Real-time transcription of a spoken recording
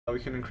We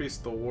can increase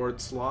the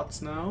ward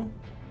slots now.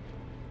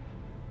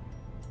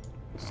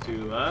 Let's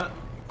do that.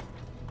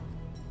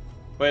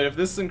 Wait, if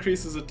this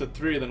increases it to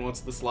 3, then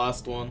what's this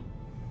last one?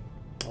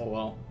 Oh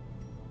well.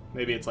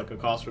 Maybe it's like a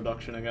cost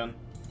reduction again.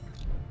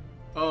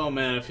 Oh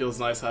man, it feels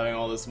nice having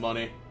all this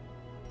money.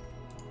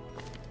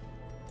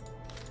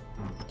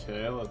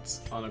 Okay,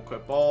 let's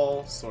unequip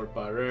all, sort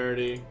by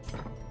rarity.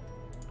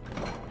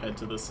 Head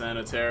to the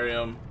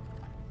sanitarium.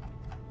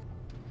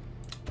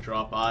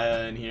 Drop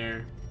Aya in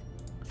here.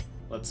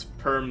 Let's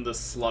perm the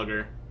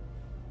slugger.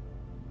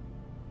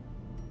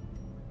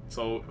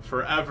 So,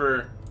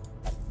 forever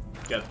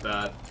get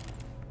that.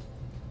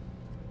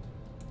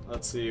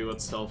 Let's see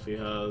what self he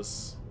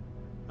has.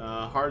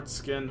 Hard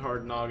skinned,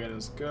 hard noggin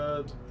is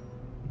good.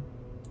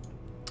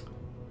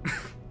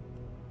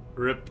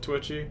 Rip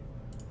Twitchy.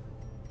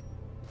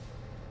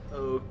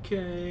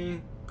 Okay.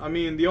 I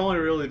mean, the only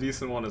really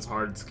decent one is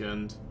hard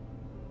skinned.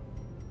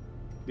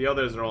 The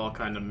others are all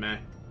kind of meh.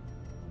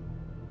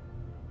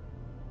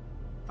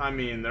 I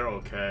mean, they're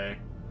okay.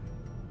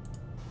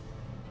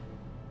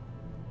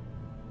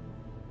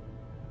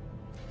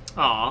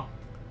 Aw.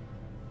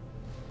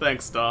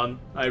 Thanks, Don.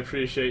 I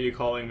appreciate you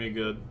calling me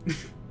good.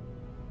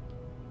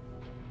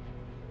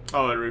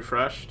 Oh, it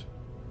refreshed?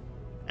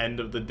 End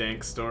of the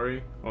dank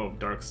story? Oh,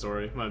 dark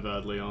story. My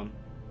bad, Leon.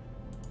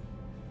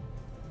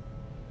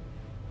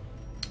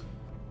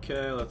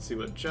 Okay, let's see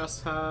what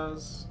Jess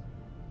has.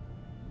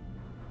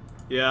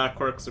 Yeah,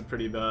 quirks are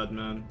pretty bad,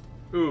 man.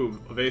 Ooh,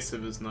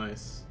 evasive is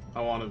nice. I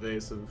want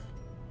evasive.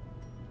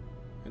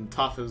 And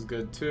tough is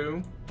good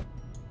too.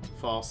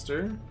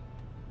 Foster.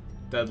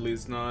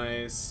 Deadly's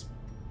nice.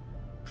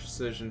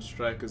 Precision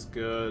strike is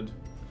good.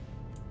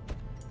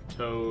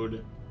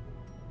 Toad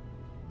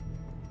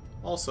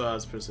also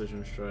has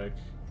precision strike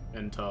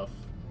and tough.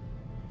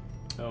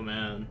 Oh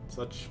man,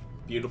 such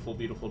beautiful,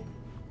 beautiful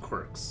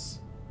quirks.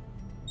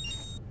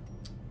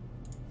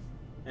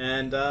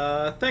 And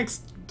thanks,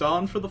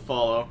 Don, for the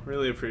follow.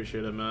 Really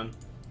appreciate it, man.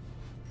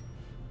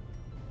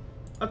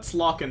 Let's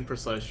lock in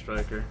Precise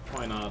Striker.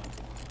 Why not?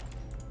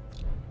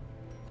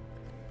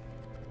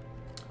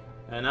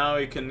 And now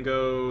we can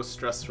go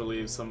stress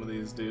relieve some of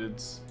these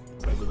dudes.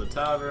 Let's head to the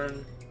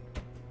tavern.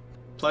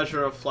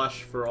 Pleasure of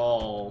flesh for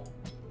all.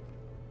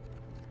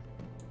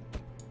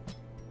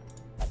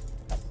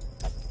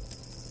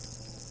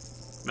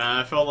 Man,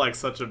 I felt like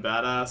such a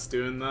badass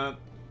doing that.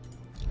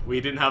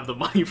 We didn't have the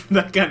money for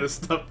that kind of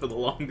stuff for the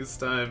longest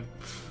time.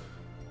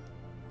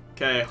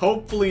 Okay,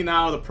 hopefully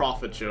now the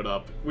Prophet showed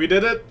up. We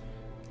did it!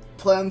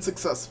 Plan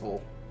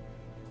successful.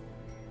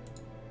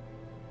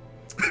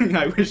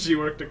 I wish you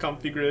worked a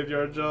comfy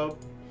graveyard job.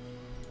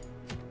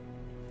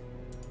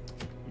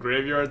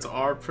 Graveyards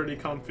are pretty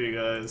comfy,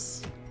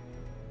 guys.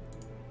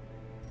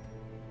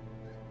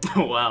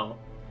 Oh, wow.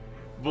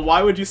 But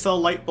why would you sell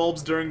light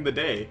bulbs during the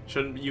day?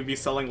 Shouldn't you be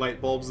selling light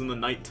bulbs in the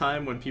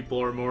nighttime when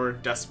people are more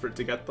desperate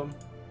to get them?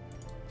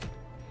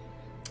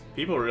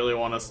 People really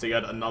want us to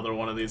get another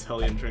one of these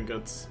Hellion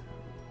trinkets.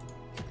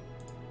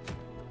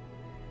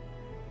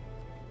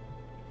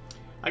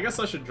 I guess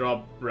I should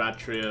drop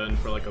Ratria in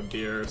for like a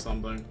beer or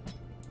something.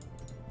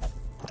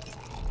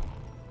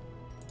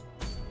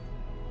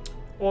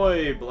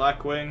 Oi,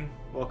 Blackwing.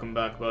 Welcome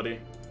back, buddy.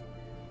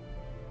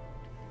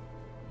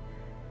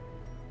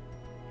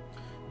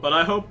 But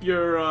I hope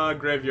your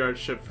graveyard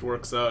shift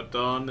works out,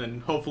 Don,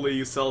 and hopefully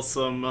you sell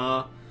some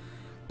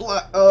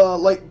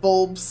light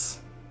bulbs.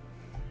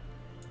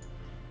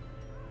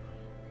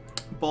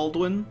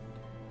 Baldwin.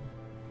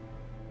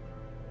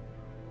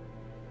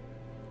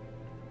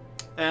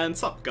 And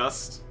sup,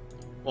 Gust.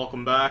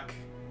 Welcome back.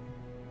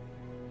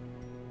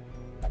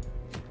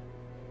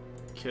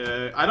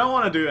 Okay, I don't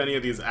want to do any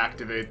of these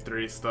Activate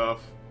 3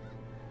 stuff.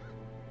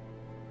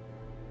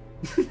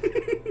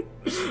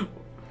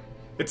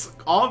 It's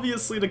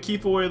obviously to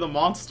keep away the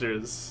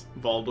monsters,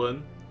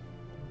 Baldwin.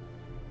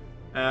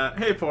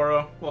 Hey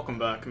Poro, welcome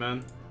back,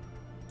 man.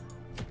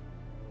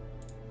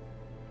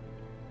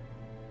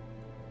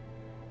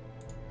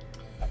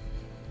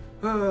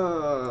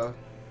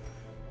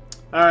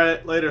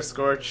 Alright, later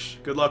Scorch.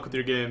 Good luck with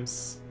your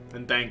games.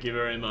 And thank you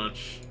very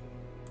much.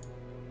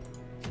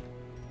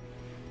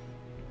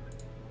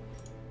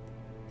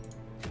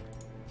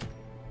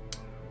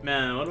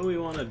 Man, what do we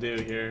want to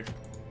do here?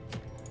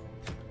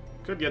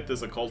 Could get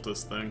this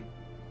occultist thing.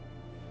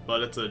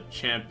 But it's a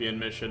champion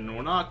mission, and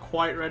we're not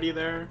quite ready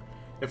there.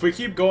 If we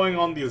keep going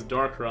on these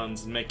dark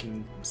runs and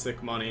making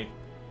sick money,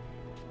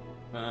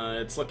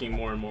 it's looking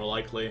more and more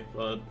likely,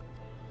 but...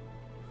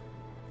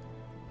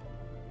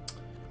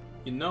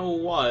 You know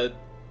what?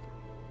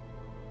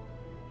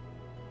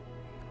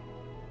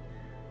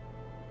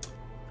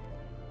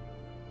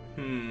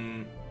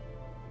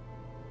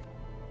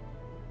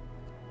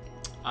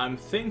 I'm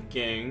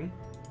thinking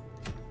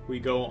we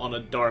go on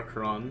a dark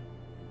run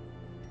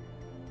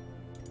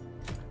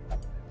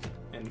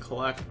and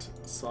collect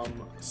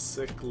some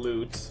sick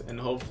loot, and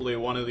hopefully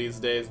one of these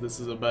days this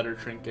is a better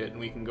trinket and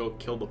we can go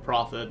kill the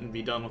Prophet and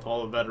be done with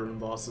all the veteran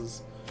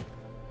bosses.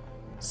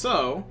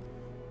 So,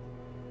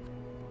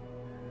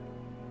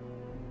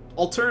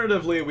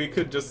 Alternatively, we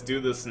could just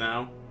do this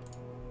now.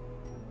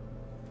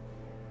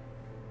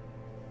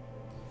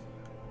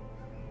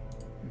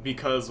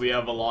 Because we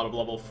have a lot of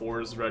level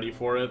 4s ready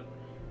for it.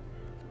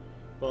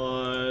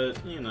 But,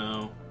 you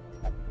know.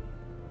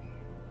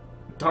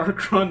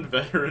 Dark Run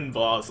Veteran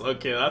Boss.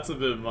 Okay, that's a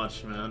bit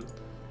much, man.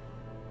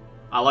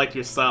 I like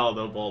your style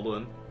though,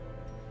 Baldwin.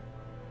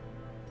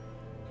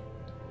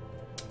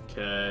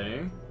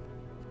 Okay.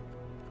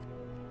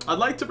 I'd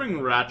like to bring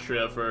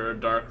Ratria for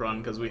Dark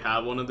Run because we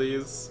have one of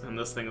these, and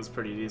this thing is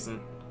pretty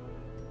decent.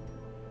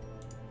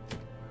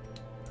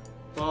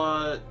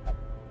 But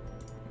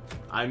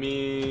I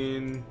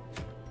mean,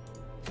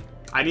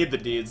 I need the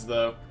deeds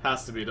though.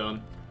 Has to be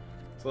done.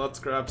 So let's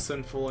grab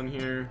Sinful in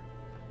here.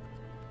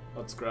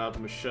 Let's grab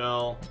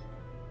Michelle.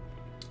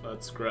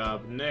 Let's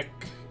grab Nick.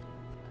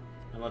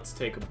 And let's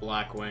take a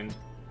Blackwing.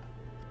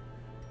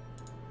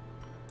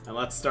 And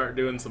let's start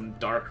doing some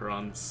dark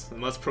runs.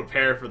 And let's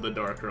prepare for the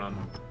dark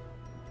run.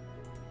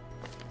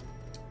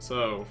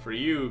 So, for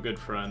you, good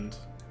friend.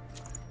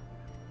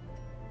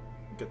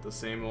 Get the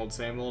same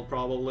old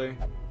probably.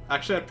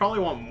 Actually, I probably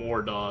want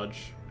more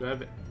dodge. Do I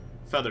have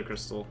Feather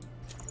Crystal?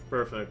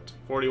 Perfect.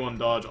 41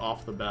 dodge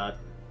off the bat.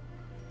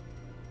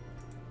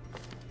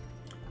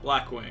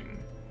 Blackwing.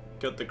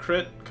 Get the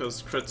crit,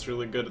 because crit's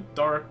really good at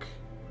dark.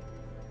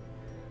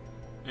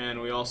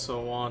 And we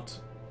also want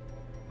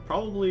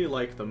probably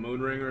like the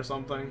Moon Ring or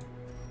something.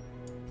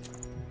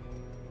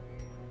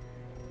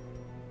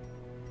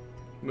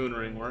 Moon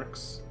Ring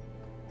works.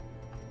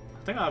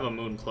 I think I have a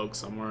Moon Cloak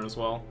somewhere as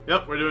well.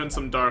 Yep, we're doing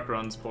some dark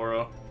runs,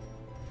 Poro.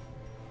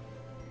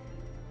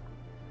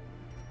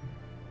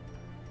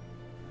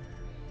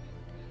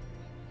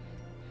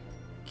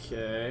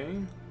 Okay.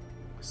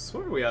 I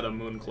swear we had a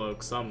Moon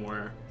Cloak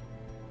somewhere.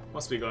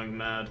 Must be going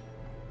mad.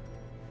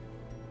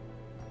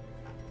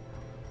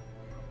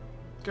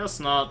 Guess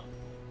not.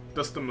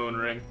 Just the Moon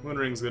Ring. Moon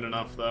Ring's good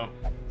enough, though.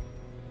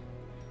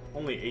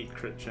 Only 8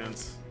 crit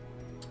chance.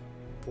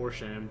 For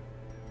shame.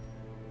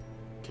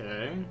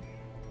 Okay.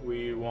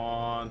 We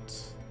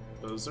want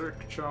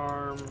Berserk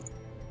Charm.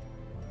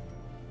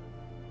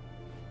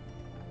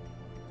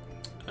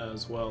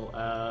 As well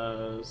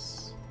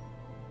as...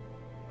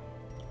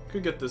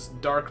 Could get this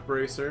Dark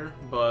Bracer,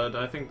 but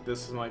I think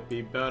this might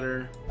be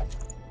better.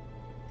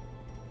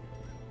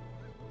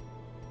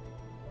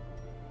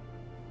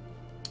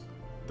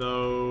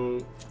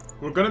 Though,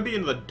 we're gonna be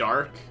in the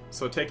dark,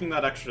 so taking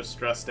that extra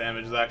stress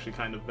damage is actually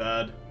kind of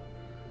bad.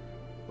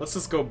 Let's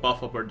just go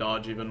buff up our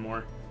dodge even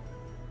more.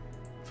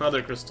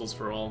 Feather Crystals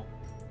for all.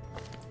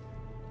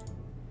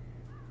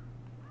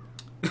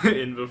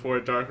 In before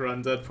Dark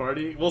Run Dead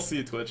Party? We'll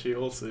see, Twitchy,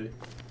 we'll see.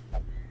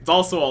 It's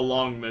also a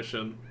long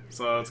mission,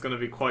 so it's gonna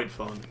be quite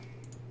fun.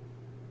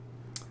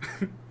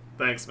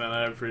 Thanks, man,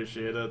 I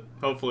appreciate it.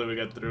 Hopefully we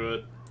get through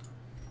it.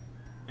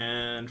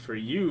 And for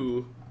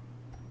you,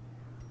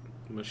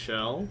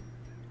 Michelle,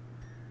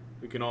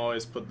 we can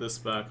always put this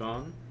back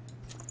on.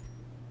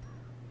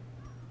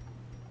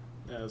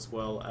 As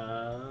well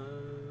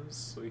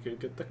as we could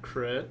get the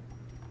crit.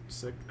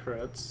 6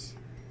 crits.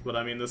 But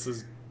I mean, this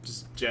is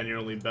just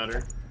genuinely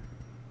better.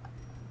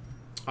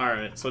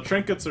 Alright, so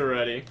trinkets are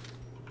ready.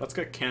 Let's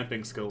get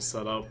camping skills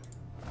set up.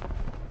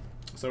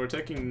 So we're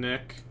taking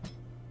Nick.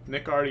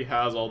 Nick already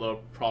has all the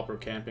proper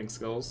camping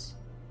skills,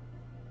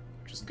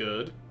 which is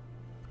good.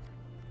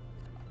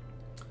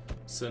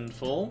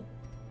 Sinful.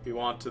 We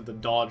wanted the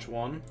dodge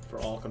one for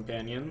all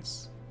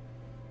companions.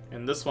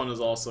 And this one is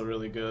also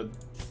really good.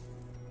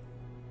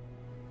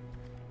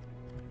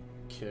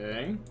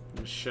 Okay,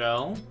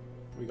 Michelle.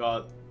 We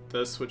got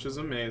this, which is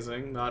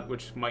amazing. That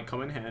which might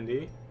come in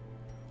handy.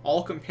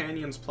 All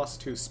companions plus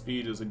 2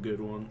 speed is a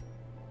good one.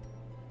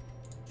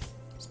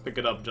 Let's pick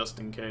it up just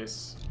in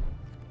case.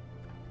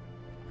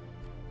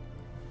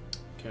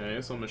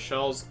 Okay, so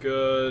Michelle's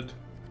good.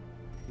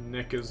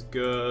 Nick is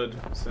good.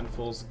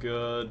 Sinful's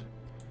good.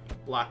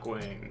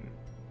 Blackwing.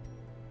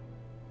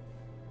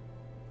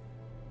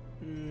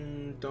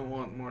 Don't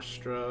want more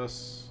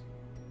stress.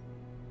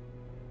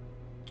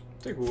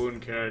 Take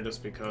wound care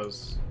just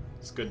because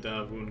it's good to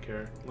have wound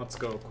care. Let's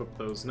go equip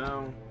those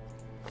now.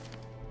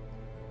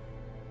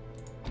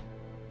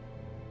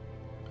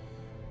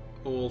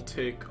 We'll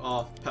take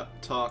off Pep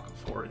Talk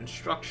for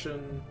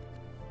instruction.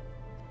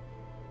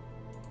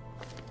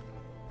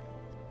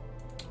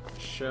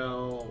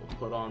 Shell,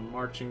 put on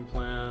marching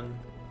plan.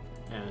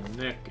 And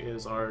Nick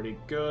is already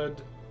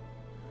good.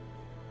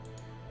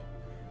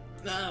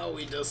 Now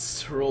we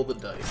just roll the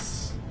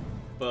dice.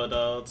 But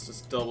let's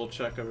just double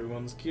check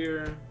everyone's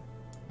gear.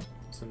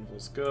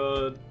 Sinful's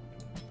good.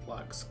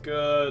 Black's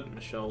good.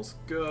 Michelle's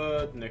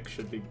good. Nick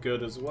should be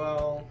good as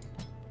well.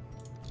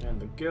 And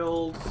the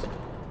guild.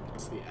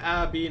 It's the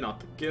Abbey,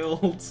 not the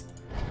guild.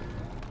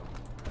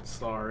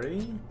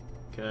 Sorry.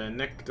 Okay,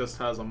 Nick just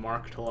has a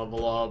mark to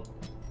level up.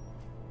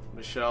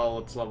 Michelle,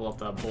 let's level up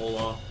that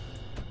Bola.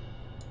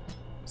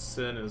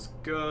 Sin is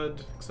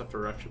good, except for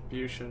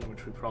Retribution,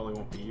 which we probably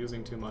won't be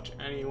using too much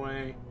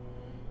anyway.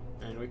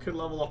 And we could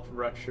level up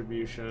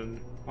Retribution,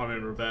 I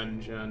mean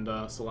Revenge and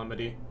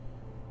Solemnity.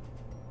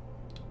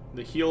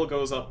 The heal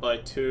goes up by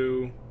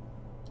 2.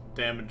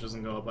 Damage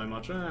doesn't go up by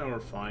much. We're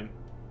fine.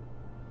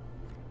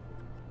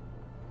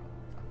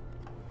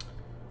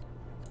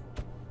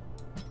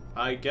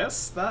 I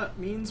guess that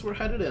means we're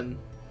headed in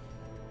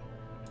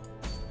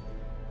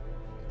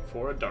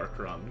for a dark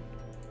run.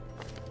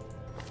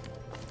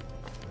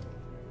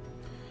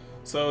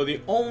 So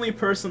the only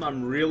person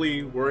I'm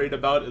really worried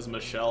about is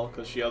Michelle,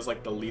 because she has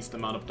like the least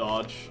amount of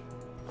dodge.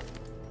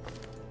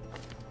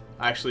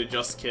 Actually,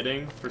 just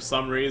kidding. For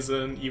some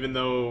reason, even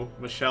though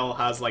Michelle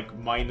has like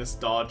minus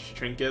dodge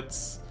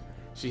trinkets,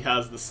 she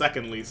has the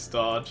second least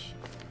dodge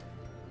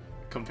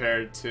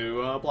compared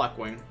to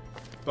Blackwing.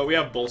 But we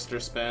have bolster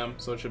spam,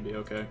 so it should be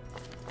okay.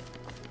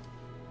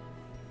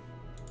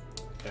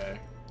 Okay.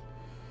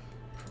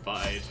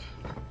 Provide.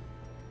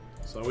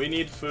 So we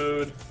need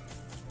food.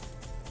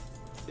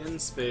 In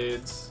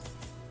spades.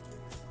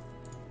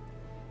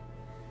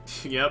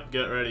 Yep,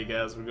 get ready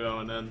guys, we're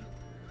going in.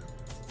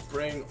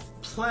 Bring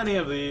plenty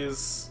of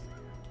these.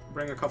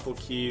 Bring a couple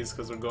keys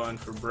because we're going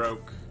for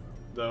broke.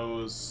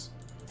 Those.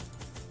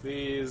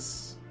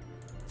 These.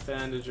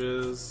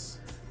 Bandages.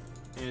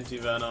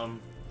 Anti-venom.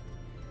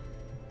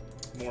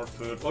 More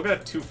food. We'll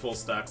get 2 full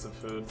stacks of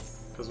food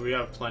because we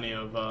have plenty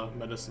of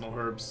medicinal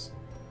herbs.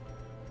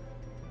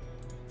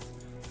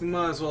 We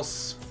might as well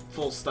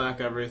full stack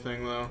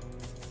everything though.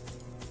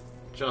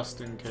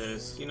 Just in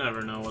case. You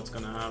never know what's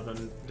gonna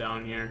happen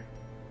down here.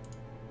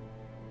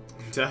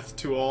 Death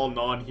to all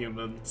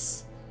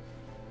non-humans.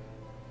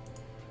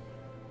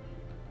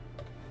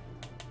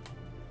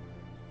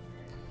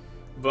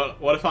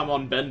 But what if I'm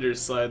on Bender's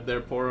side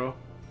there, Poro?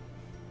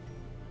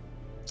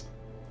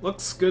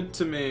 Looks good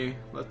to me.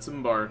 Let's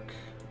embark.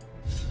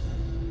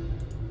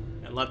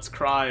 And let's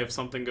cry if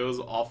something goes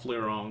awfully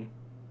wrong.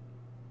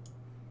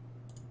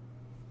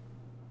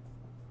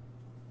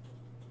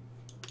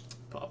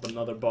 Pop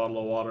another bottle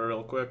of water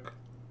real quick.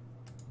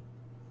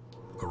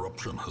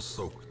 Corruption has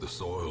soaked the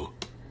soil,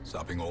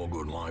 sapping all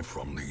good life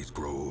from these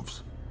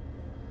groves.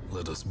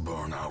 Let us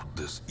burn out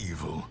this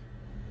evil.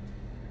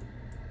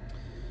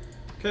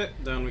 Okay,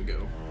 down we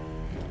go.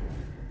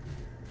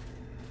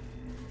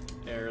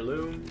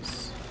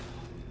 Heirlooms.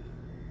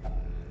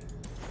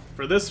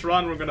 For this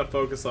run, we're gonna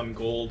focus on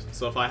gold,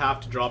 so if I have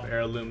to drop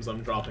heirlooms,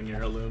 I'm dropping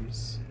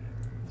heirlooms.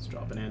 Let's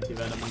drop an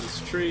anti-venom in this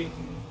tree.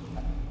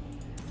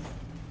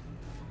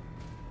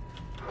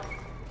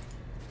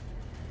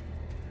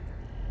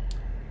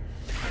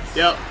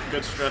 Yep,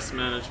 good stress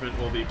management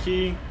will be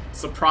key.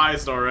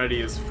 Surprised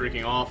already is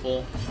freaking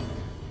awful.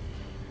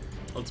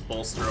 Let's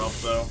bolster up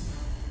though.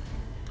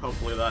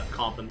 Hopefully that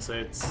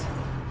compensates.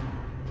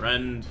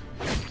 Rend.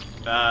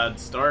 Bad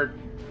start.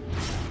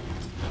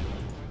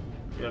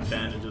 We have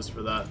bandages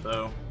for that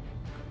though.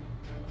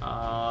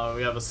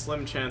 We have a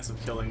slim chance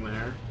of killing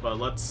there, but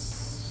let's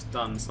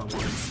stun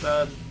someone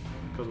instead,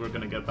 because we're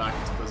gonna get back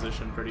into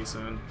position pretty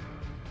soon.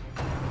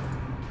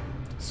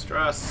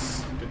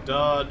 Stress. Good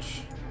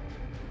dodge.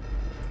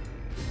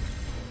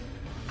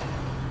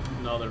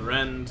 Another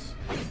rend.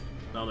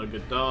 Another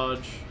good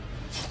dodge.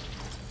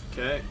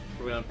 Okay,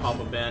 we're gonna pop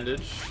a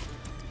bandage.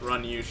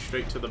 Run you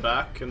straight to the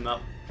back, and that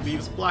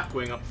leaves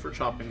Blackwing up for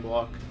chopping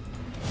block.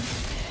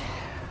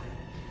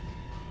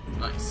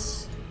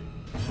 Nice.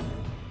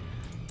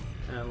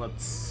 And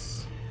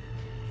let's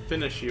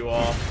finish you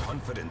off.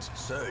 Confidence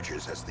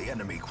surges as the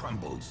enemy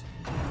crumbles.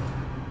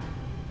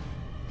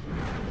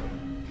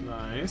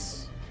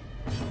 Nice.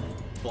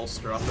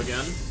 Bolster up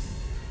again.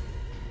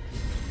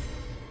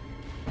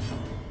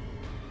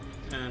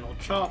 And we'll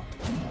chop.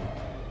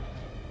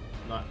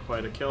 Not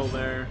quite a kill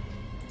there.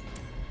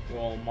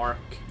 We'll mark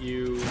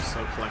you,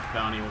 so collect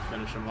bounty will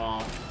finish him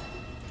off.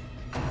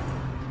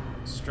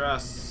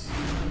 Stress.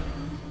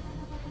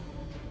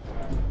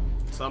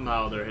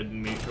 Somehow they're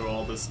hitting me through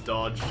all this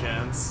dodge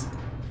chance.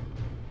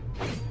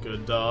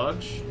 Good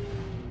dodge.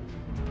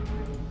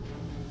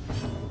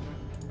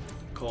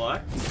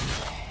 Collect.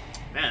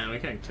 Man, we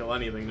can't kill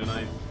anything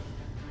tonight.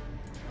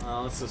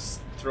 Let's just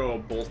throw a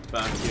bolt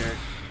back here.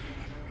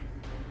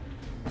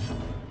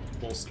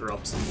 Bolster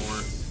up some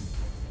more.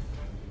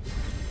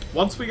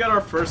 Once we get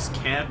our first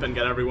camp and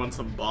get everyone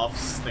some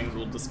buffs, things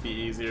will just be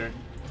easier.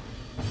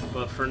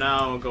 But for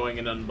now, going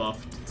in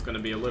unbuffed, it's going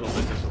to be a little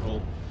bit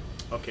difficult.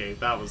 Okay,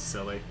 that was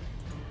silly.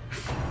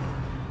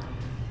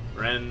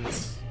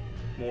 Rends,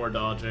 more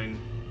dodging.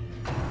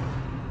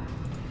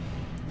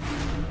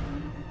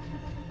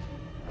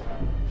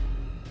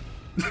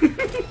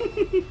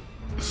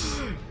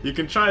 You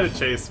can try to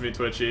chase me,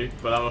 Twitchy,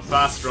 but I'm a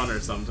fast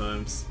runner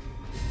sometimes.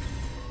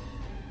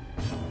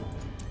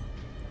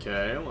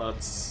 Okay,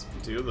 let's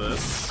do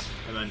this,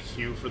 and then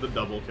Hugh for the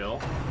double kill.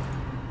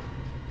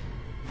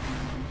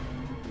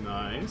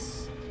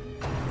 Nice.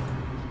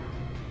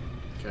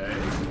 Okay,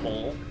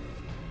 pull.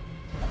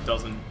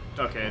 Doesn't...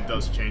 Okay, it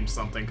does change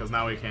something, because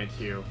now we can't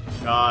Hugh.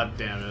 God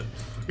damn it.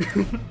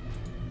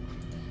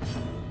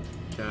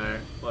 Okay,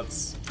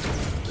 let's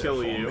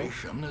kill you.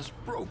 Formation is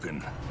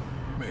broken.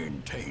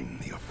 Maintain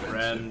the offensive.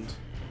 Rend.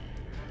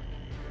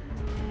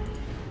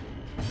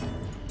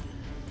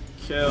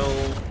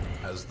 Kill.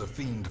 As the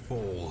fiend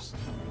falls,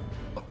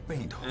 a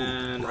faint hope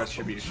And blossoms.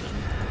 Retribution.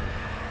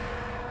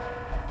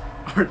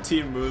 Our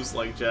team moves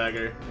like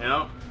Jagger.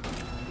 Yep.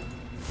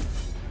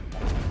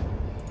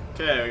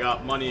 Okay, we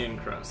got money and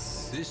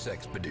Chris. This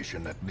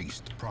expedition at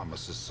least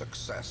promises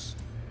success.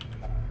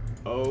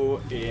 Oh,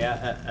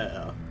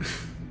 yeah.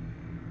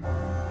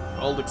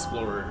 Old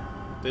Explorer.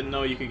 Didn't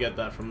know you could get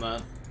that from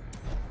that.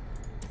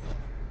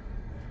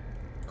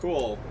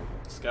 Cool.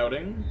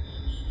 Scouting.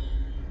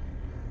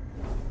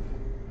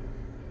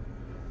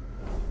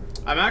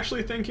 I'm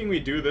actually thinking we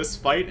do this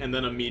fight and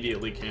then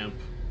immediately camp.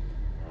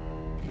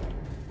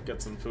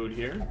 Get some food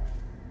here.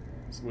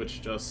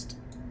 Which just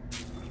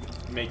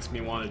makes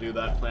me want to do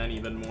that plan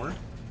even more.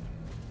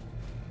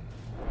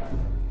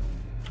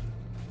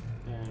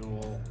 And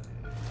we'll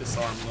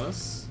disarm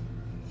this.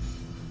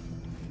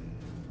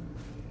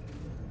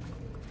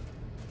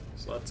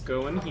 So let's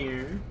go in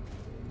here.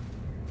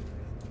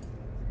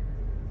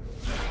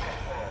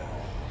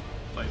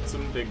 Fight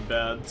some big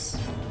bads.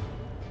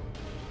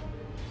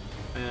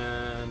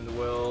 And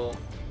we'll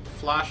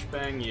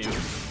flashbang you.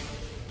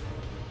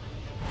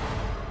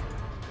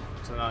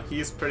 So now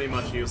he's pretty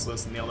much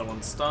useless and the other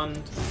one's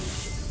stunned.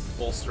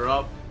 Bolster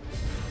up.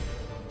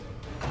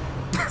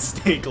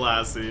 Stay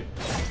classy.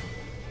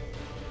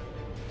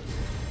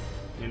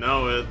 You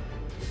know it.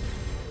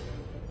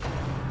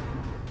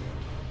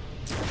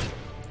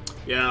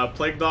 Yeah,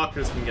 Plague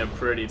Doctors can get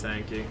pretty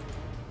tanky.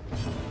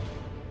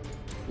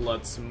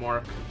 Let's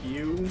mark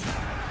you.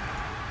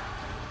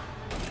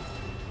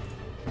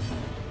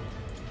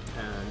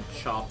 And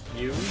chop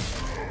you.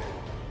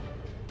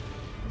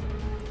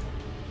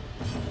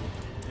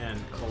 And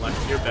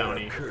collect your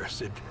bounty.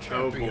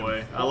 Oh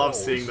boy, I love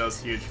seeing those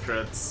huge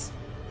crits.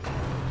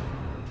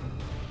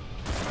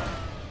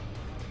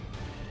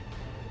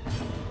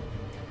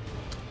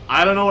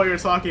 I don't know what you're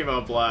talking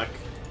about, Black.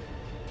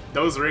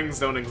 Those rings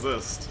don't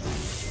exist.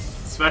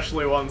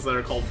 Especially ones that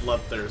are called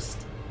Bloodthirst.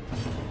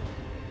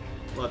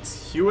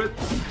 Let's hew it.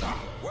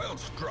 Well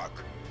struck.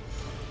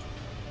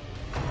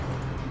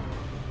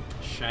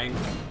 Shank.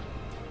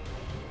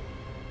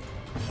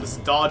 This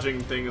dodging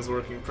thing is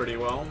working pretty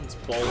well. It's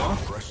Bola.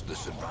 Press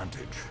this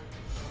advantage.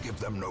 Give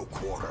them no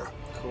quarter.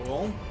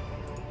 Cool.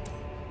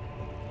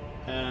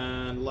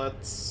 And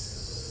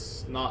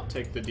let's not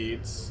take the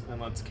deeds,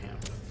 and let's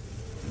camp.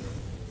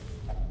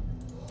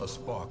 A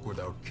spark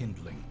without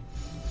kindling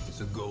is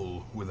a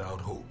goal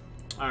without hope.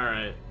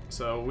 Alright,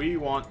 so we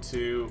want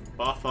to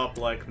buff up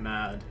like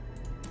mad.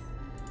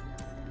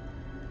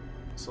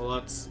 So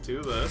let's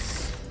do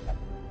this.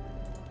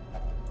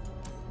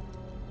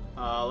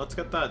 Let's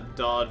get that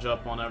dodge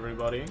up on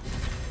everybody.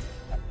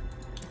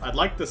 I'd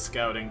like the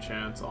scouting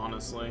chance,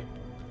 honestly.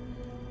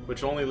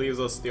 Which only leaves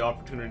us the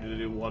opportunity to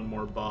do one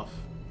more buff.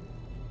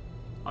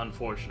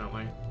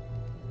 Unfortunately.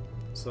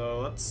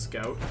 So let's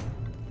scout.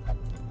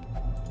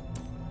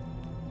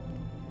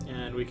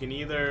 And we can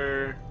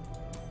either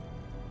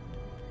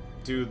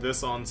do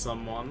this on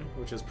someone,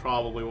 which is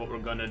probably what we're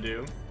gonna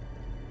do.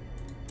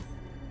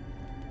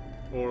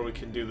 Or we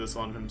can do this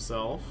on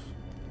himself.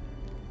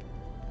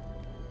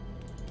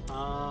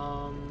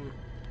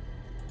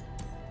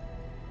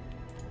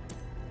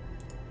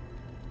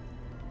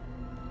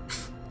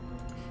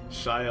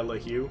 Shia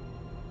LaHue.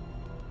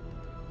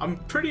 I'm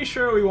pretty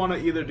sure we want to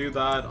either do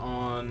that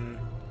on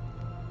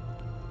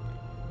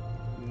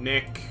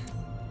Nick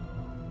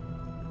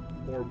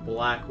or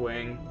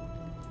Blackwing.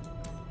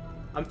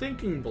 I'm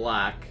thinking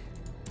Black.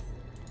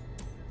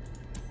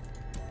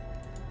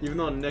 Even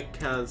though Nick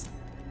has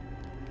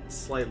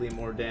slightly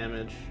more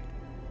damage.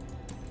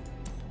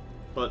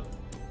 But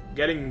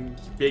getting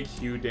big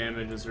Hue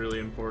damage is really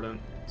important.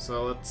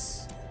 So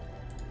let's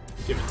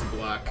give it to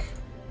Black.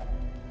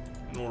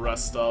 And we'll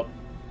rest up.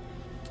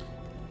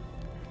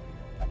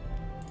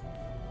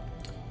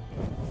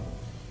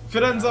 If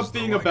it ends up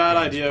being a bad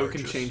idea, we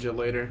can change it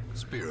later.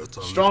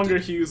 Stronger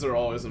hues are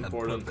always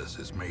important. Purpose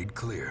is made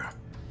clear.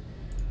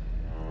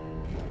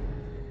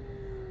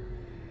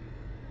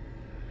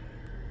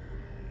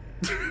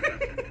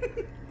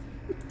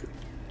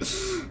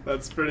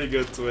 That's pretty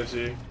good,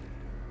 Twitchy.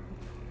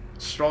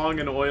 Strong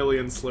and oily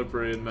and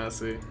slippery and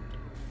messy.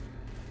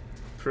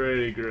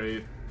 Pretty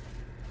great.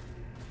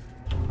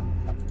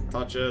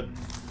 Touch it.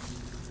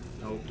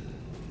 Nope.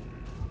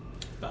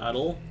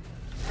 Battle.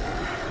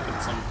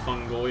 Get some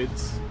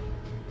fungoids.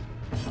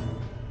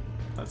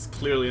 That's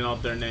clearly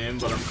not their name,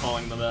 but I'm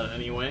calling them that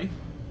anyway.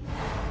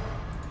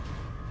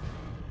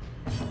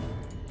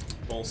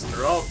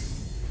 Bolster up,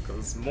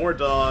 because more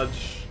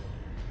dodge.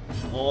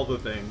 All the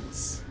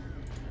things.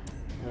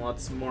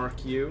 Let's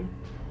mark you.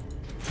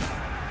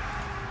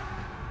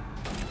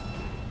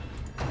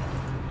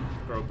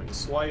 Groping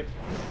swipe.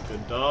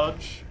 Good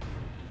dodge.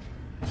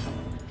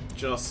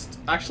 Just...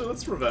 Actually,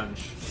 let's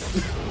revenge.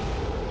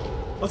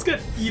 Let's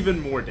get even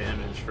more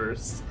damage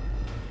first.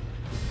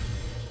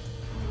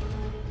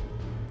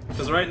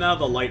 Because right now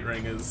the light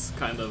ring is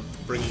kind of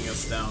bringing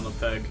us down a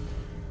peg.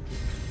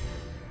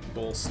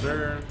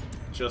 Bolster.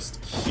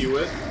 Just hew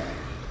it.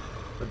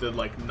 That did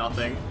like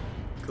nothing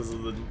because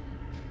of the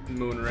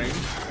moon ring.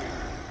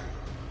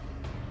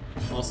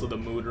 Also the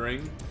mood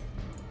ring.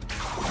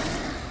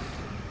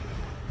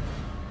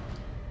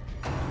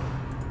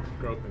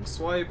 Groping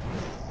swipe.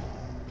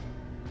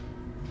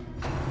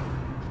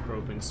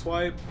 Groping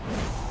swipe.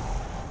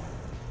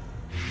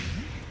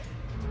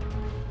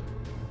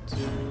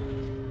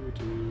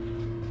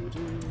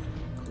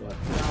 Collect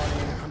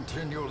value.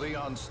 Continue the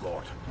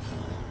onslaught.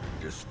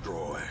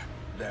 Destroy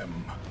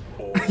them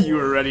all. You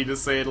were ready to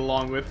say it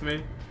along with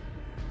me?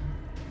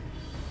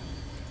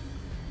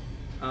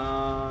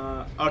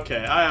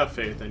 Okay, I have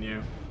faith in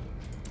you.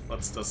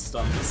 Let's just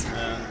stun this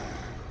man.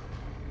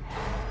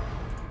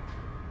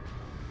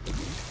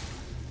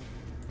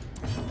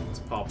 Let's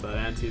pop that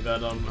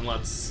anti-venom and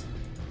let's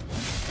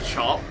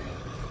chop.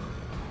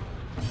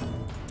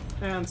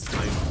 And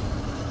snipe.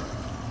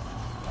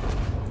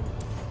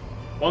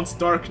 Once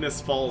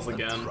darkness falls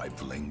again,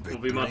 we'll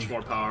be much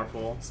more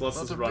powerful. So let's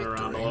just run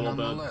around a little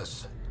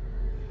bit.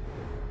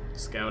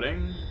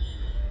 Scouting.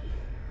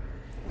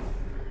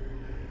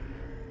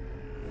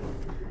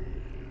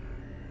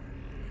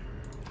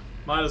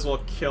 Might as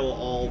well kill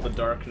all the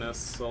darkness,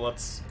 so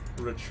let's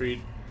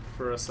retreat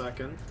for a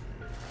second.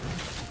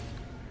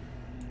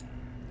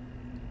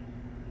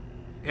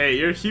 Hey,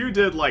 your Hugh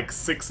did like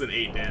 6 and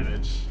 8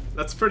 damage.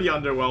 That's pretty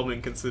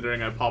underwhelming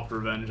considering I popped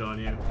revenge on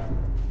you.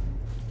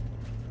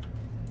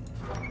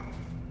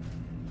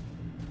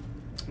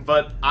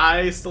 But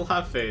I still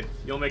have faith.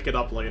 You'll make it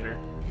up later.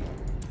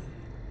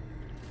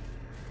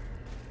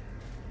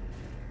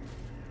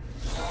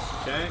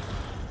 Okay.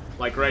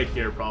 Like right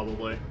here,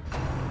 probably.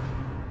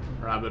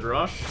 Rabid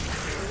Rush.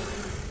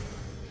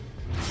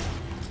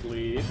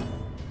 Bleed.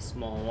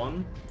 Small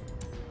one.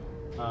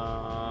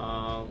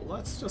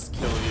 Let's just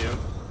kill you.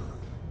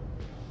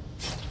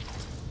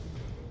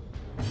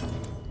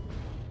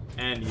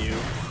 And you.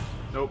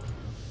 Nope.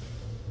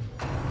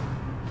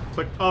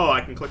 Click. Oh,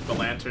 I can click the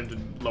lantern to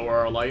lower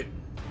our light.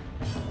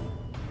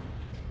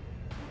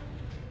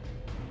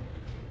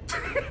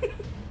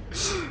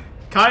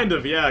 Kind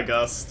of, yeah,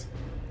 Gust.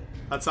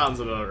 That sounds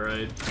about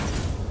right.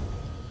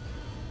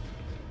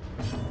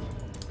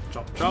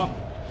 Chop, chop.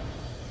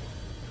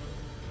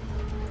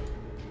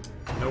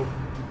 Nope.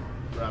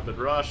 Rapid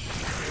Rush.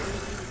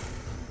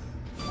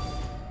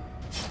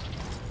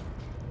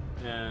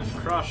 And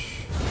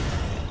Crush.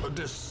 A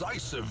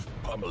decisive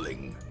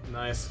pummeling.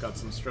 Nice, got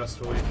some stress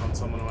relief on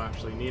someone who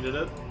actually needed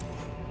it.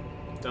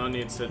 Don't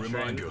need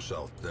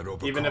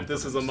citrine. Even if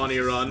this is a money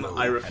run,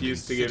 I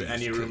refuse to give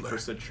any room for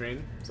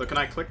citrine. So can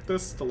I click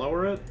this to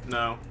lower it?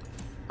 No.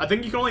 I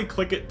think you can only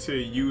click it to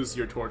use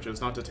your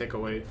torches, not to take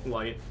away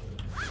light.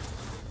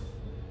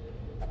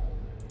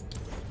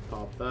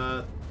 Pop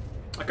that.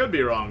 I could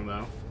be wrong,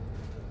 though.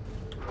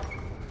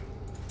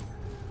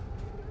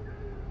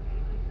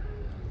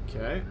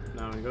 Okay,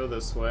 now we go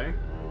this way.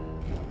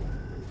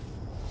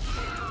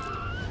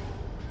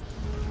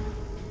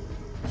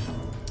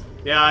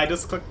 Yeah, I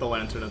just clicked the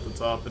lantern at the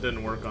top. It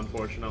didn't work,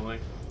 unfortunately.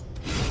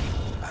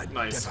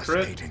 Nice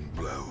crit.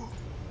 Blow.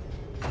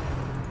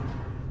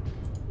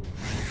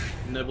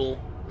 Nibble.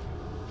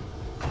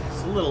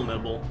 Just a little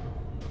nibble.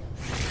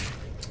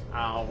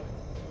 Ow.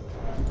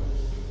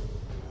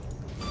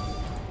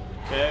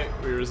 Okay,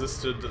 we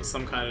resisted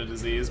some kind of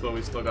disease, but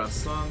we still got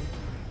stung.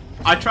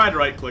 I tried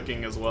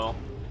right-clicking as well.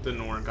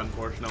 Didn't work,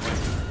 unfortunately.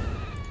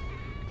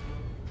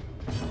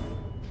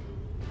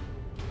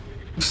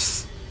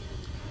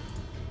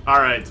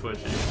 Alright,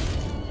 Twitchy.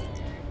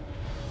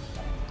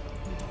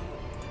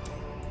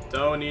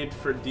 No need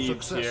for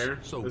deeds here.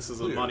 So this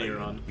is a money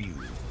run.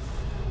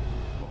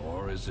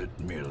 Or is it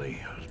merely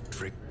a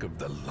trick of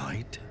the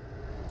light?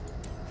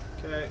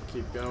 Okay,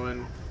 keep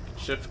going.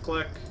 Shift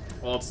click.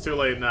 Well, it's too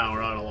late now.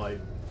 We're out of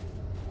light.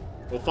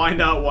 We'll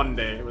find out one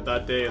day, but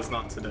that day is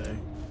not today.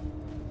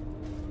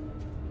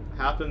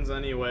 Happens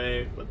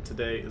anyway, but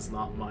today is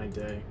not my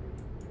day.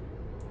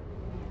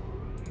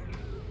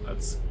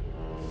 Let's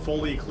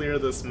fully clear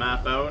this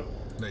map out.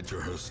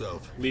 Nature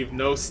herself. Leave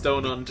no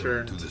stone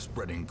unturned. To the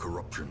spreading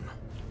corruption,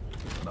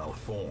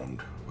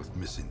 malformed with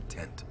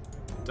misintent.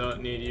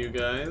 Don't need you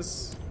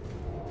guys.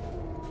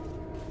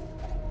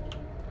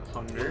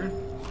 Hunger.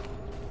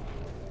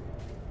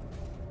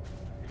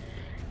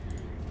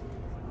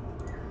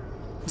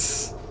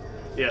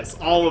 Yes,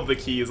 all of the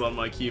keys on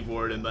my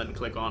keyboard and then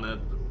click on it.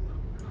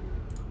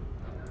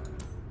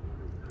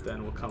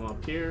 Then we'll come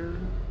up here.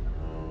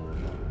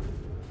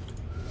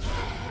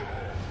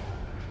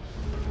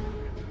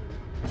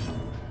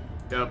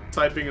 Yep,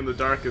 typing in the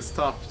dark is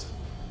tuft.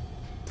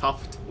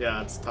 Tuft?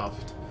 Yeah, it's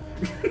tuft.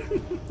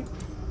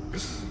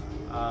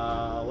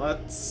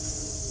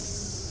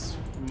 Let's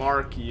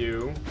mark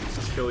you.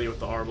 Kill you with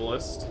the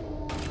Arbalist.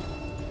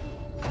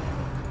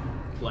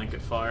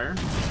 Blanket fire.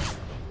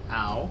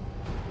 Ow.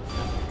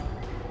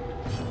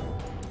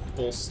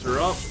 Bolster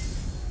up.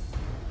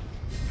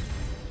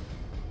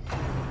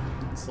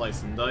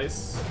 Slice and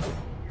dice.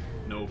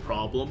 No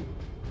problem.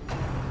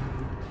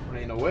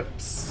 Rain of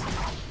whips.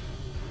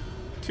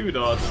 2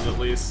 dodges at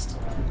least.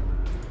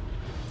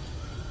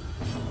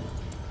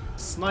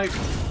 Snipe.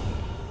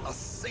 A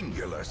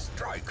singular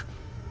strike.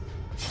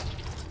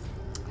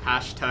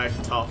 Hashtag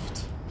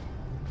tuft.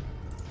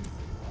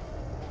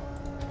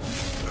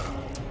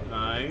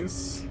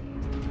 Nice.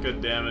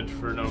 Good damage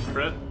for no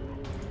crit.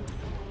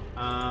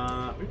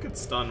 We could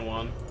stun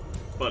one,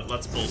 but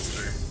let's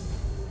bolster.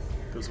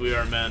 Because we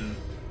are men.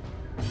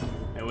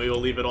 And we will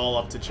leave it all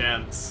up to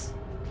chance.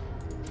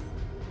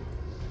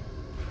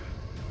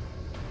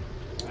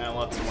 And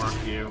let's mark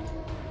you.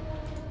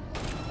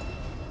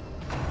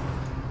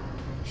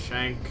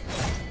 Shank.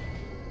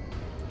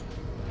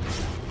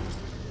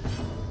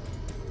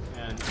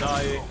 And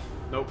die.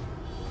 Nope.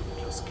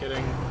 Just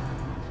kidding.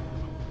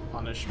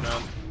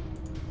 Punishment.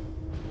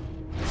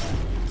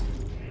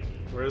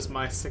 Where's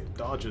my sick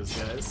dodges,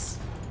 guys?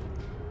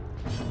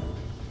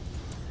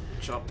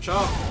 Chop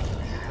chop.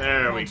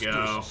 There we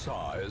go.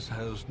 Size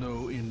has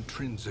no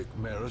intrinsic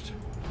merit,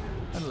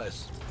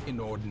 unless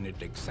inordinate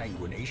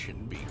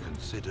exsanguination be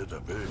considered a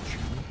virtue.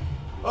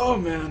 Oh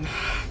man,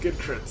 good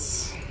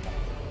crits.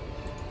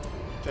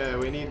 Okay,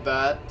 we need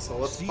that, so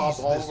let's pop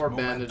all of our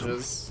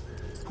bandages.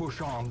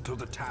 Push on to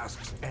the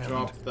task's end.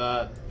 Drop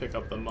that, pick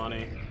up the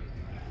money.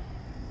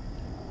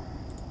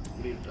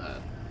 Leave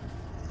that.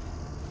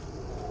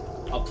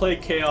 I'll play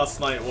Chaos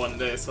Knight one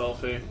day,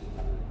 Selfie.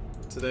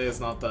 Today is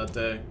not that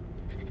day.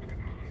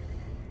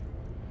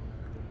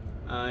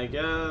 I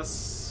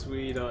guess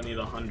we don't need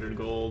 100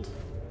 gold.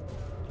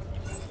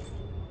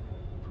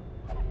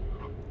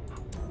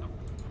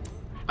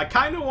 I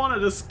kind of want to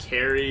just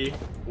carry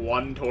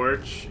one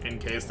torch in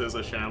case there's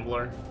a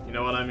shambler. You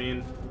know what I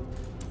mean?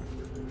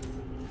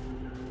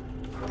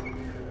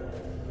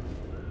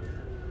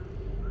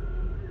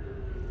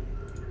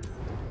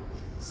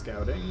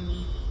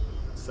 Scouting.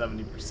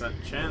 70%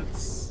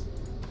 chance.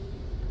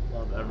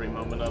 Love every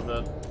moment of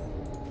it.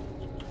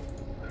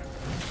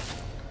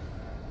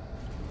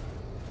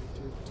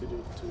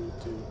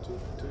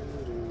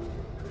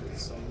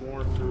 Some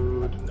more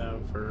food.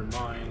 Never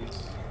mind.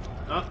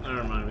 Oh,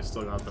 never mind. We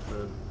still got the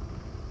food.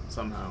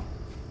 Somehow.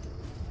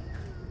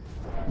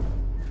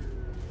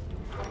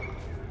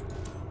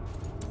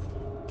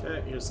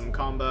 Okay, here's some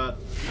combat.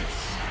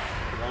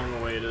 Long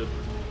awaited.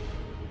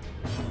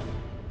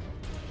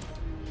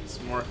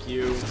 Let's mark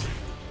you.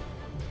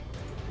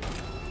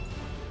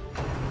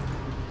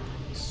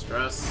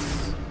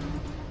 Stress.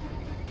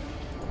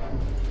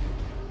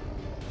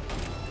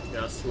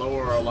 Yes,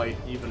 lower our light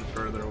even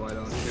further, why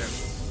don't you?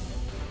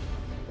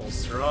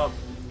 Bolster up.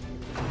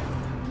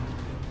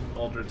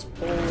 Aldred's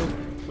pull.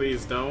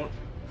 Please don't.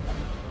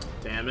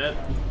 Damn it.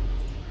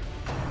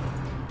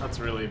 That's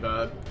really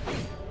bad.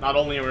 Not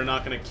only are we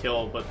not gonna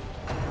kill, but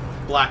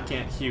black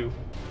can't hew.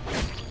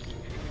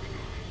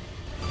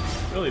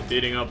 Really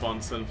beating up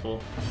on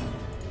Sinful.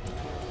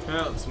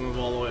 Yeah, let's move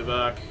all the way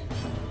back.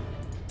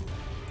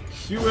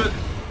 Hew it!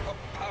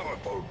 A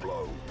powerful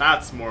blow.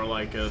 That's more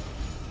like it.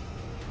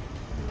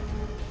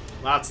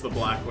 That's the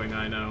Blackwing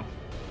I know.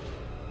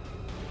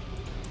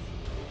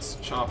 Let's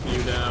chop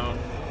you down.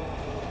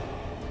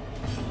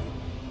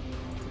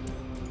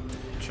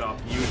 Chop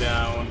you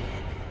down.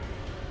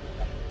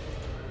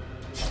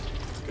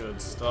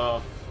 Good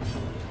stuff.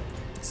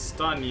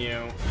 Stun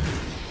you.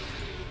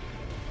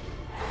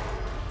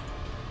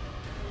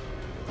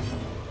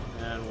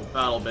 And we'll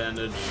battle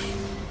bandage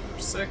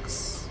for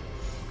 6.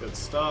 Good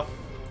stuff.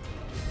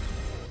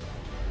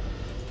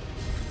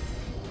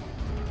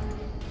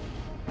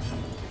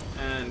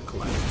 And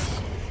collect.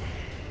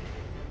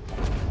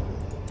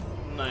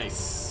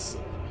 Nice.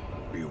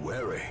 Be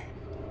wary.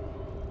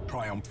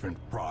 Triumphant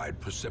pride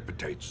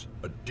precipitates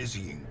a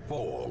dizzying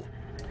fall.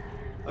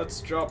 Let's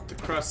drop the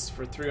crest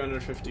for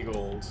 350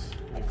 gold.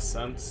 Makes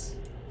sense.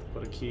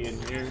 Put a key in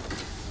here.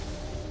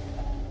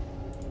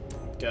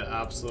 Get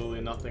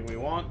absolutely nothing we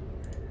want.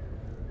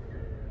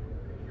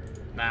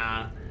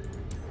 Nah.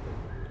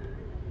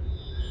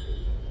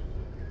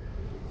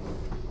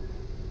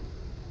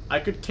 I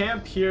could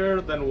camp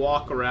here, then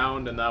walk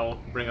around, and that will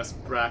bring us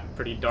back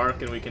pretty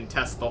dark, and we can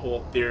test the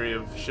whole theory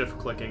of shift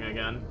clicking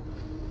again.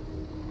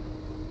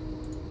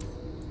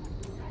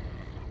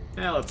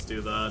 Yeah, let's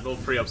do that. It'll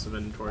free up some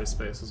inventory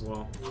space as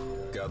well.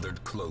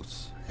 Gathered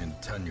close in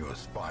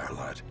tenuous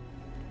firelight,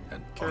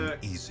 an Okay.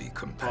 uneasy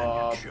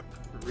companionship.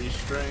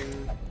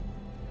 Restring.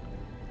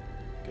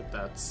 Get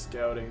that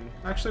scouting.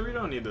 Actually, we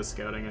don't need the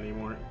scouting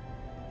anymore.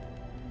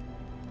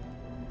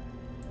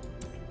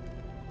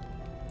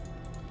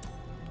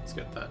 Let's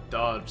get that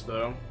dodge,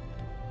 though.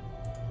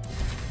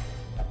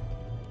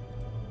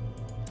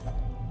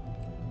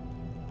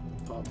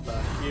 Pop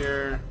that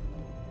here.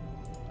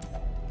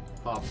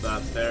 Pop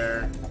that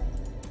there.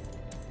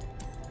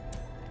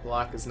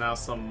 Black is now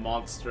some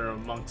monster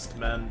amongst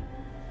men.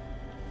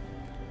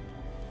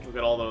 Look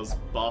at all those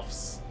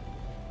buffs.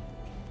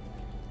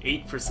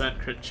 8%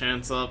 crit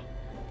chance up.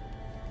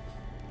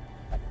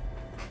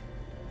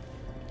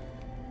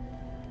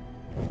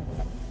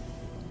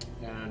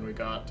 And we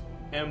got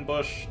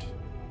ambushed.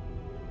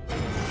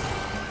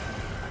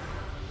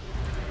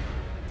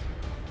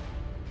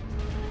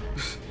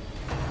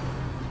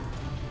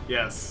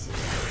 Yes,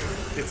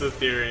 it's a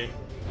theory.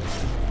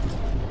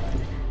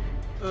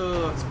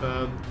 Oh, that's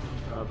bad.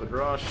 Rapid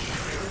rush.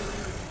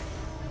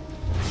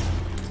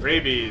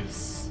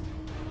 Rabies.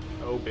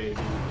 Oh, baby.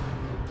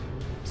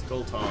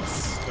 Skull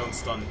toss. Don't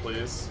stun,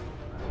 please.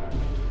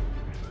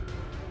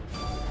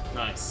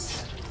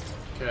 Nice.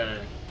 Okay.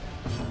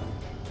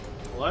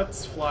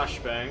 Let's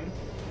flashbang.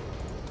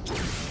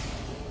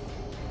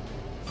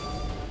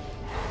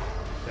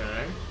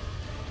 Okay.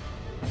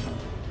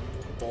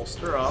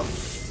 Bolster up.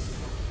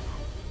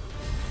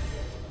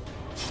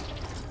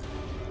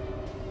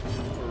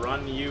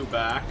 Run you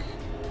back.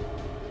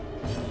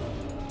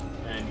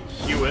 And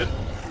hew it.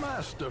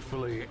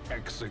 Masterfully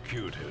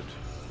executed.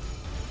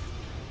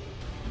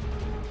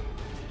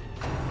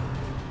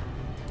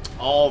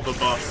 All the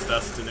buffs,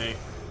 Destiny.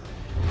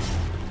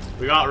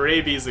 We got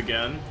rabies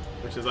again,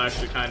 which is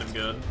actually kind of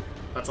good.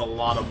 That's a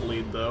lot of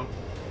bleed, though.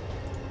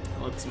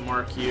 Let's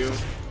mark you.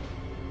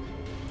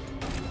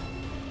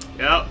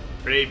 Yep,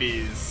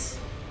 rabies.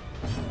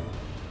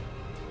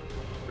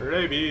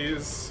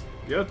 Rabies.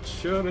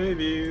 Get your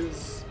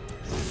rabies.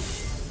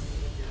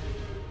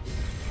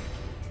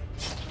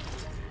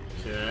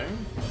 Okay,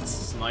 let's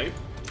snipe.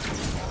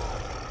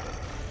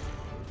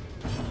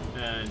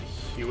 And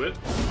hew it.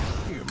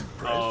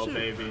 Oh,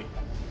 baby.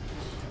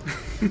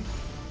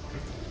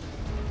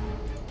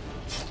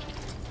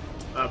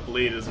 That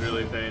bleed is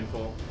really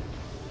painful.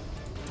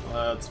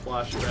 Let's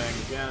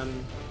flashbang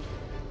again.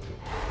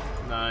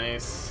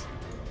 Nice.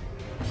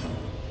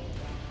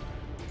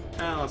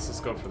 And let's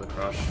just go for the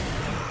crush.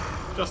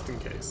 Just in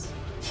case.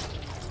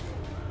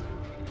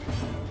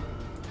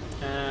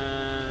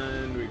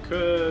 And we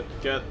could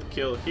get the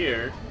kill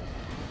here.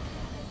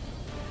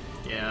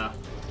 Yeah.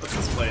 Let's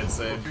just play it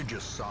safe.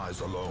 Prodigious size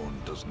alone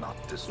does not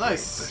dissuade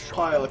Nice the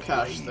pile of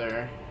sharp cash blade.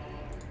 there.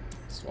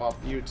 Swap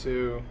you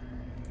two.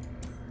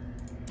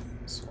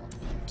 Swap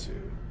you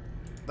two.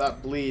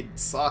 That bleed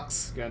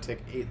sucks. Gonna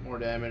take 8 more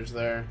damage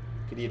there.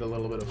 Could eat a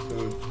little bit of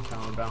food to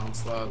counterbalance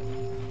that.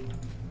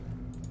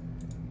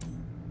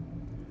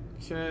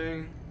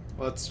 Okay.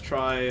 Let's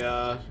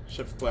try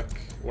shift click.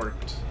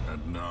 Worked.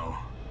 And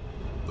now,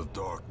 the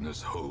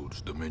darkness holds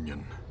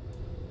dominion.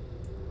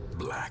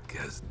 Black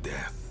as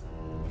death.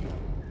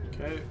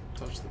 Okay,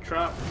 touch the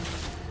trap.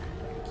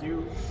 Thank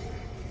you.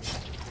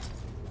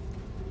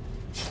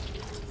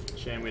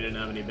 Shame we didn't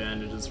have any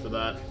bandages for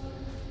that.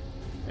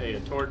 Hey, a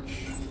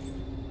torch.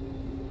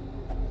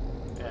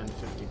 And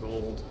 50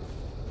 gold.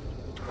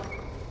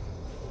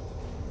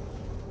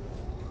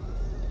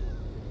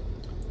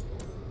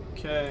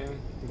 Okay,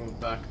 move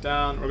back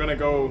down. We're gonna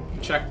go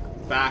check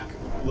back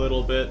a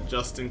little bit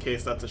just in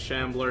case that's a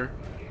shambler.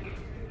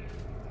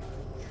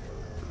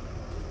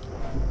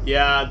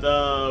 Yeah,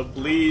 the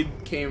bleed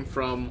came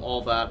from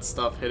all that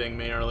stuff hitting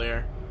me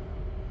earlier.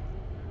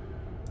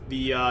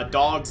 The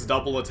dogs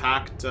double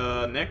attacked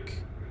Nick,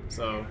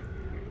 so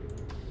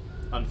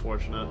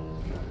unfortunate.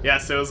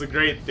 Yes, it was a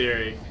great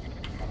theory.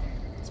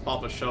 Let's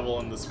pop a shovel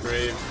in this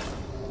grave.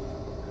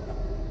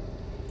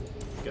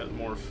 Get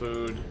more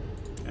food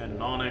and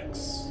an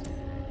onyx.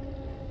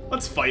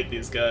 Let's fight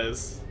these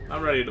guys.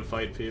 I'm ready to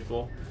fight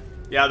people.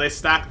 Yeah, they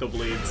stack the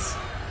bleeds.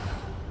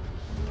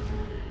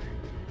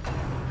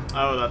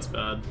 Oh, that's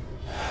bad.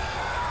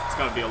 It's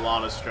gonna be a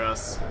lot of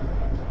stress.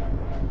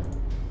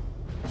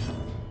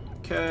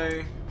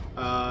 Okay.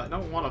 I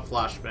don't want to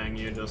flashbang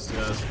you just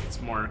yet.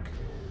 Let's mark.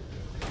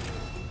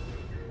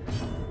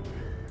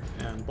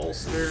 And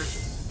bolster.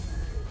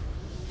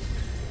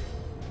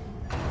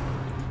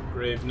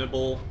 Grave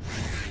nibble.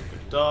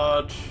 Good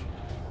dodge.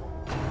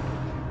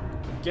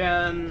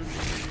 Again.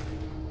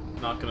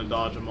 Not gonna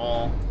dodge them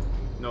all.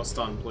 No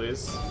stun,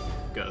 please.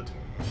 Good.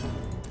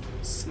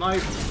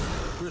 Snipe.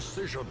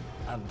 Precision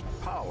and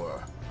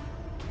power.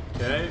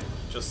 Okay,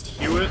 just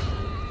hew it.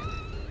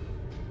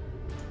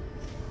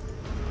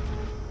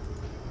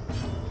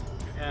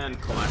 And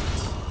collect.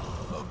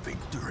 A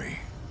victory.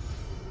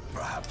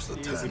 Perhaps the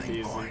Easy turning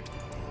peasy. point.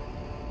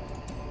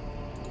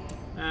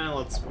 And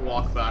let's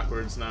walk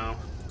backwards now.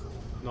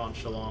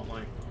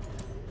 Nonchalantly.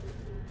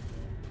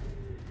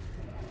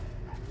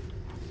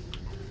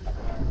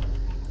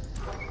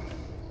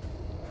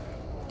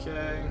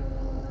 Okay.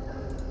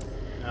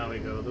 Now we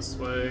go this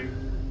way.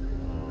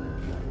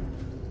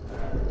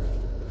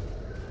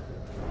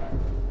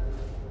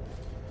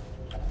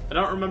 I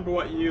don't remember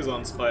what you use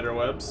on spider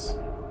webs,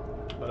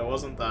 but it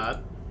wasn't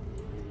that.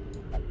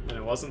 And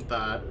it wasn't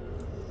that.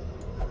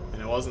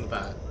 And it wasn't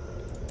that.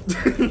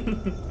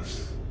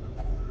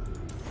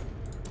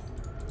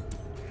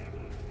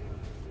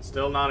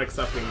 Still not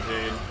accepting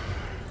Jade.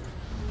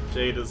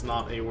 Jade is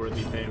not a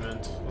worthy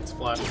payment. Let's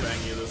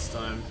flashbang you this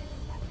time.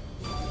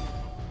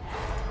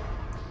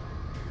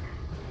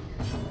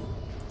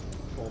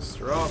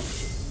 Bolster up.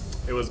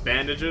 It was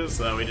bandages,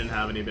 so we didn't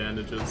have any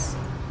bandages.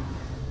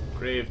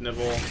 Grave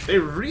nibble. They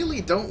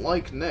really don't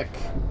like Nick.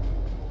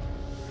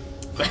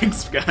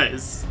 Thanks,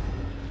 guys.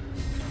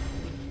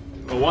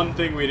 The one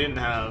thing we didn't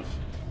have.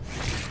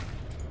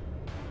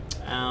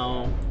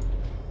 Ow.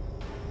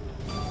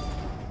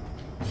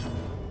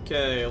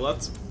 Okay,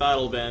 let's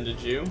battle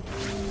bandage you.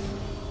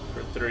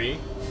 For 3.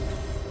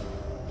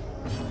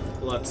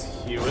 Let's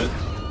hew it.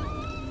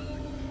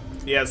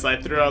 Yes, I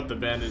threw out the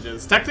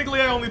bandages. Technically,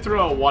 I only threw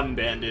out 1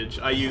 bandage.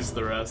 I used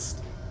the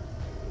rest.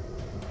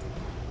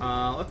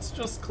 Let's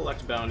just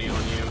collect bounty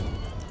on you.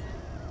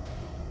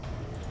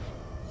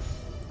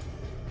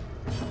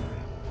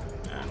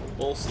 And we'll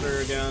bolster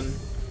again.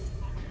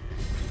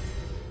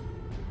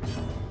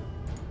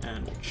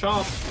 And we'll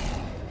chop.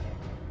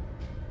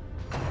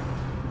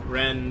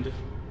 Rend.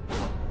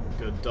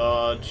 Good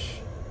dodge.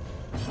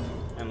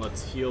 And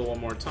let's heal one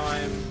more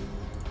time.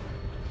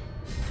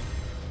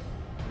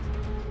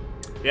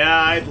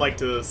 Yeah, I'd like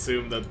to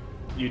assume that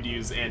you'd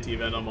use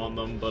anti-venom on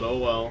them, but oh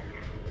well.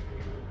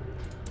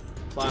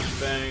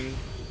 Flashbang.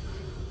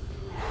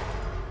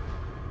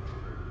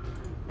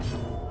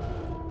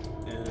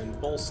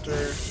 And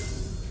bolster.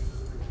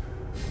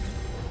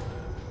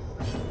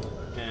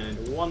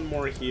 And one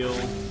more heal.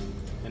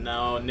 And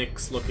now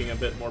Nick's looking a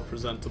bit more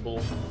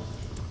presentable.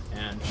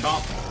 And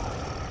chop.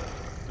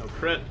 No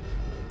crit.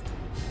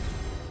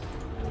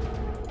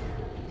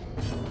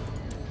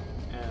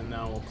 And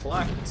now we'll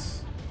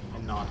collect.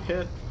 And not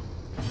hit.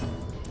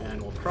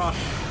 And we'll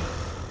crush.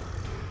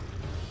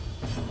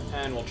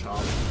 And we'll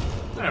chop.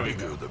 There we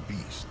go. The bigger the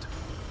beast,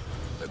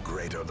 the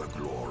greater the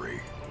glory.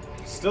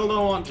 Still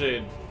don't want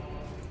Jade.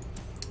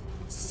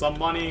 Some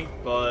money,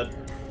 but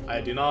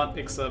I do not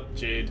accept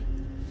Jade.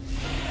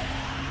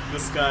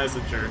 This guy's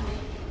a jerk.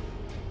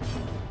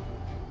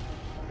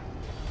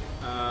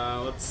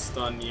 Let's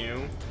stun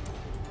you.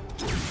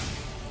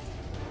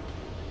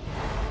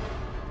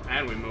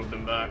 And we moved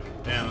him back.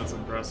 Damn, that's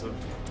impressive.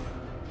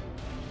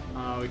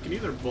 We can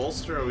either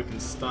bolster or we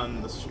can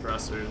stun the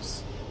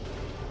stressors.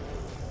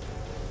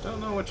 Don't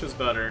know which is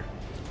better,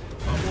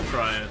 but we'll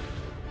try it.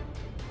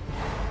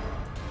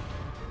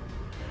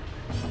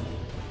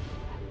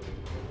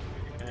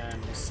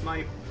 And we'll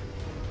snipe.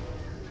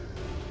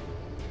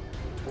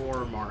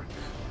 Or mark.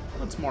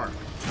 Let's mark.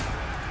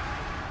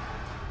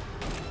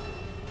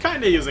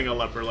 Kinda using a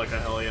leper like a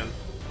Hellion,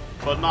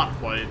 but not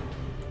quite.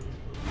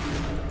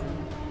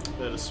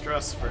 Bit of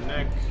stress for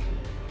Nick.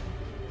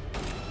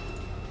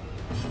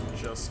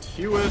 Just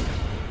hew it.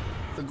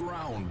 The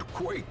ground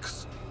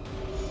quakes.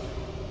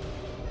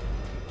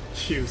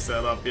 Hew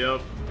setup,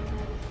 yep.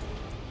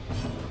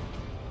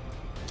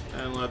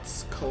 And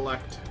let's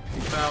collect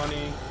the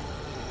bounty.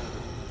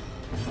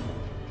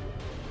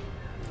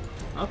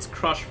 Let's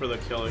crush for the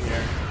kill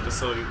here, just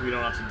so we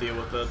don't have to deal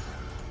with it.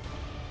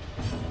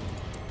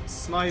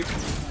 Snipe.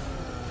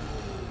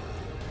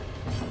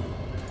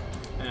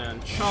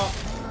 And chop.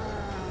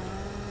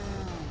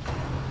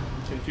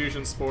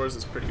 Confusion Spores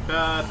is pretty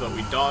bad, but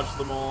we dodged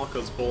them all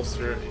because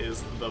Bolster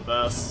is the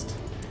best.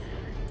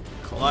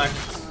 Collect.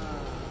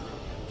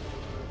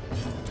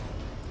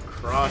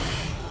 Crush.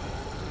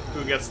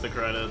 Who gets the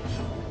credit?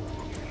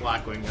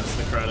 Blackwing gets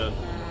the credit.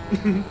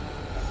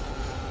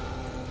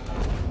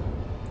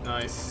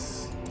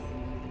 Nice.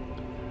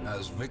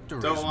 As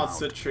victory Don't want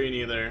Citrine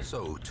either.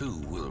 so too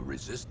will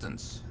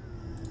resistance.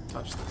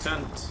 Touch the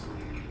tent.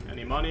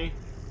 Any money?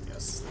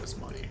 Yes, there's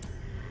money.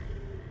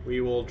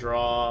 We will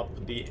drop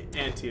the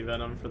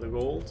anti-venom for the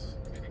gold.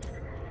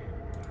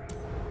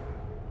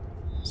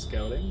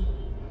 Scouting.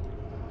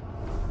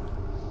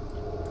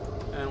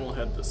 And we'll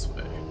head this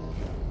way.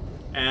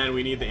 And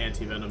we need the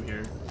anti-venom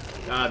here.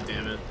 God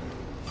damn it.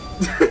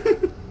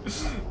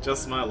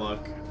 Just my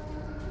luck.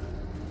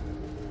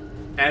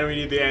 And we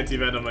need the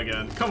anti-venom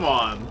again. Come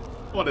on.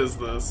 What is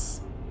this?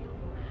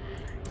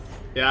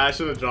 Yeah, I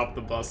should have dropped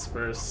the bus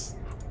first.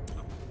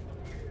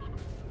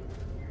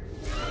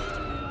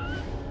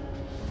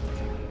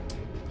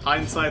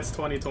 Hindsight's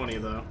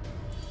 20/20 though.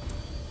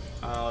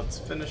 Let's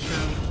finish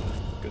him.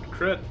 Good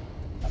crit.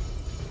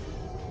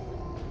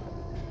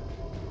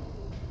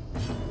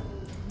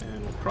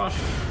 And we'll crush.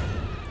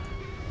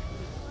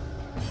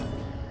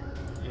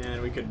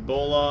 And we could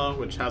Bola,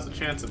 which has a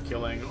chance of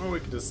killing, or we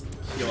could just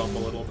heal up a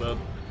little bit.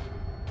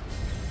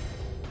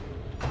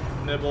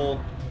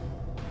 Nibble.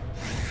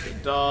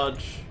 Good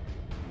dodge.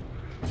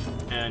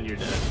 And you're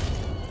dead.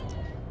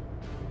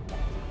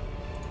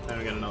 And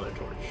we get another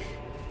torch.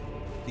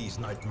 These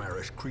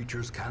nightmarish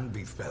creatures can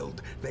be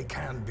felled. They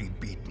can be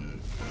beaten.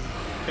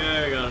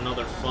 Okay, we got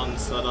another fun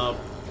setup.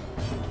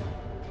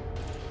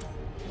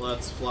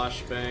 Let's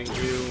flashbang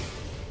you.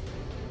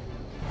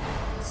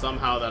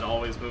 Somehow that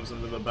always moves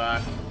him to the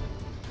back.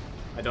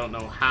 I don't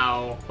know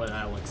how, but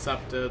I'll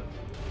accept it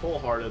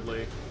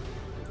wholeheartedly.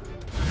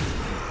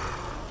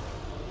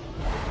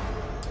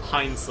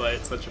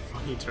 Hindsight, such a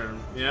funny term.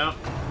 Yep.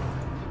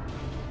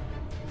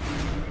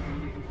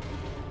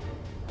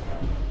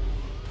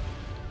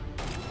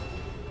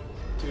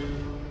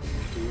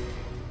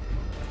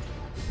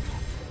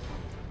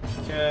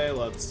 Okay,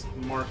 let's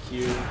mark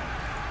you.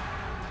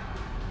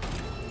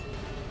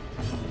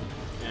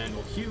 And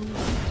we'll hew.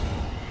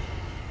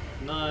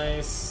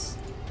 Nice.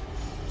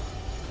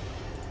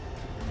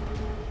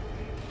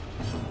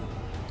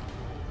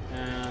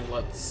 And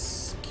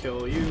let's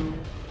kill you.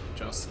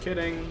 Just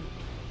kidding.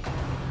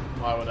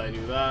 Why would I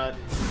do that?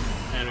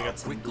 And we got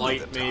some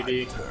light,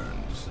 maybe.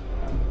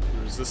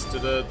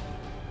 Resisted it.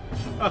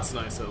 That's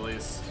nice, at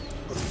least.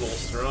 Let's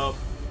bolster up.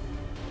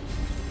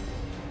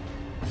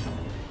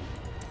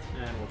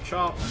 And we'll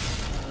chop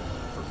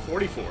for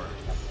 44.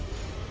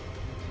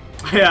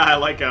 Yeah, I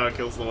like how it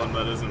kills the one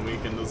that isn't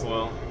weakened as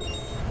well.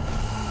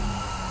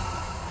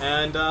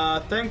 And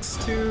thanks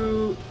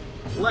to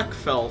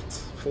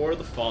Leckfelt for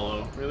the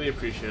follow. Really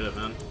appreciate it,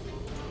 man.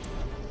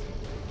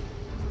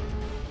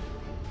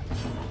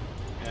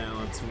 And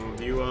let's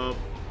move you up.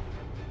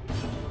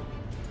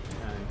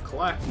 And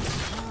collect.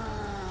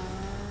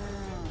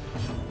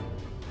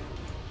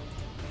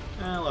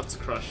 And let's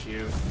crush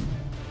you.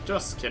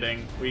 Just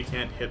kidding. We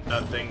can't hit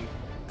that thing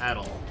at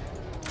all.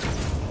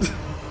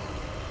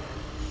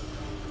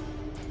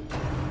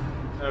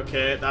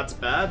 Okay, that's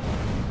bad.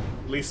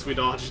 At least we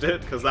dodged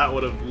it, because that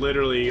would have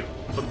literally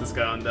put this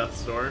guy on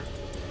death's door.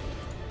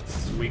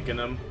 Let's weaken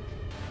him.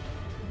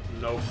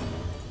 Nope.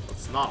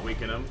 Let's not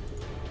weaken him.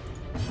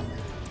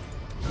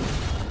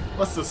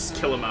 Let's just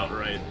kill him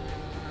outright.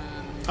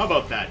 How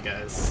about that,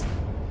 guys?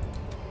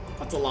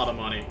 That's a lot of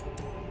money.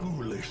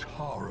 Ghoulish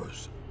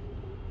horrors.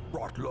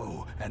 Brought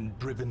low and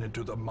driven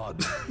into the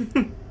mud.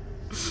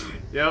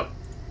 Yep.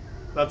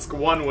 That's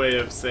one way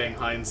of saying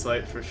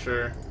hindsight for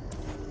sure.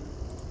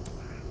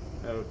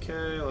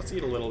 Okay, let's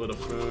eat a little bit of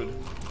food.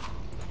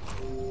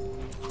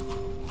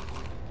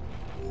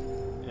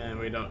 And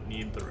we don't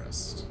need the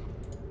rest.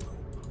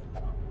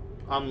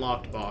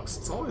 Unlocked box.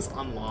 It's always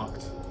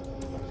unlocked.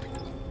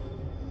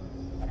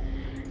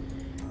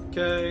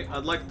 Okay,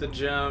 I'd like the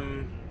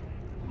gem,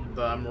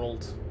 the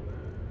emerald.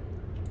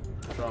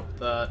 Drop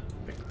that,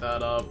 pick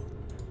that up.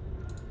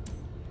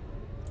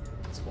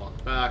 Let's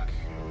walk back.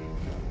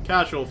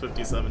 Casual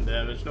 57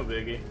 damage, no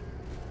biggie.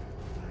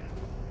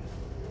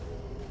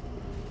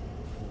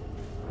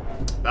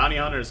 Bounty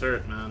Hunter's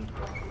hurt, man.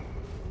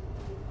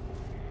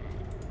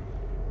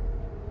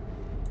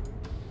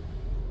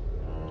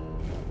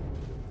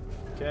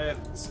 Okay,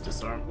 let's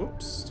disarm.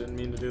 Oops, didn't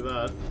mean to do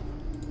that.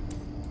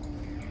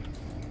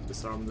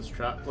 Disarm this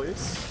trap,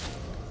 please.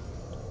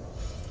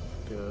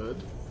 Good.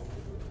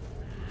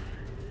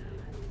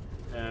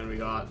 And we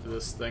got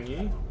this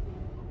thingy.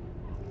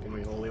 Can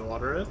we holy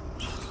water it?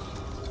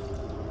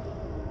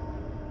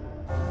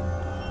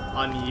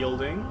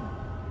 Unyielding.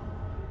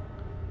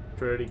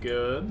 Pretty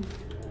good.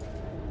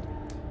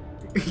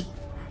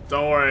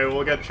 Don't worry,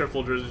 we'll get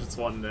triple digits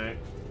one day.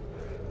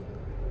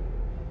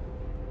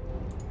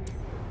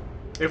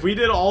 If we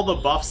did all the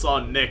buffs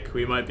on Nick,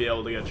 we might be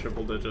able to get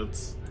triple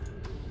digits.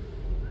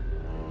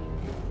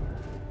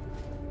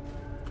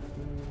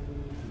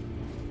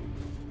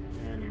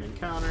 And an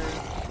encounter.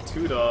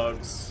 2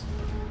 dogs.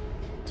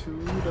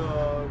 2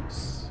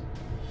 dogs.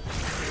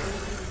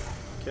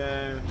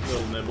 Okay,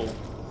 little nibble.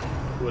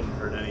 Wouldn't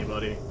hurt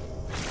anybody.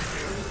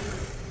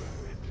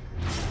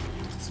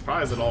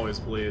 Surprised it always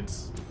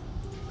bleeds.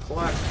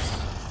 Collect.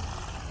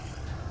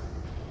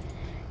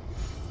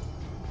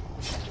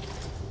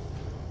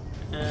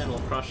 And we'll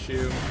crush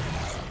you.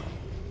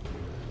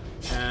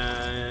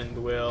 And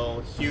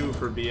we'll hew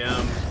for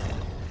BM.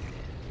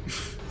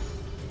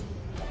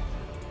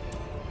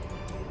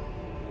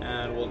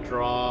 And we'll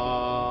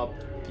drop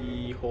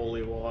the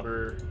holy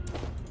water.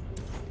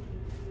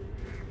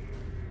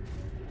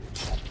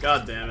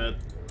 God damn it.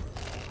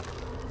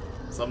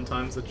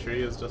 Sometimes a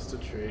tree is just a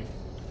tree.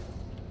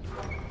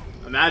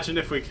 Imagine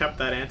if we kept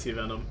that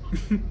anti-venom.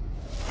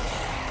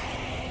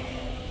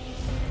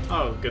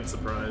 Oh, good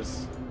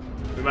surprise.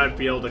 We might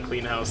be able to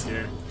clean house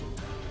here.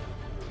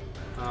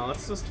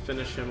 Let's just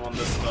finish him on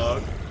this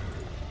dog.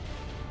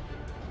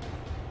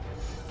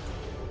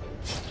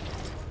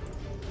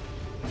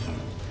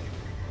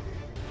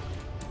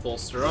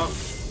 Bolster up.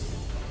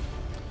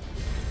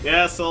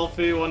 Yeah,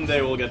 Selfie, one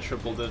day we'll get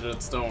triple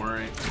digits, don't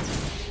worry.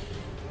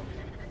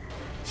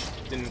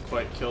 Didn't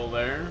quite kill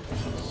there.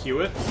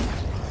 Hewitt.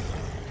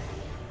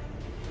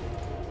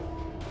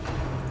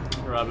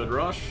 Rabid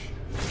Rush.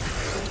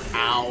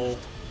 Ow.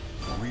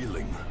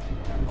 Reeling.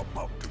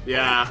 About to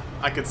Yeah,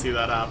 I could see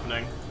that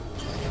happening.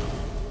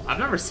 I've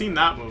never seen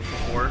that move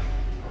before.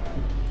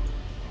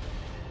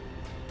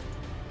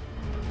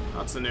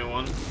 That's a new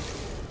one.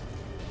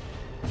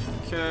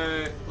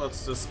 Okay,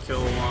 let's just kill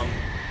one.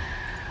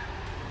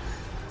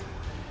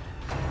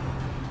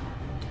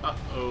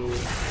 Uh-oh.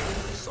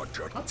 Such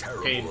a That's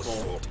terrible painful.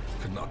 assault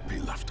cannot be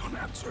left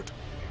unanswered.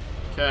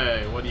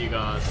 Okay, what do you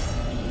got?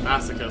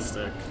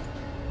 Masochistic.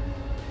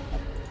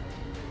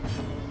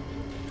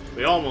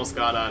 We almost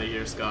got out of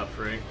here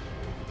scot-free.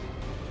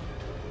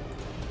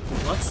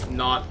 Let's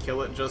not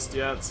kill it just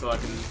yet so I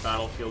can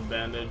battlefield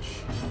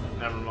bandage.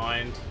 Never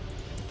mind.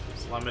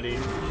 Slemity.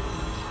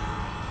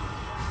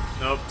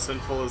 Nope,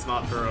 Sinful is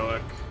not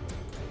heroic.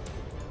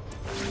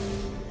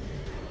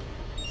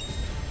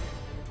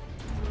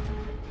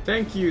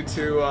 Thank you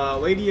to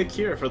Lady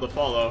Akira for the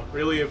follow.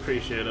 Really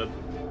appreciate it.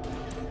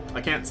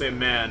 I can't say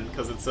man,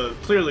 because it says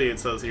clearly it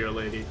says here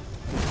lady.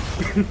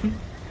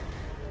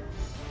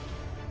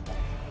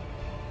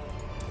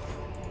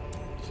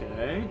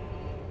 Okay.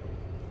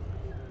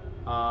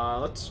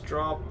 Let's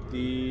drop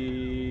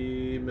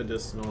the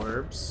medicinal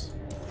herbs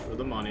for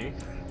the money.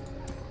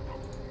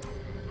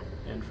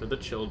 And for the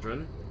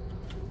children.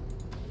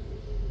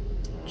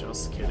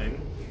 Just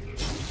kidding.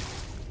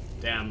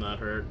 Damn, that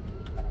hurt.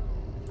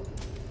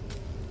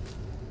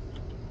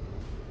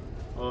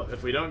 Well,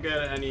 if we don't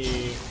get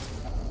any...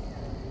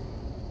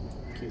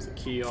 Use a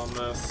key on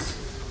this.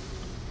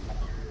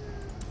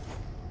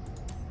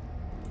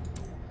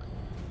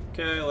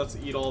 Okay, let's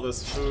eat all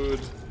this food.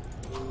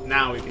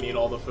 Now we can eat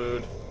all the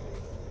food.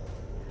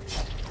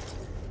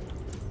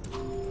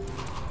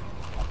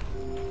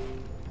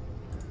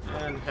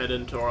 And head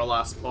into our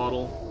last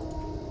bottle.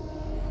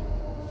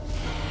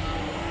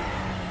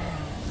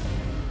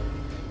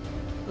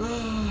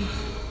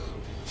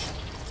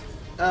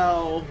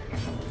 Ow.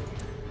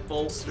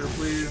 Bolster,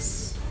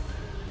 please.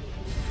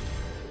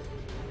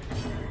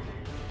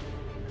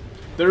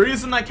 The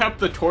reason I kept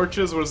the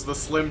torches was the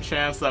slim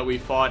chance that we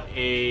fought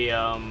a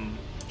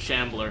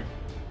Shambler.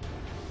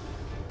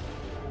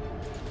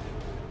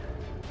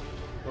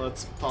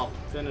 Let's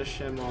finish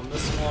him on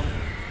this one.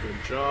 Good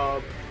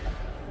job.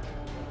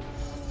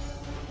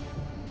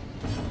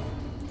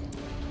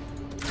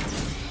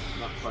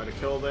 Not quite a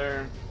kill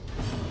there.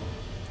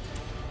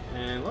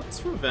 And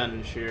let's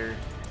revenge here.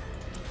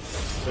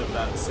 Get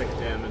that sick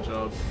damage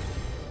up.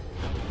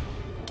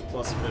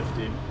 Plus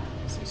 50.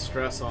 Some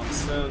stress on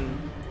Sin.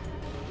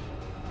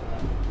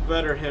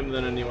 Better him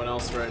than anyone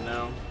else right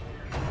now.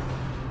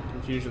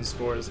 Confusion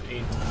spores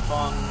ain't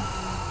fun.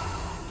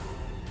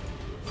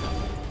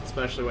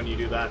 Especially when you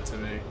do that to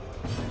me.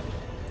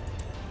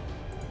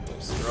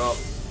 Bolster up.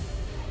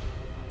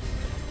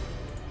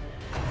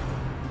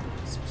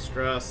 Some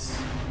stress.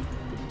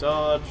 Good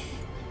dodge.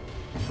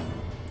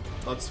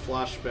 Let's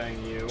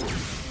flashbang you.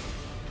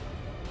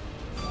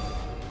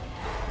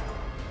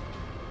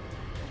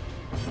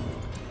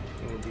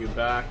 Move you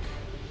back.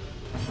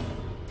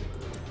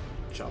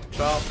 Chop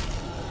chop.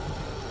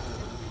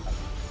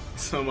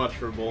 So much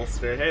for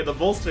bolster. Hey, the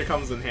bolster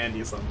comes in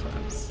handy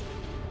sometimes.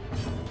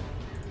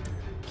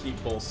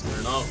 Keep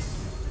bolstering up.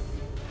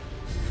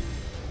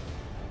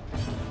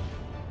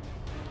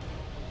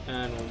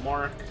 And we'll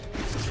mark.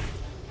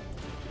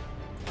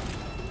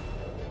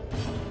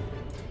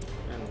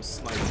 And we'll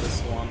snipe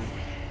this one.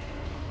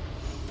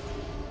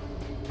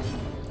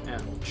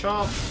 And we'll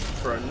chop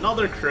for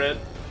another crit.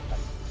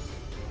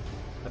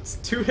 That's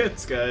 2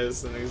 hits,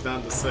 guys, and he's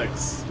down to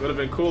 6. Would have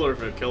been cooler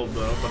if it killed,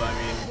 though, but I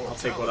mean, I'll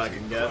take what I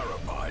can get.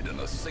 Clarified in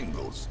a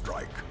single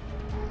strike.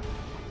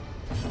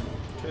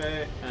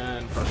 Okay,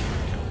 and pressure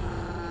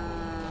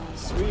kill.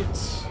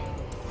 Sweet.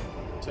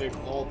 Take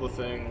all the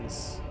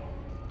things.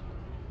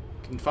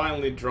 Can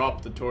finally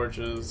drop the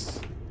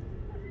torches.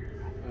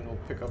 And we'll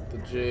pick up the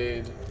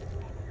jade.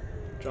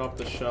 Drop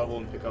the shovel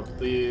and pick up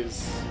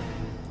these.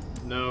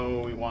 No,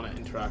 we want to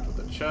interact with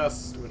the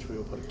chest, which we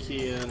will put a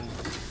key in.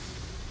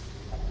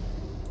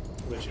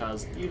 Which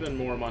has even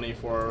more money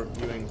for our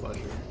viewing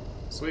pleasure.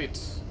 Sweet.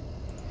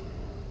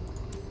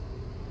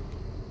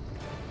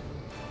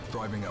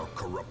 Driving out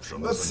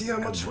corruption. Let's see how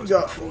much we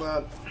got from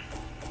that.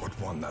 But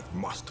one that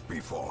must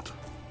be fought.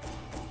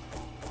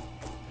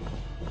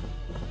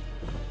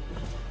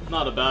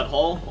 Not a bad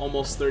haul.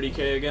 Almost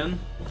 30k again.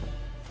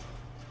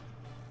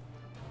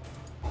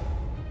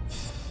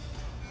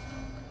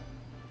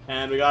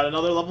 And we got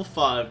another level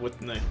 5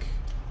 with Nick.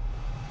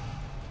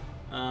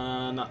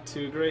 Not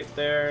too great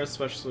there,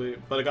 especially,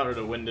 but I got rid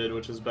of Winded,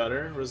 which is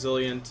better.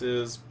 Resilient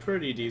is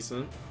pretty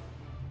decent.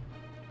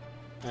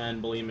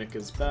 And Bulimic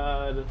is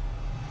bad.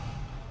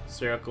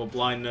 Spherical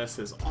Blindness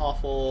is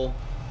awful.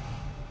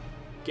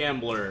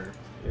 Gambler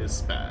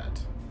is bad.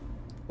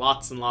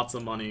 Lots and lots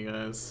of money,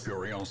 guys.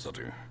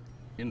 Curiosity,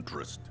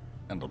 interest,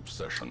 and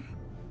obsession.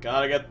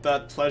 Gotta get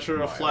that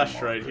pleasure of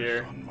flesh right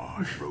here. On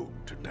my road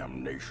to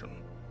damnation.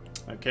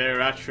 Okay,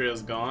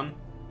 Ratria's gone.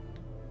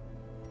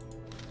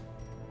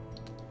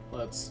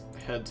 Let's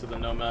head to the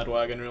Nomad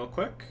Wagon real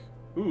quick.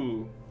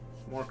 Ooh,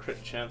 more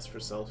crit chance for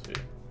selfie.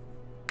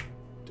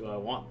 Do I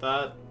want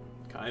that?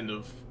 Kind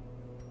of.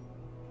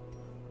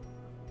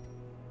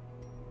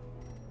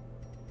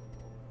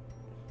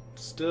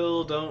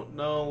 Still don't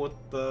know what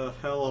the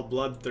hell a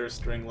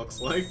bloodthirst ring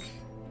looks like.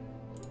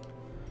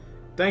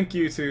 Thank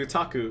you to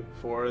Taku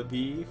for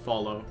the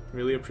follow.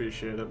 Really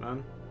appreciate it,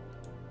 man.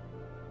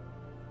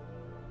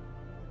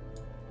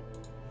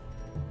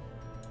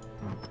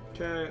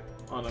 Okay,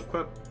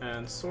 unequip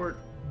and sort.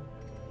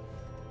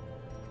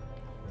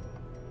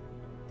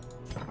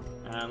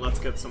 And let's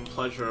get some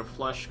pleasure of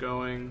flesh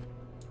going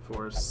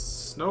for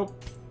Snope.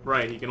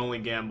 Right, he can only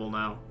gamble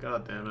now.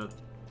 God damn it.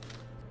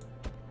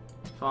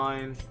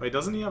 Fine. Wait,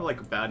 doesn't he have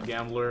like a bad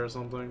gambler or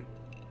something?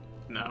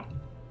 No.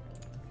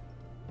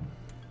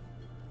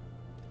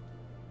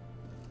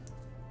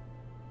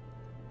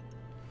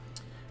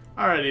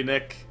 Alrighty,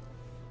 Nick.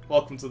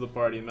 Welcome to the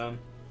party, man.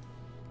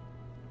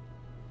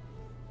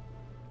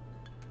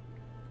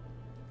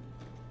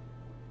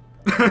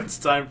 It's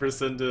time for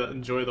Sin to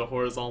enjoy the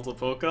horizontal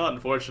polka?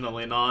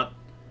 Unfortunately not.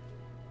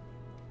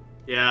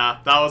 Yeah,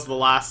 that was the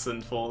last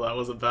Sinful. That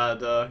was a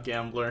bad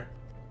gambler.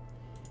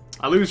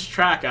 I lose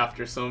track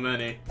after so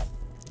many.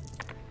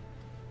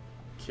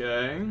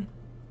 Okay.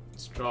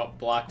 Let's drop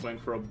Blackwing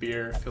for a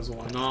beer, because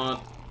why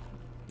not?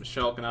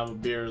 Michelle can have a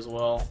beer as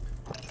well.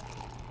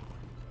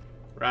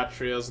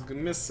 Ratria's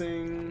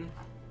missing.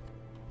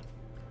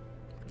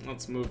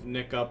 Let's move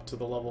Nick up to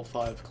the level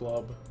 5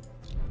 club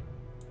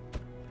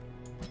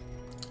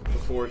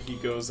before he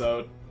goes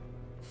out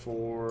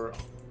for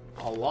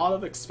a lot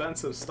of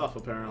expensive stuff,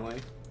 apparently.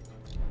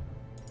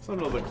 Let's go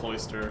to the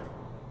cloister.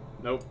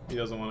 Nope, he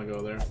doesn't want to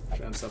go there.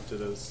 Transept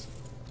it is.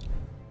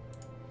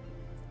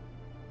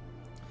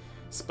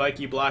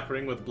 Spiky black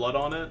ring with blood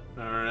on it?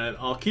 Alright,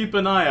 I'll keep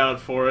an eye out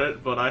for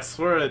it, but I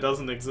swear it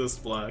doesn't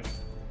exist black.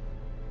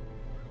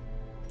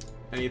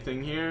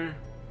 Anything here?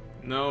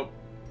 Nope.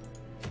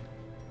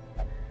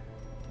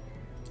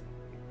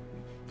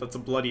 That's a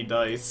bloody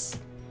dice.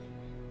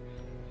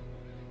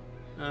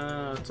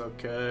 It's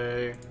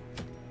okay.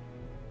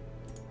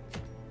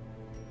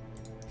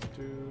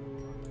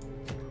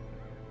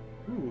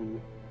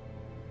 Ooh.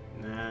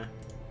 Nah.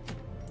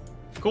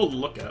 Cool to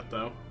look at,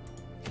 though.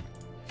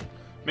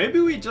 Maybe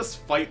we just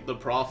fight the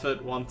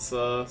Prophet once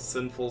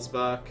Sinful's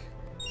back.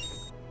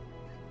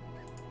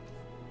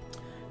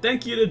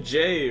 Thank you to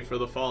Jay for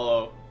the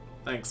follow.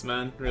 Thanks,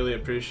 man. Really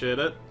appreciate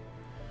it.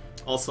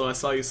 Also, I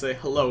saw you say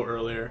hello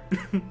earlier.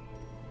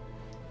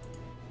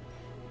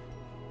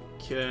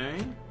 Okay.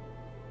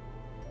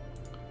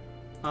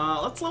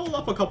 Let's level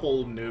up a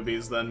couple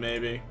newbies then,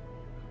 maybe.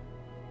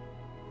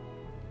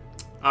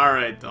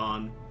 Alright,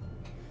 Dawn.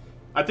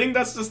 I think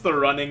that's just the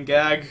running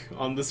gag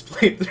on this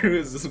playthrough,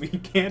 is just we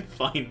can't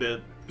find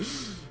it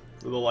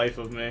for the life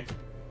of me.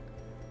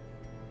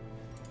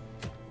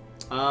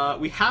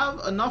 We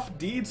have enough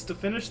deeds to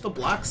finish the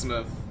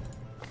blacksmith.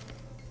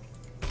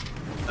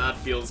 That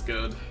feels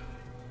good.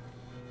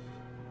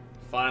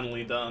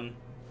 Finally done.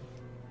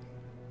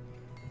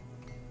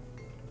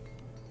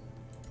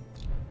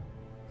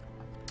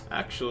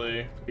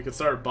 Actually, we could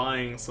start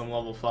buying some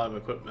level 5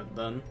 equipment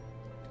then.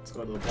 Let's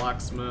go to the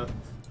blacksmith.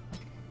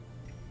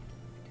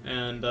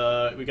 And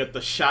we get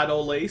the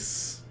Shadow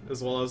Lace,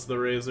 as well as the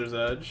Razor's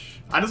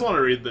Edge. I just want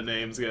to read the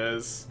names,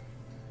 guys.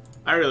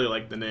 I really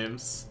like the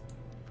names.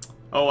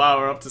 Oh wow,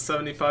 we're up to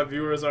 75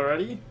 viewers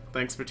already?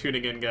 Thanks for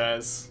tuning in,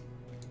 guys.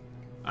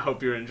 I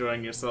hope you're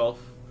enjoying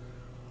yourself.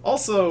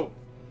 Also,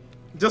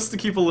 just to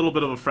keep a little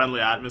bit of a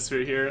friendly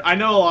atmosphere here, I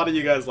know a lot of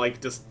you guys like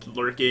just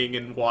lurking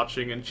and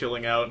watching and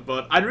chilling out,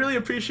 but I'd really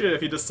appreciate it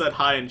if you just said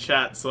hi in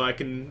chat so I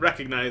can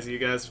recognize you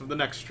guys from the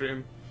next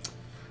stream.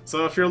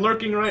 So if you're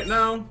lurking right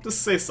now,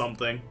 just say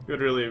something.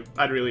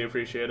 I'd really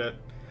appreciate it.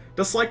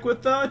 Just like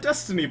with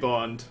Destiny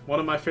Bond,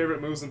 one of my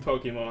favorite moves in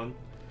Pokemon.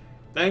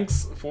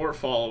 Thanks for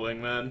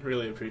following, man.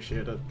 Really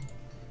appreciate it.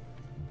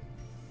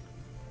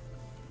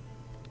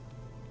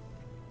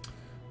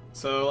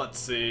 So let's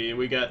see,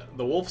 we get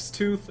the Wolf's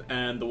Tooth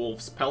and the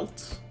Wolf's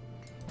Pelt.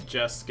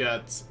 Jess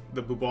gets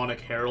the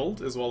Bubonic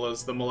Herald, as well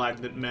as the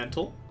Malignant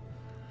Mantle.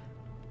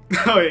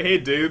 Oh, hey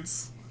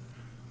dudes.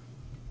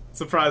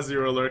 Surprised you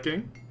were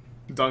lurking.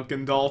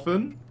 Duncan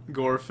Dolphin,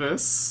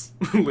 Gorfis,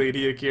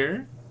 Lady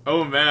Akir.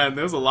 Oh man,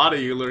 there's a lot of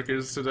you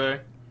lurkers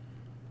today.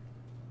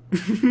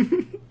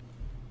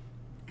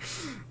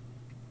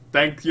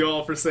 Thank you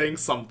all for saying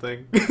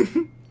something.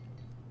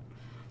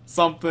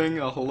 Something,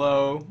 a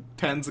hello,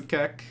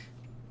 Panzakek,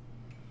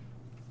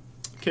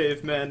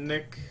 Caveman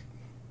Nick.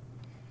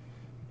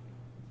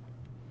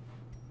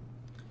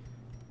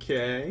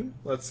 Okay,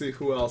 let's see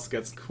who else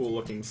gets cool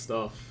looking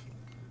stuff.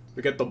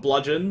 We get the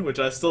Bludgeon, which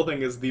I still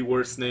think is the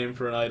worst name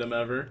for an item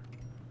ever.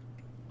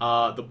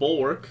 The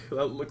Bulwark,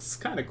 that looks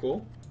kinda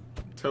cool.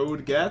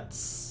 Toad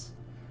gets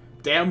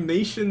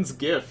Damnation's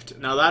Gift.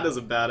 Now that is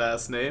a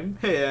badass name.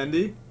 Hey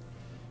Andy.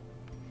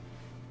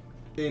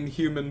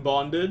 Inhuman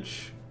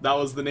Bondage. That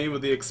was the name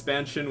of the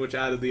expansion which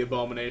added the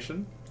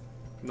Abomination.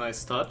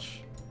 Nice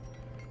touch.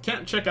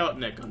 Can't check out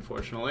Nick,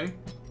 unfortunately.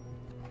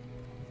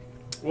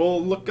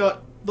 We'll look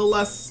at the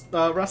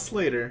rest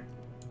later.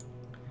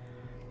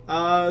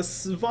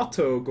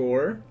 Svato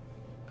Gore.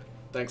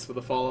 Thanks for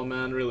the follow,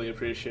 man. Really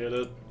appreciate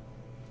it.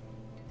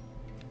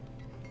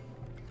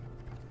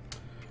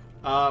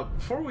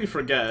 Before we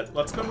forget,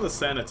 let's go to the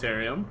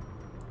sanitarium.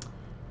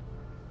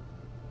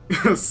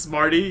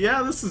 Smarty.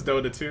 Yeah, this is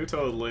Dota 2,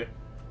 totally.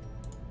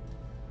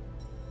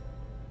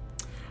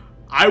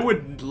 I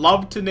would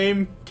love to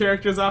name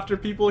characters after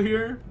people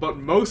here, but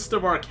most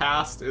of our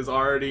cast is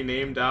already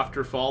named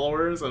after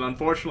followers, and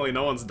unfortunately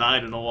no one's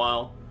died in a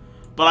while.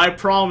 But I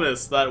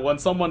promise that when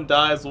someone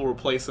dies, we'll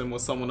replace him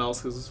with someone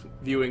else who's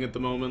viewing at the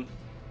moment.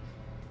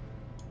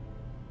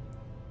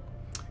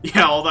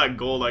 Yeah, all that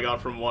gold I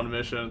got from one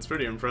mission, it's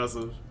pretty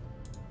impressive.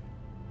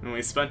 And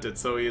we spent it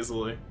so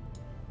easily.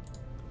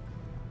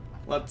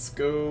 Let's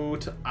go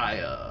to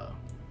Aya.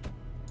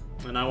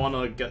 And I want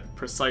to get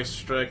Precise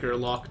Striker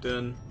locked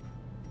in.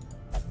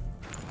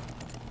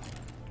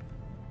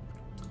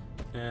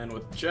 And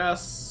with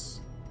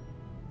Jess,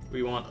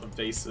 we want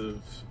Evasive.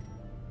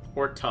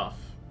 Or Tough.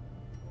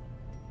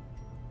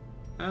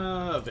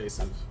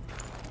 Evasive.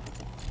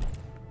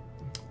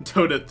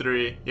 Dota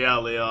 3. Yeah,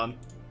 Leon.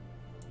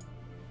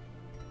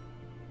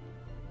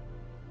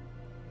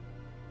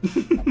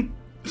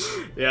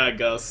 Yeah,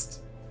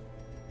 Gust.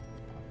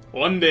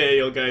 One day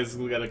you guys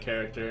will get a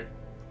character.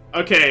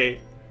 Okay,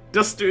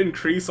 just to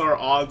increase our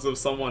odds of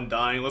someone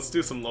dying, let's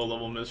do some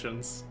low-level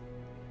missions.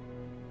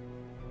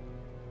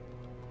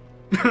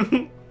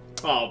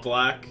 Oh,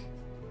 Black.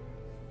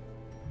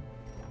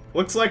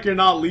 Looks like you're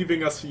not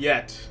leaving us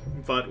yet,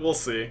 but we'll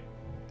see.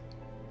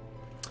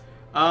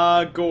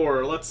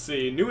 Gore, let's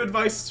see. New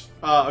advice,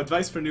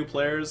 advice for new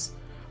players.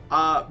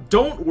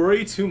 Don't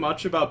worry too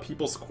much about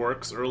people's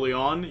quirks early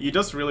on. You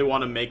just really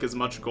want to make as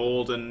much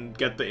gold and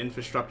get the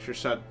infrastructure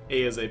set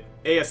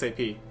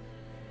ASAP.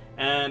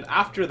 And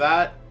after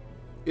that,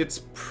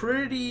 it's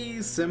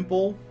pretty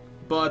simple,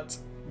 but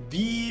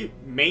the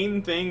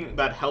main thing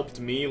that helped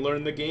me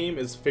learn the game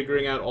is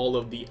figuring out all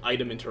of the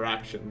item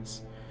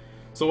interactions.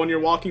 So when you're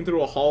walking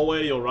through a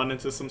hallway, you'll run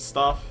into some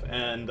stuff,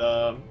 and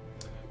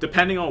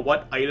depending on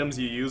what items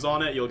you use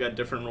on it, you'll get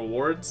different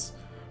rewards.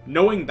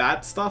 Knowing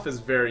that stuff is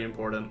very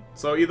important.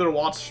 So either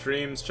watch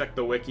streams, check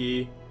the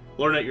wiki,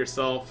 learn it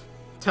yourself,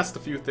 test a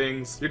few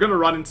things. You're gonna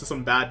run into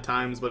some bad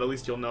times, but at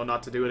least you'll know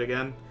not to do it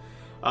again.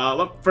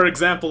 For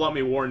example, let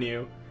me warn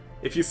you.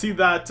 If you see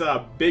that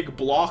big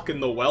block in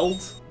the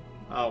weld,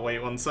 wait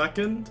 1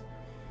 second.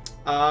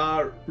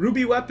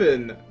 Ruby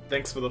Weapon,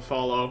 thanks for the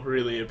follow,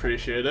 really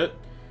appreciate it.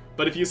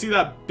 But if you see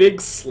that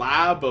big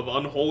slab of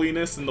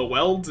unholiness in the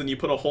welds and you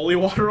put a holy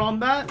water on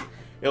that,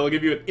 it'll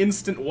give you an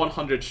instant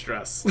 100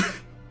 stress.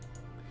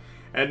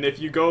 And if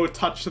you go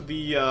touch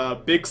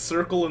the big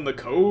circle in the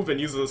cove and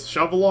use a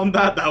shovel on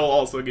that, that will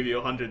also give you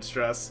 100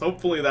 stress.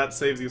 Hopefully that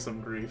saves you some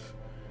grief.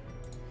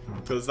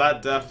 Because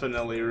that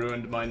definitely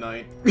ruined my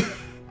night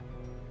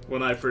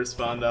when I first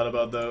found out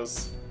about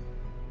those.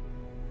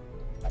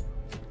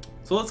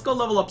 So let's go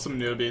level up some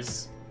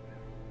newbies.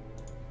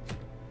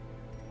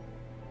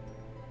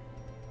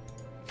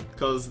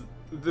 Because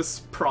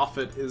this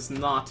Prophet is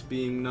not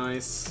being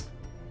nice.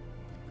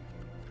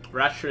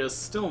 Ratria is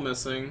still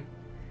missing.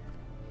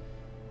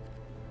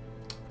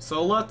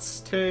 So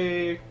let's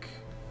take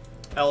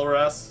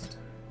Elrest.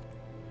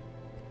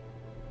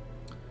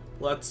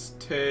 Let's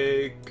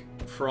take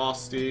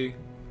Frosty.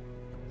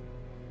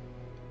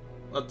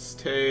 Let's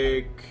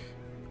take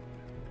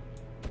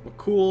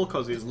McCool,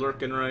 because he's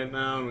lurking right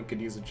now, and we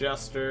could use a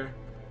Jester.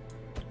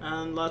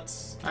 And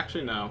let's...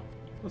 actually, no.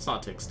 Let's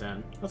not take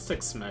Stan. Let's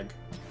take Smeg.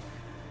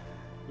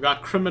 We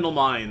got Criminal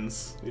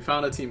Minds. We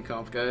found a team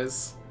comp,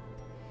 guys.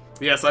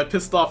 Yes, I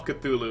pissed off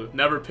Cthulhu.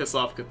 Never piss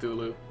off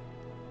Cthulhu.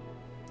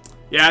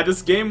 Yeah,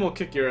 this game will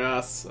kick your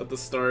ass at the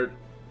start.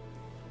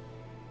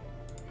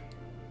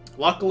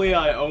 Luckily,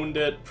 I owned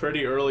it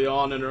pretty early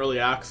on in early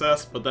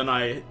access, but then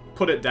I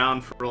put it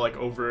down for like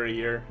over a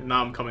year, and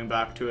now I'm coming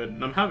back to it,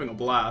 and I'm having a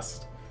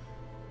blast.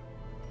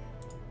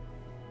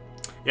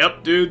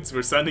 Yep, dudes,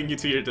 we're sending you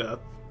to your death.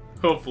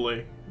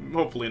 Hopefully.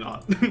 Hopefully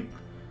not.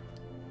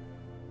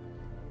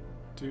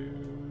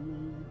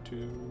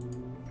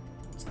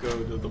 Let's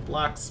go to the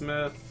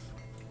blacksmith.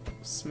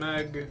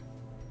 Smeg.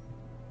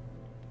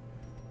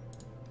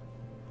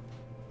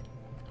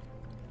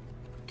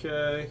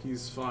 Okay,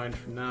 he's fine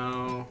for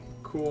now.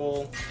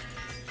 Cool.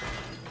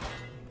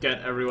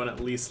 Get everyone at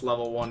least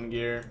level 1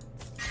 gear.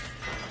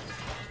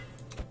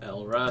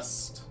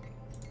 Elrest.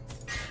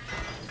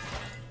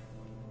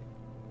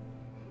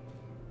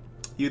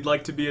 You'd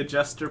like to be a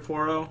Jester,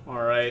 Poro?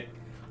 Alright.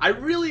 I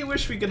really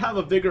wish we could have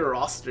a bigger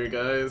roster,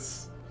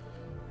 guys.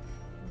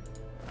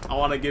 I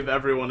want to give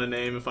everyone a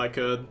name if I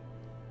could.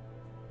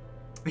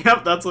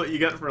 Yep, that's what you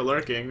get for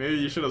lurking. Maybe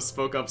you should have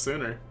spoke up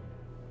sooner.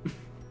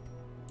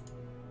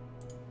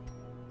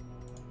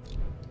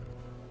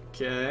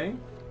 Okay.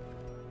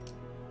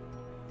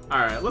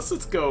 Alright,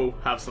 let's go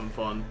have some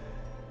fun.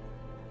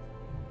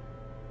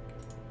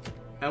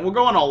 And we'll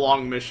go on a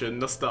long mission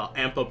just to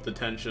amp up the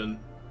tension.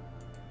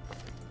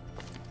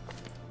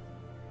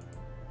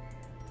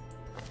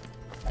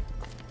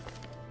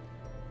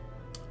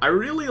 I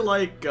really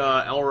like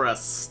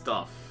Elrest's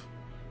stuff.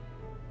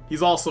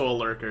 He's also a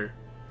lurker.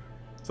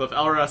 So if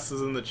Elrest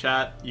is in the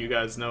chat, you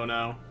guys know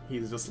now.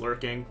 He's just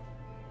lurking.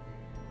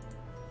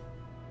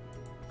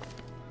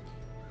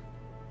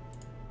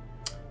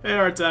 Hey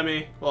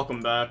Artemi,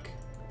 welcome back.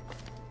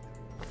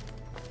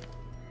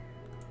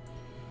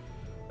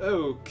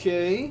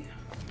 Okay.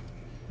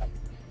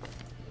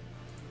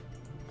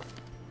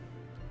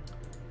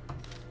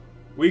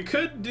 We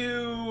could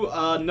do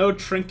no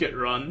trinket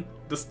run,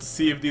 just to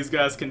see if these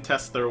guys can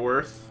test their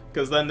worth,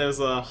 because then there's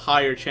a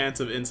higher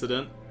chance of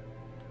incident.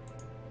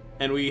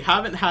 And we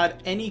haven't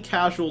had any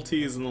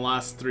casualties in the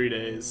last 3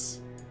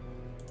 days.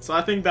 So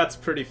I think that's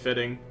pretty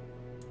fitting.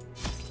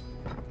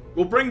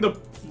 We'll bring the,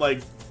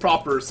 like,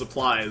 proper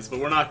supplies, but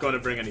we're not going to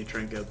bring any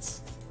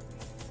trinkets.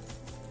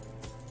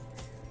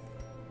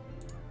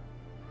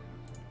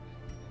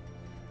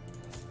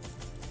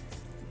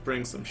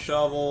 Bring some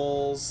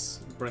shovels,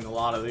 bring a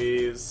lot of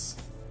these,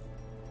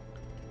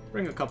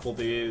 bring a couple of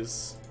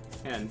these,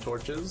 and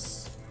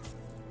torches,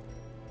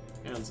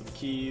 and some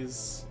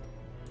keys,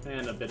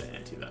 and a bit of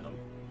anti-venom.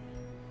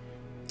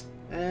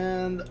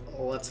 And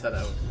let's head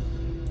out.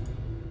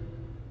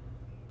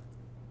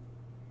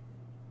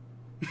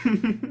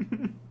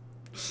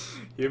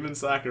 Human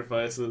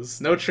sacrifices.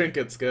 No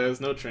trinkets,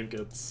 guys, no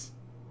trinkets.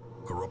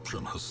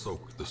 Corruption has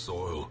soaked the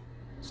soil,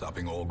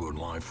 sapping all good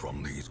life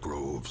from these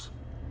groves.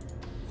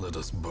 Let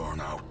us burn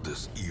out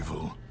this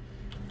evil.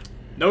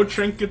 No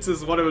trinkets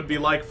is what it would be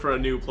like for a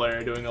new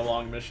player doing a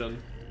long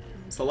mission.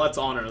 So let's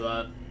honor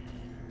that.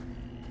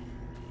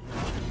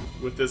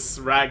 With this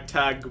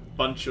ragtag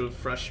bunch of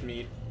fresh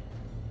meat.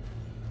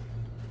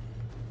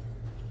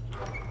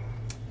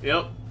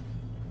 Yep.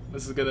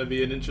 This is gonna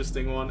be an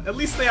interesting one. At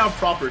least they have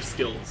proper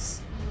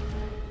skills.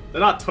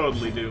 They're not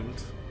totally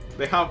doomed.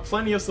 They have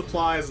plenty of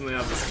supplies and they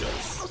have the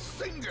skills. A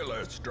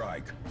singular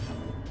strike.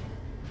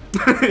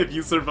 If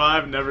you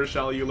survive, never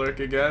shall you lurk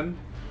again.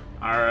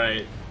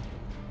 Alright.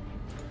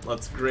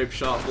 Let's Grape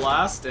Shot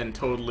Blast and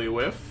totally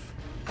whiff.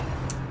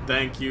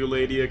 Thank you,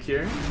 Lady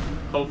Akir.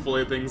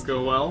 Hopefully things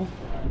go well.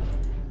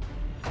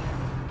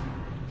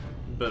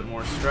 Bit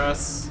more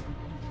stress.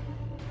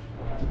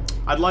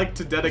 I'd like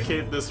to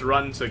dedicate this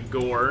run to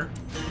Gore.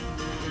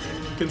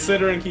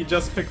 Considering he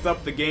just picked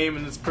up the game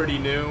and it's pretty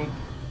new,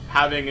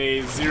 having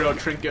a 0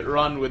 trinket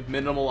run with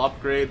minimal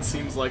upgrades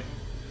seems like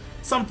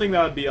something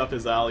that would be up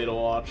his alley to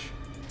watch.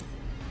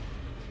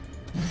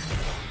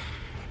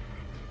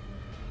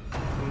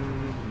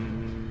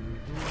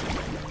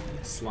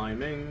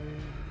 Sliming.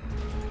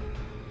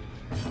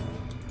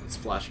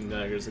 Splashing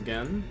daggers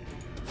again.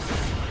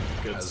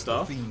 Good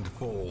stuff. As the fiend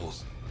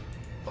falls,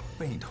 a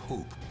faint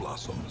hope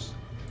blossoms.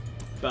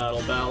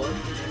 Battle Ballad.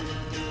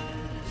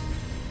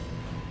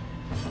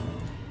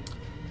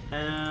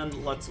 And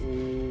let's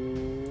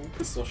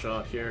pistol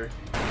shot here.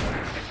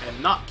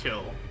 And not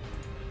kill.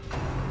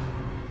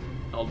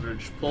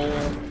 Eldritch Pull. We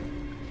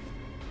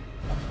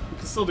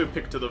can still do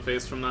pick to the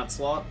face from that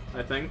slot,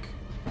 I think.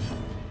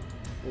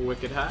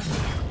 Wicked Hack.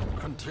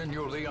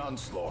 Continue the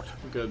onslaught.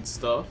 Good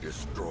stuff.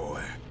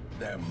 Destroy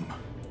them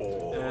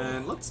all.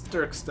 And let's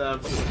Dirk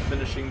Stab for the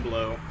finishing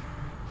blow.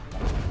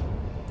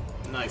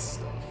 Nice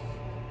stuff.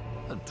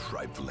 A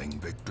trifling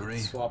victory,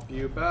 Swap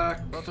you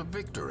back. but a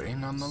victory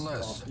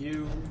nonetheless. Swap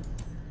you.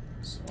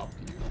 Swap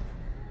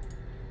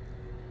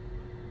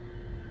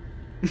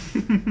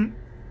you.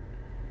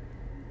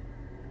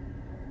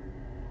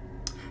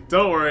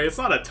 Don't worry, it's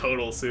not a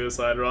total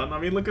suicide run. I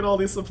mean, look at all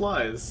these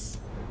supplies.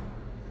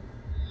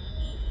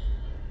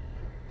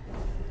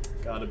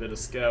 Got a bit of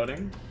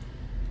scouting.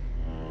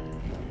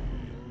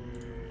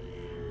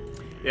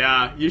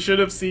 Yeah, you should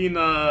have seen,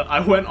 I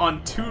went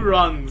on 2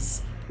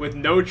 runs with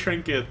no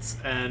trinkets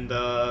and,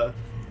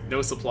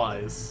 no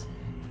supplies.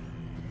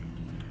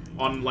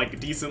 On, like,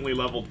 decently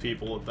leveled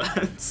people at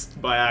that,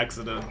 by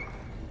accident.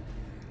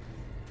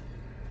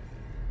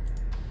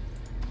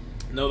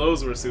 No,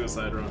 those were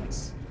suicide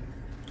runs.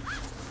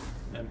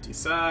 Empty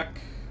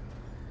sack.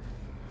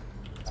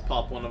 Let's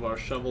pop one of our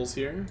shovels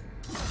here.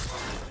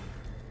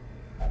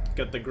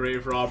 Get the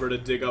grave robber to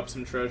dig up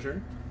some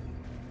treasure.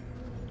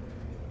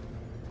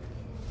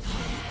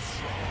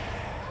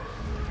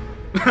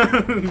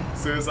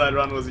 Suicide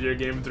run was your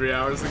game 3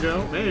 hours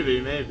ago? Maybe,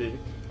 maybe.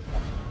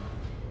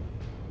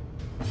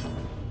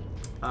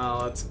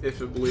 Let's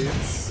If It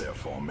Bleeds. Their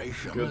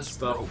formation Good is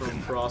stuff broken.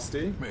 from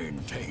Frosty.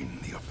 Maintain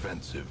the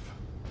offensive.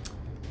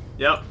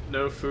 Yep,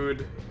 no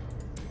food,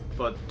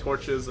 but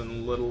torches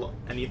and little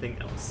anything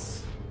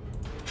else.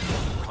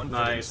 Confidence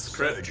Nice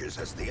crit. surges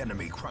as the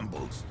enemy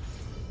crumbles.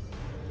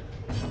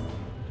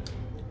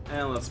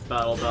 And let's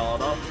battle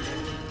ballad up.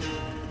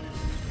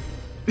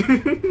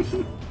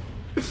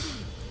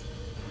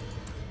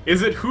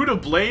 Is it who to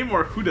blame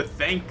or who to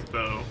thank,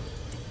 though,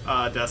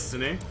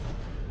 Destiny?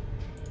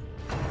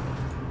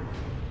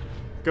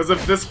 Because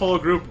if this whole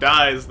group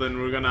dies, then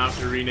we're gonna have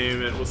to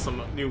rename it with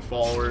some new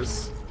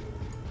followers.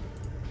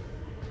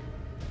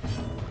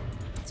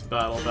 Let's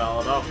battle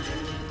ballad up.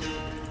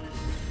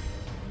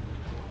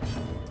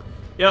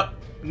 Yep,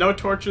 no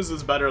torches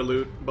is better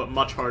loot, but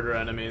much harder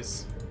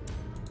enemies.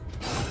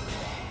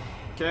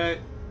 Okay,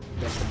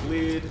 get the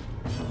bleed,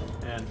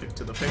 and pick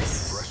to the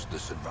face. Press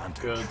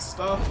disadvantage. Good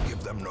stuff.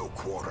 Give them no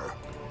quarter.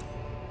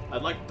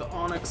 I'd like the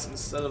onyx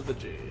instead of the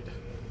jade.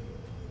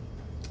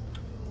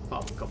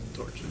 Pop a couple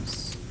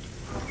torches.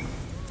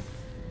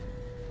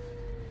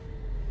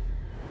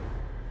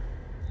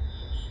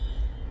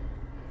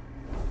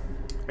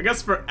 I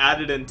guess for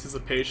added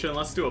anticipation,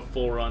 let's do a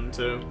full run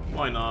too.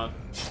 Why not?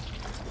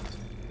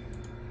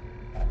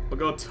 We'll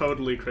go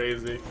totally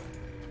crazy.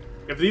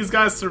 If these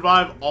guys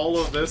survive all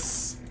of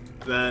this,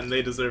 then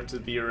they deserve to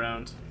be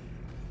around.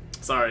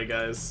 Sorry,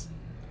 guys.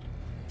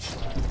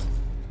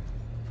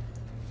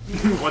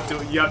 What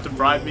do you have to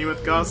bribe me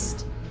with,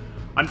 Gust?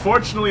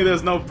 Unfortunately,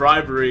 there's no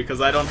bribery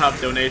because I don't have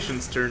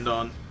donations turned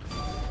on.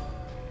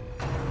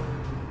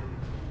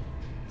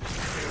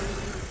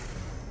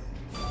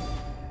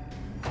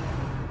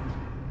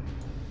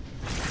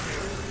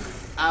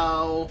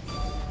 Ow.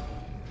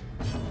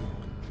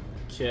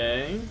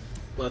 Okay,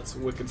 let's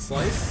Wicked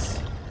Slice.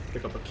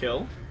 Pick up a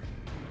kill.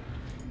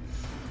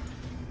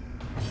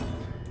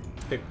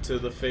 Pick to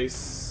the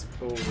face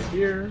over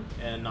here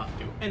and not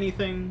do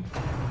anything.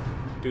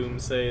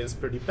 Doomsay is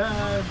pretty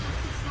bad.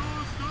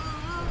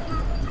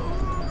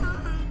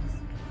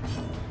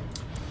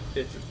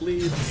 If It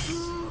Bleeds.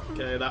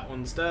 Okay, that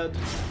one's dead.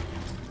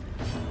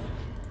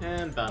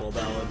 And Battle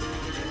Ballad.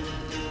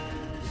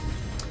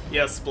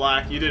 Yes,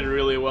 Black, you did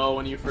really well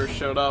when you first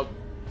showed up.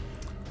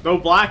 Though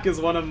Black is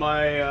one of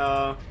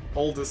my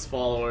oldest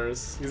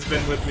followers. He's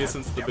been with me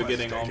since the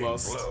beginning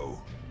almost.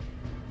 Blow.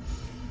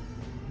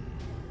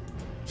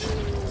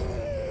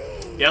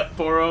 Yep,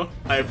 Poro,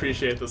 I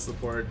appreciate the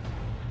support.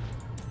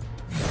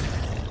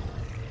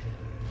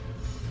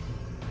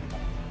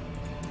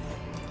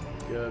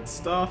 Good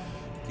stuff.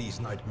 These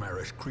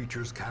nightmarish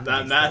creatures can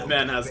That be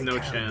madman felled. has They no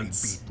can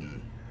chance. Be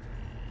beaten.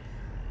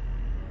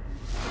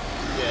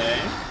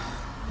 Okay.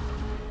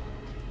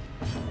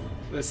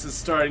 This is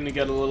starting to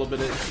get a little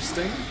bit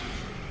interesting.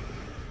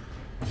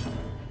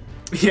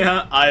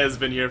 Yeah, Aya's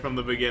been here from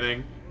the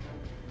beginning.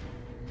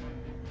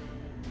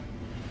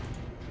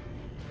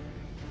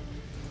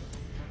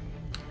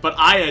 But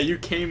Aya, you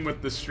came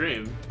with the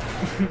stream.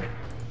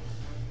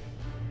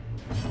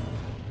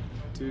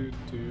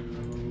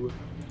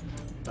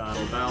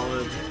 Battle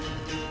Ballad.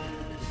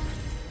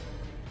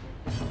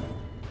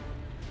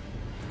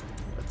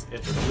 That's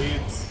if it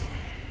bleeds.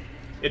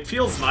 It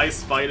feels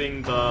nice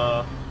fighting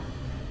the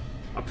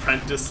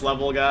apprentice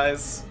level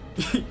guys.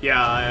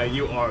 Yeah,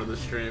 you are the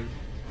stream.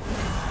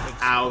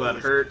 Ow, that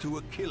hurt. To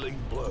a killing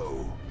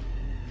blow.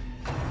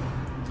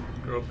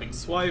 Groping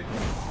swipe.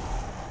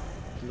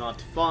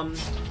 Not fun.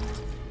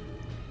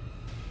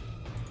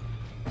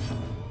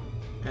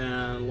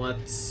 And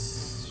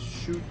let's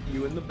shoot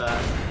you in the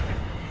back.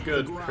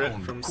 Good crit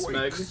from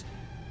Smeg.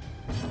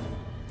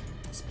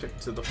 Let's pick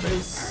to the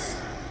face.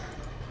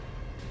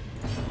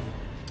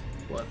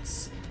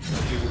 Let's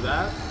do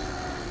that.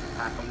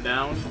 Hack him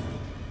down.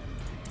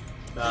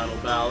 Battle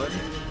Ballad.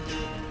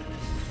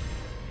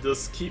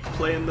 Just keep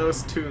playing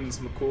those tunes,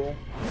 McCool.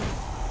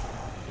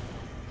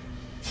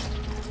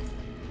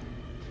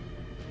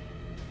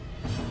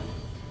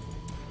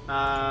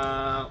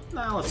 Now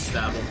let's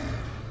stab him.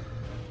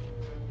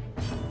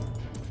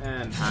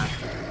 And hack.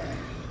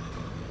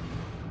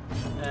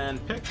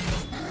 And pick.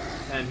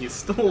 And he's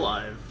still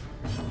alive.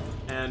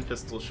 And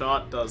pistol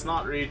shot does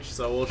not reach,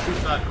 so we'll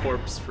shoot that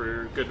corpse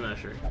for good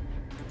measure.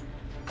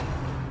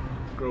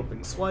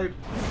 Groping swipe.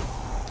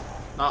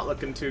 Not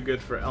looking too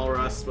good for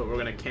Elrest, but we're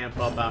gonna camp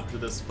up after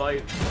this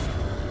fight.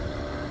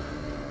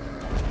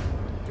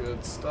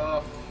 Good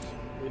stuff.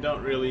 We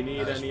don't really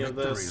need any of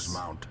this.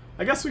 Mount,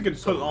 I guess we could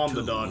put so on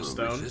the too dodge will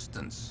stone.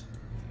 resistance.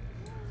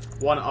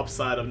 One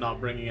upside of not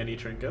bringing any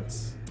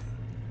trinkets.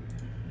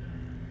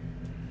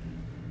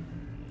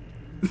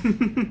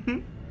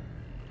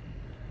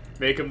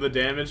 Make him the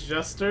damage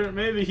jester?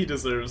 Maybe he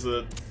deserves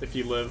it if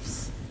he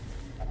lives.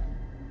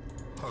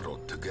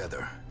 Huddled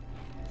together.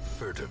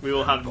 Furtive We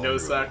will have and no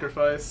vulnerable.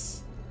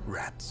 sacrifice.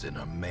 Rats in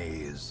a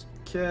maze.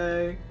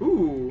 Okay.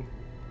 Ooh.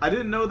 I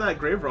didn't know that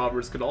grave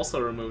robbers could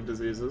also remove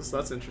diseases.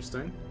 That's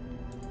interesting.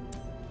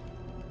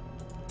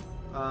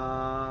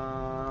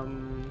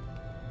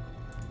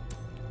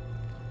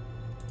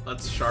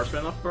 Let's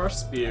sharpen up our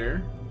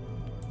spear.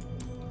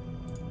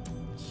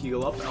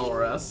 Heal up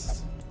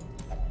Elrest.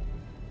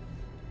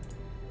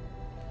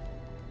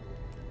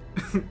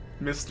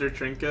 Mr.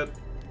 Trinket.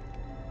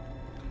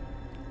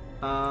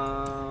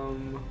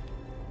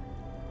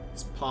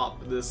 Let's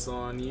pop this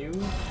on you.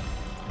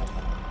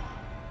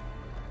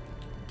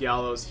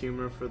 Gallows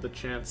humor for the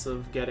chance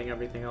of getting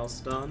everything else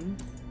done.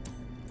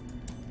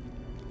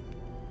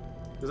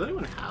 Does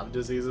anyone have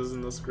diseases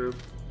in this group?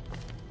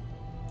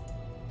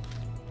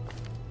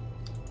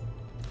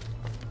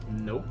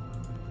 Nope.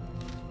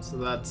 So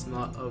that's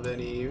not of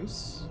any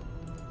use.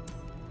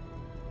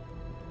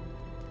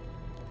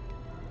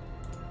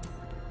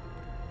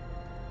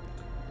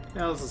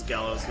 Yeah, this is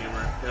Gallows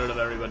humor. Get rid of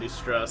everybody's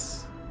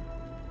stress.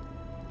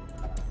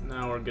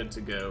 Now we're good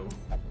to go.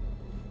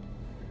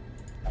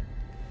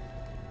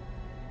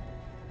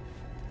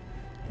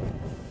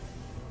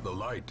 The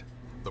light,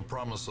 the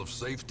promise of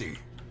safety.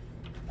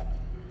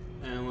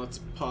 And let's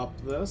pop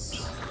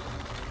this.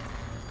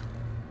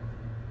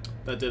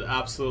 That did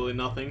absolutely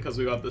nothing because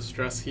we got the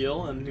stress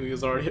heal and he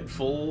was already at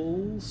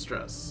full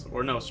stress.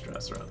 Or no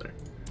stress, rather.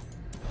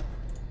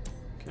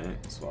 Okay,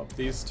 swap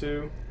these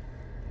two.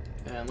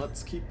 And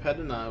let's keep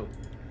heading out.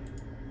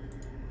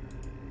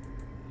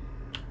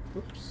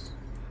 Oops.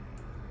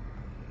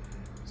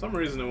 For some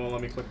reason it won't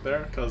let me click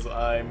there because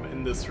I'm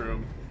in this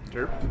room.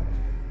 Derp.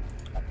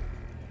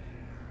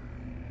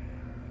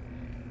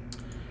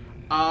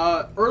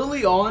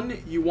 Early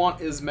on, you want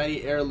as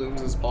many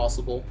heirlooms as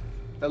possible.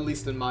 At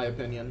least in my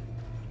opinion.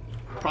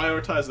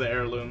 Prioritize the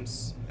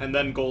heirlooms, and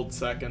then gold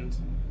second.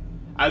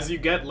 As you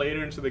get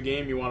later into the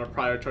game, you want to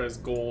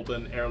prioritize gold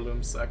and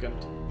heirlooms second.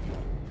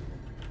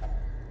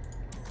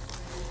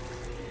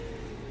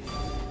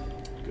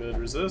 Good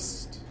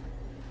resist.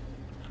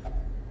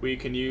 We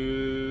can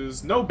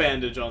use no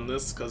bandage on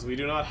this, because we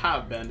do not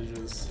have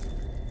bandages.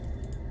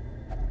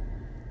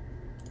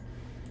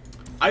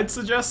 I'd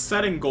suggest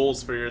setting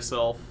goals for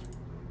yourself.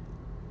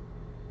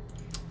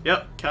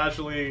 Yep,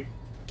 casually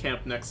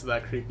camp next to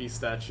that creepy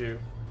statue.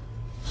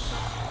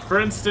 For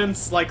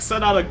instance, like,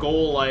 set out a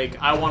goal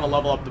like, I want to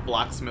level up the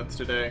blacksmith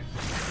today.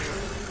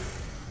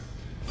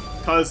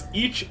 Because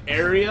each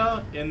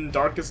area in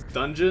Darkest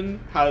Dungeon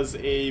has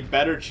a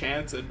better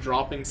chance at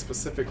dropping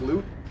specific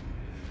loot.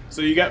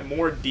 So you get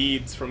more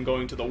deeds from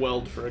going to the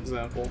weld, for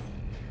example.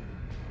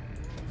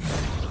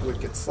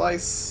 Wicked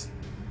Slice.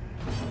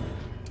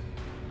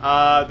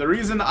 The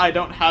reason I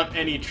don't have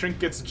any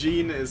trinkets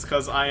gene is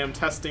because I am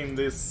testing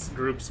this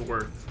group's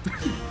worth.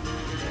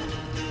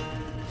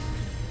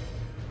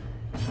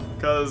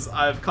 Because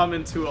I've come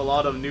into a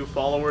lot of new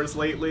followers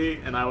lately,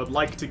 and I would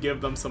like to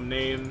give them some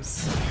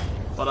names.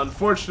 But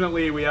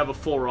unfortunately, we have a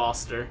full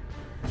roster.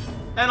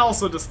 And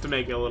also just to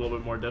make it a little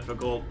bit more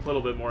difficult, a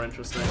little bit more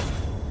interesting.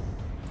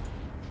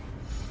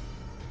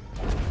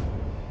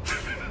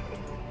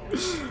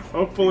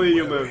 Hopefully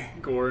you live,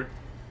 Gore.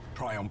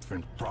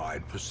 Triumphant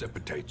pride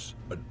precipitates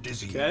a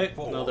dizzy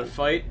fall. Another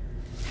fight.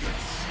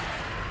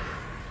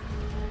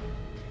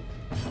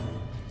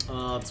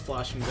 It's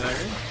Flashing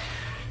Dagger.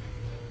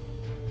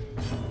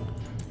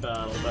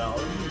 Battle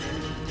Ballad.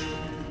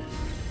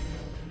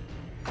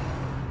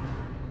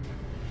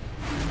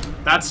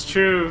 That's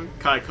true,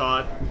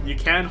 Kaikot. You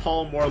can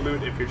haul more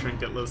loot if you're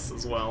trinketless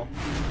as well.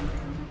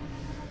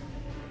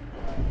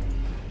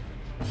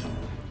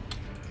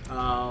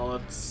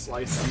 Let's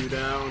slice you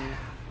down.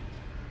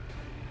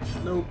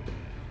 Nope.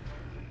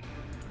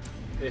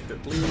 If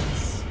it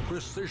bleeds.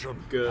 Precision.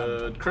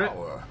 Good crit.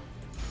 Power.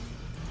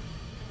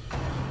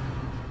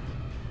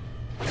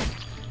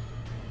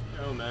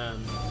 Oh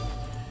man.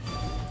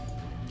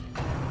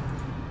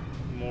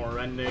 More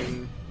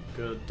rending.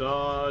 Good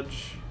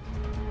dodge.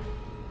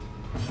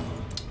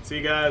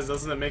 See guys,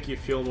 doesn't it make you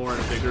feel more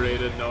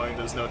invigorated knowing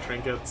there's no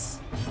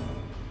trinkets?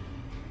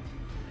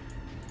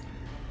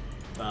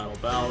 Battle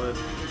Ballad.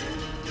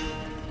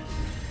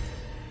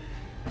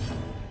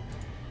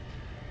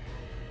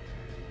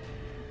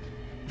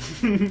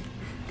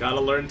 Gotta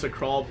learn to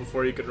crawl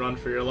before you can run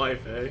for your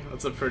life, eh?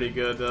 That's a pretty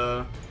good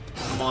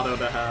motto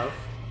to have.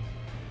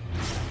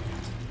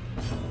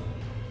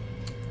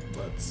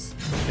 Let's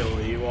kill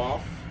you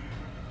off.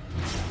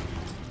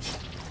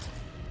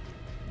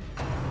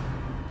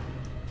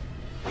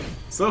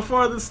 So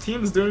far, this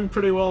team's doing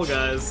pretty well,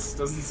 guys.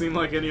 Doesn't seem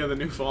like any of the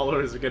new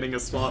followers are getting a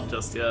spot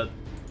just yet.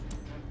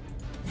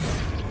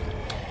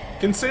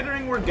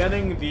 Considering we're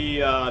getting the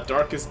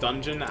Darkest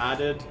Dungeon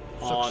added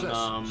on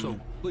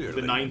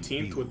the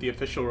 19th with the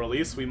official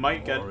release, we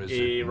might get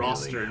a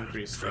roster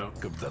increase, though,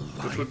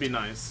 which would be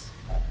nice.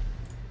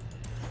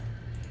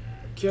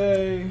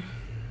 Okay.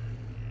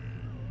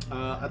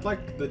 I'd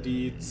like the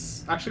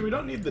deeds. Actually, we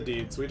don't need the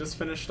deeds. We just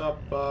finished up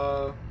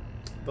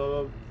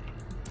the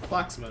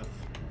blacksmith.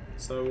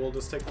 So we'll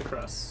just take the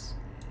crests.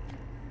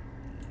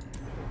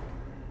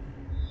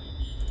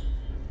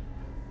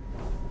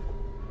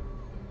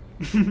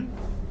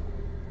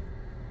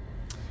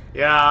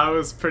 Yeah, I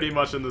was pretty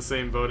much in the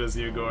same boat as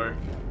you, Gore.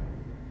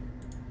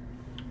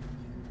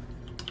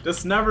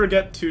 Just never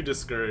get too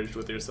discouraged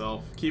with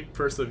yourself. Keep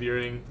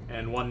persevering,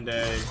 and one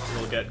day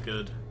you'll get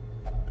good.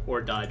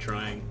 Or die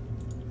trying.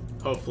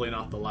 Hopefully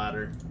not the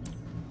latter.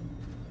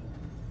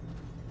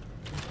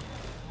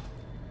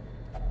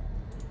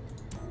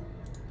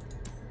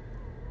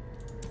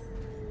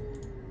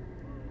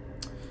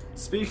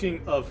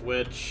 Speaking of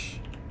which,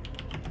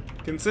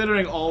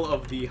 considering all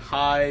of the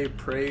high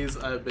praise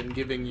I've been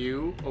giving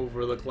you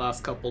over the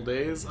last couple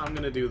days, I'm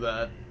gonna do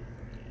that.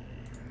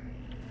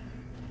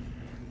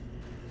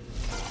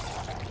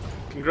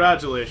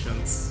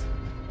 Congratulations.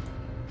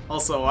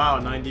 Also, wow,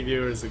 90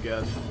 viewers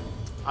again.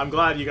 I'm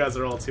glad you guys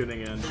are all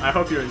tuning in. I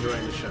hope you're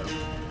enjoying the show.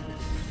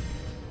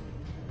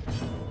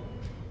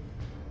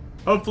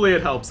 Hopefully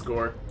it helps,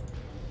 Gore.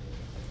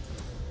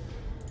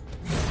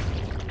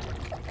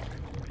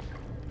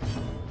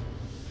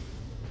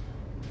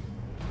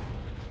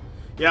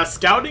 Yeah,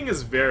 scouting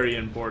is very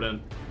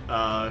important,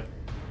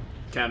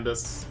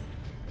 Candace.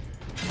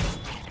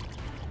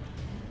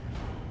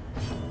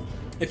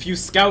 If you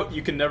scout,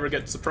 you can never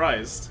get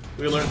surprised.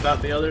 We learned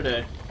that the other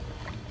day.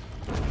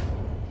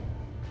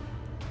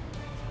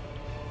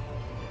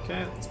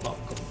 Okay, let's pop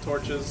a couple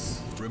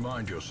torches.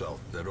 Remind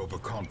yourself that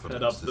overconfidence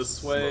Head up is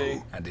this a way.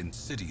 slow and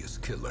insidious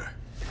killer.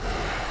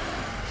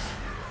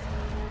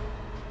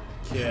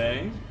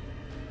 Okay.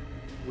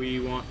 We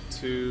want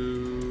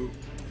to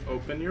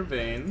open your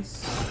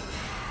veins.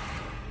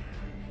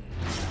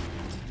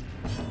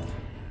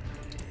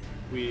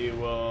 We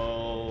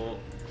will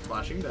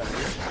Flashing Dagger.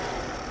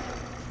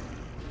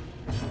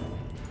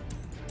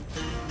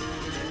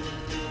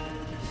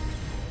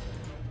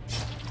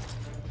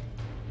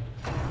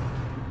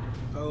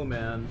 Oh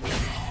man,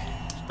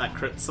 that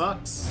crit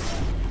sucks.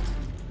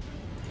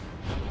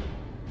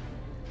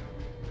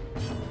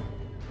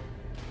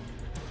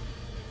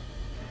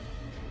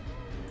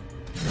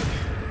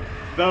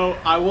 Though,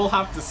 I will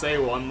have to say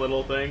one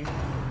little thing.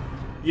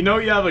 You know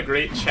you have a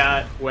great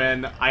chat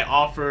when I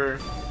offer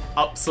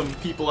up some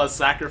people as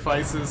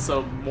sacrifices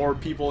so more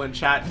people in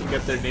chat can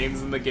get their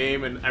names in the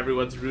game and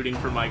everyone's rooting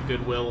for my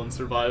goodwill and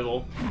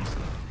survival.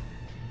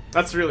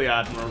 That's really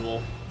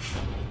admirable.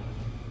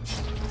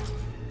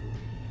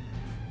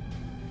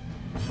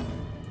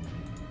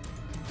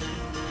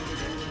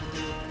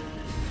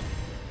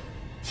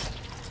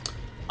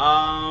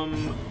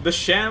 The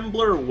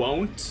Shambler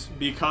won't,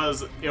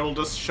 because it'll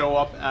just show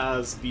up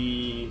as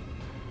the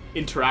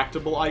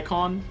interactable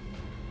icon,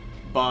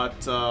 but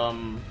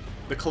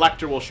the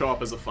Collector will show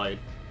up as a fight.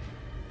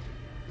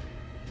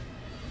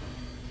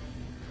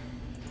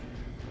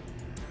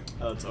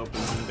 Let's open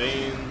some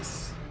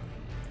veins.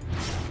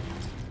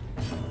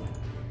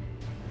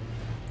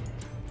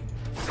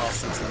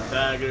 Toss in some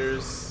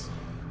daggers.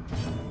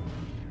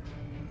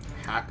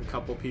 Hack a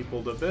couple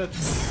people to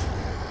bits.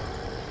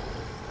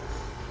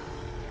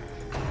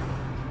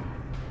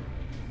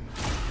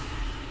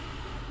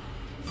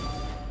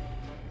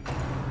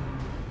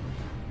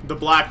 The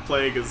Black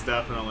Plague is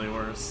definitely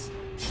worse.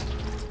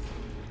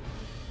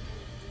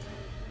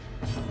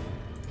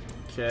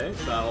 Okay,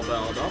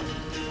 battled up.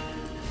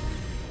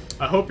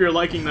 I hope you're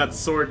liking that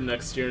sword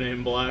next to your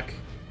name, Black.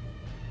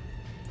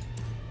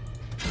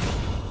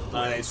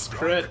 Nice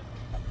crit.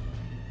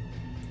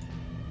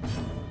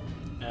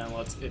 And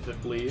let's if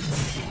it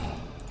bleeds.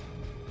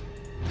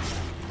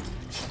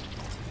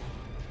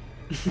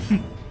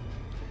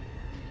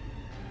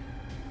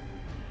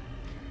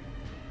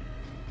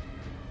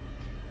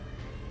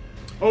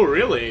 Oh,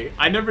 really?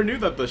 I never knew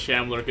that the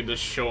Shambler could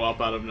just show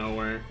up out of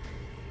nowhere.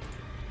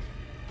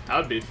 That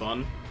would be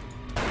fun.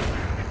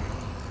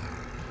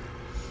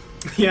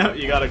 Yeah,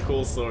 you got a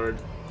cool sword.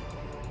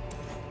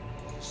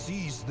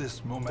 Seize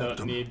this momentum.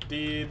 Don't need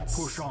deeds.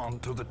 Push on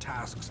to the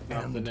task's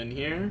Nothing end. in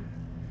here.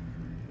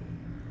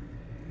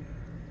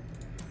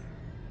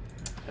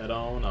 Head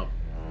on up.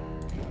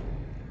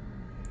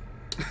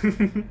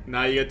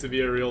 Now you get to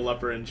be a real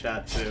leper in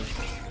chat too.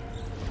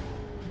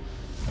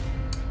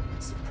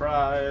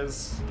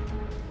 Surprise.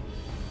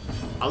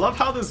 I love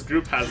how this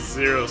group has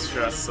 0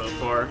 stress so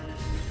far.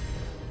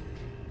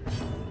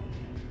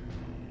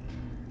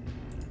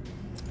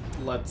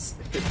 Let's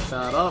hit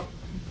that up.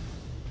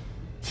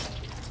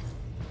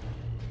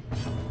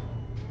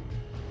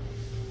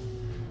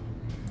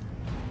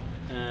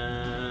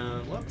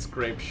 And let's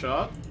grape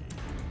shot.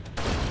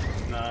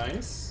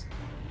 Nice.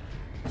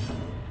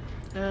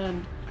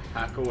 And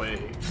hack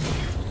away.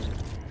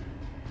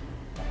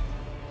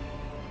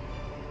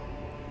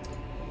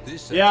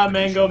 Yeah,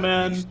 Mango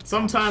Man,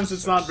 sometimes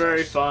it's not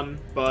very fun,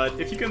 but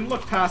if you can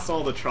look past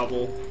all the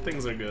trouble,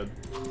 things are good.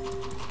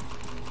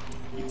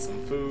 Eat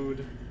some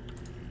food.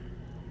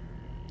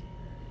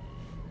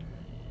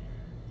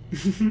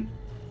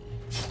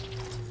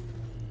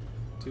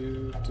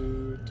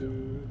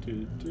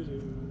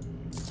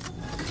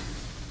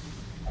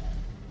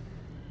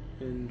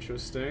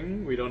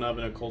 Interesting. We don't have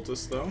an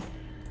occultist though.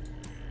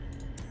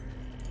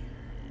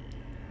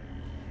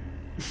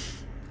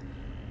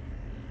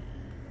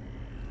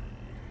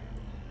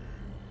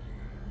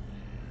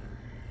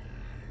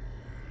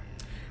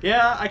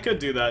 Yeah, I could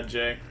do that,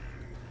 Jay.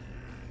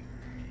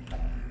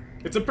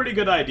 It's a pretty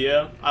good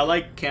idea. I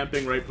like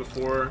camping right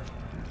before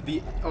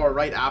or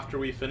right after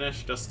we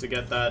finish, just to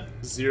get that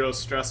 0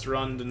 stress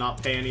run to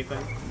not pay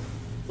anything.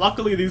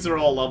 Luckily, these are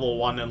all level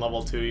 1 and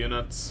level 2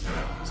 units,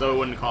 so it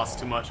wouldn't cost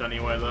too much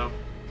anyway, though.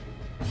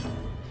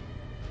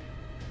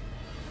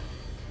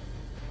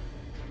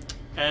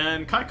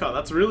 And Kaika,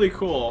 that's really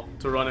cool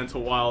to run into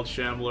wild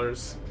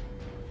Shamblers.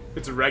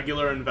 It's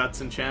regular in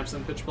Vets and Champs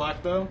in Pitch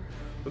Black, though.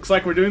 Looks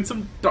like we're doing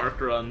some dark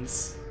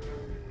runs.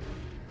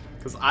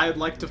 Because I'd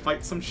like to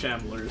fight some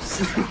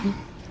Shamblers.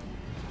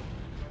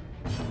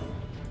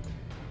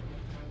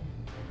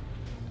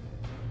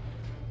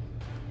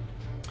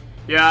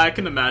 Yeah, I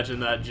can imagine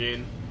that,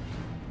 Gene.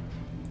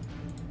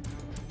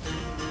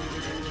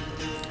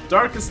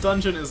 Darkest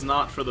Dungeon is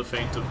not for the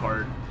faint of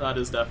heart. That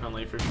is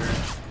definitely for sure.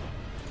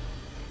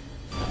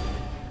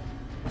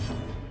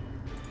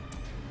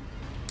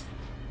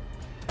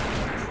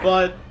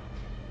 But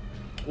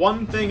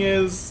one thing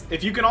is,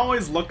 if you can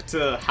always look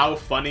to how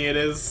funny it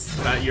is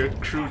that your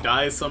crew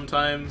dies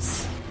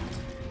sometimes,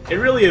 it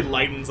really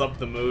lightens up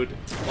the mood.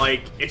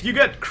 Like, if you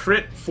get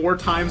crit 4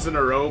 times in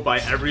a row by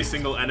every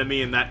single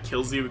enemy and that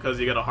kills you because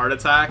you get a heart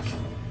attack,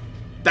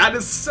 that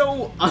is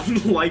so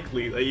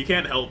unlikely that you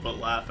can't help but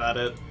laugh at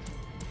it.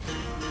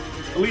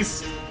 At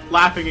least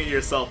laughing at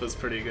yourself is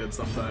pretty good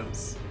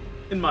sometimes,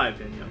 in my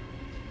opinion.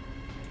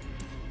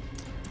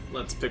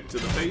 Let's pick to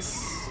the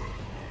face.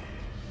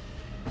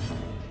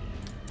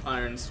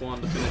 Iron Swan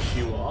to finish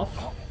you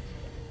off.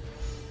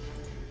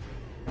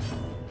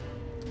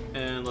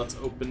 And let's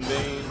open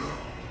vein.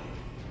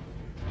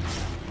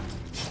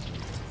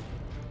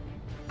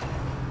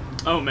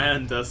 Oh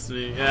man,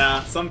 Destiny.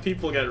 Yeah, some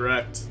people get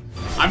wrecked.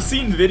 I've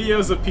seen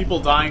videos of people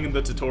dying in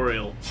the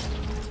tutorial.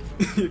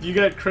 If you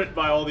get crit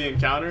by all the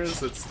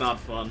encounters, it's not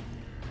fun.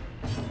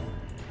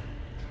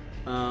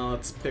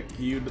 Let's pick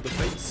you to the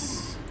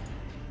face.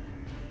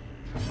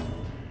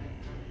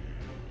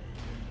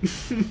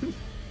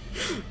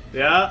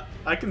 Yeah,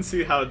 I can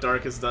see how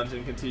Darkest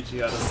Dungeon can teach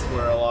you how to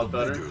swear a lot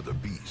better. The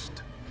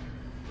beast.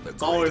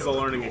 It's always a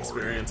learning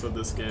experience with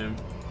this game.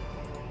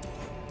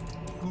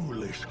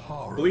 Ghoulish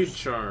horrors. Bleed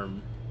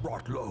Charm.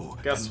 Brought low.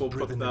 Guess and we'll put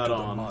driven that into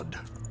the on. mud.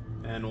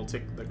 And we'll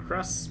take the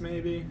crests,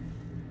 maybe.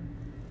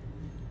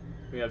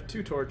 We have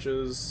 2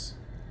 torches.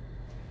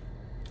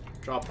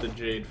 Drop the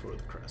jade for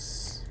the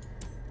crest.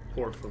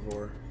 Por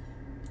favor.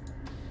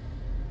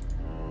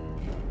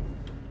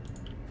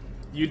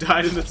 You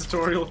died in the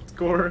tutorial,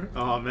 Gore?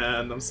 Oh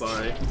man, I'm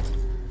sorry.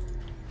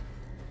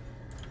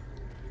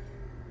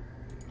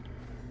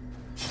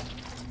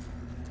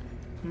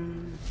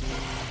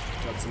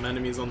 Got some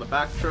enemies on the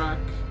backtrack.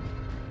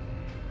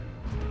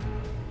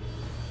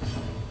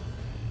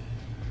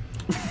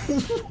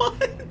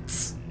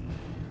 What?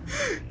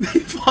 They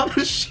fought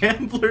a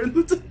shambler in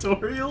the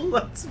tutorial?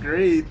 That's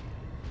great.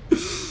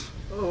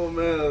 Oh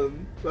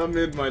man, that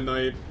made my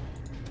night.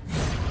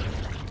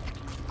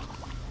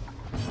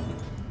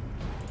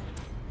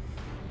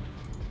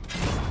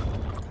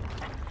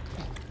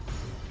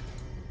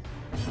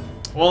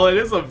 Well, it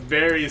is a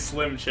very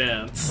slim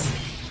chance.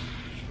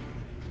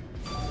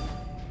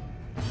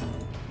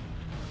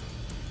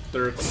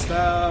 Third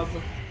stab.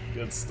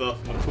 Good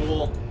stuff,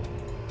 McCool.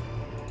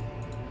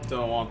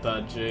 Don't want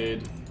that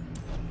jade.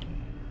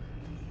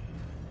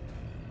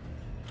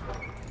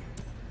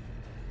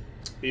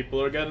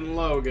 People are getting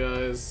low,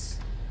 guys.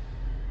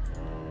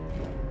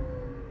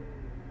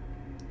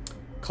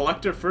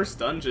 Collector first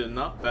dungeon,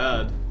 not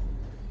bad.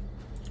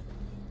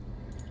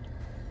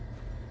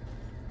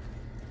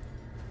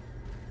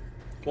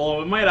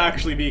 Well, it might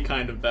actually be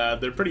kind of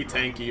bad. They're pretty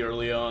tanky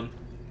early on.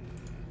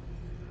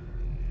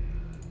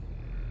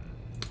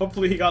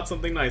 Hopefully he got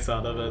something nice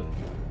out of it.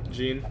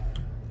 Gene.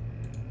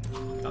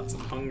 Got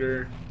some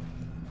hunger.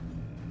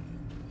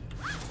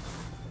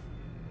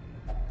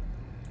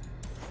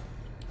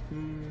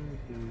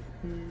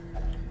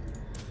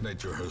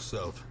 Nature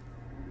herself,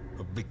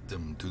 a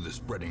victim to the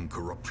spreading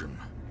corruption,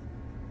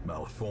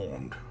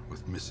 malformed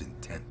with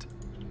misintent.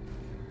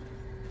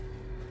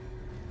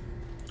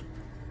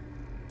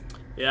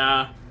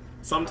 Yeah,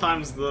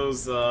 sometimes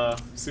those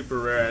super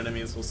rare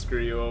enemies will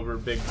screw you over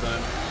big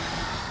time.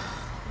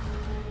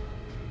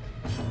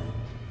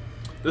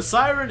 The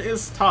Siren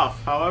is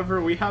tough,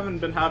 however, we haven't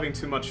been having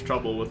too much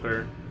trouble with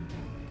her.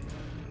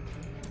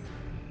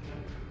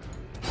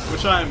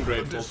 Which I am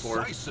grateful for.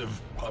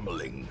 Decisive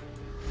pummeling.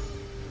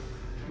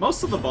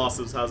 Most of the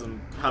bosses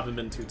haven't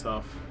been too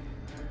tough.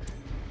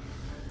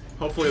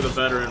 Hopefully the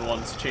veteran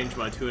ones change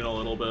my tune a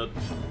little bit,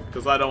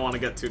 because I don't want to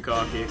get too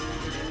cocky.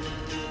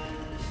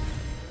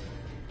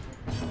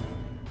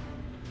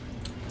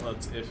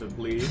 Let's if it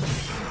bleeds.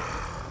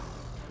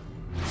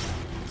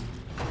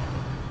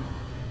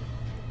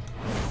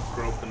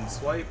 Grope and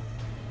swipe.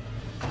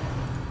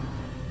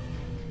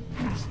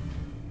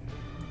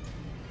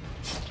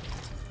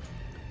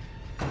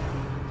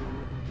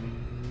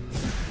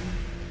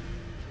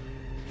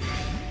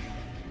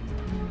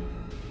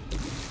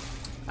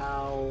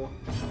 Ow.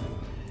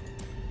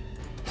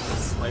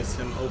 Slice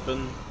him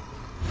open.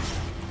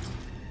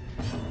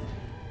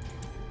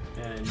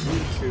 And you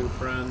too,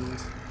 friend.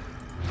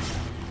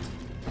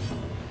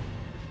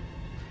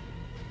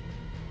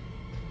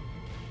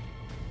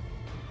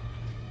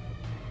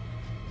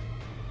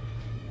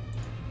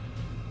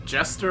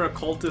 Jester,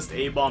 Occultist,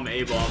 A-Bomb,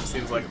 A-Bomb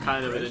seems like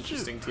kind of an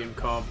interesting team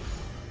comp.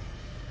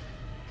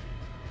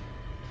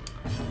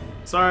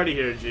 Sorry to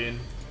hear, Gene.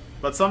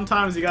 But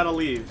sometimes you gotta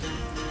leave.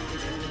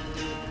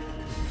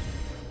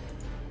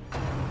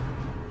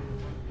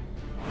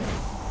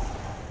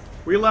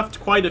 We left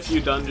quite a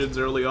few dungeons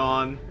early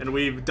on, and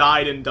we've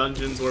died in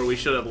dungeons where we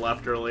should have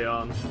left early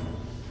on.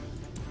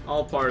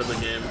 All part of the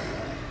game.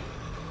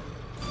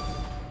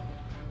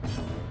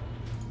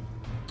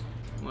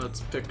 Let's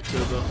pick to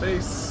the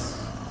face.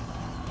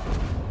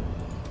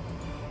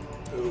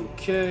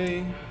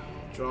 Okay.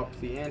 Drop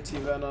the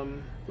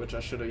anti-venom, which I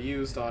should have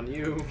used on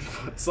you,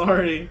 but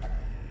sorry.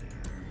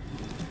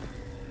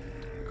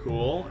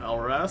 Cool, I'll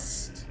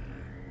rest.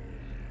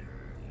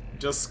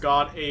 Just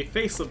got a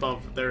face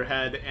above their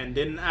head and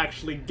didn't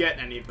actually get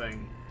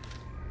anything.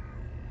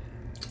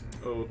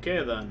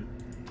 Okay then.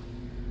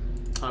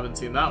 Haven't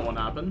seen that one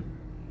happen.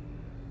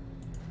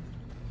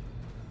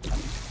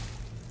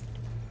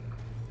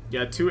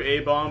 Yeah, 2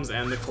 A-bombs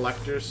and the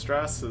collector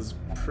stress is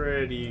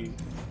pretty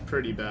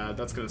bad.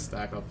 That's gonna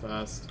stack up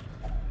fast.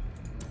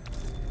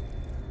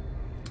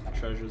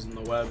 Treasures in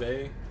the web,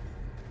 eh?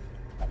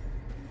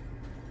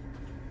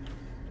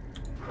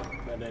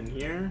 Head in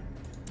here.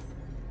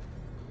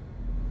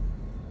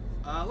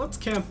 Let's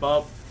camp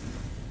up.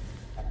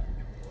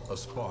 A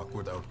spark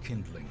without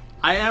kindling.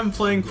 I am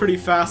playing pretty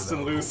fast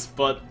and loose,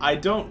 but I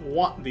don't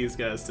want these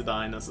guys to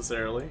die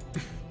necessarily.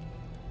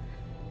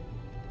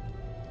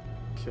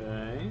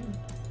 Okay.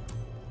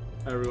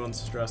 Everyone's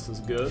stress is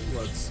good.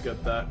 Let's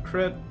get that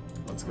crit.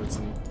 Let's get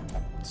some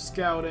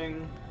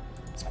scouting.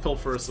 Let's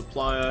pilfer a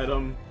supply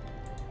item.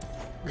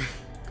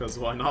 Because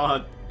why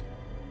not?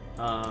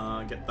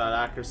 Get that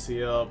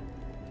accuracy up.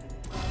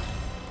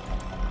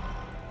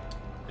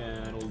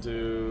 And we'll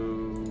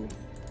do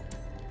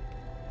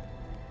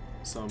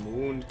some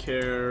wound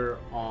care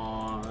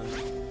on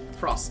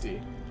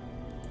Frosty.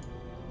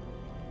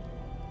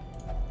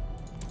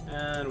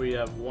 And we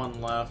have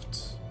 1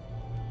 left.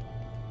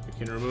 We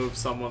can remove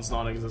someone's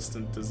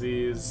non-existent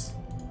disease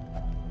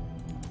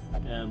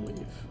and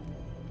leave.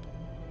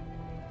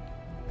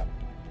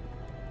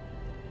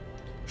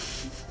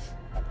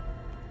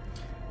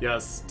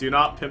 Yes, do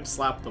not pimp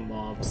slap the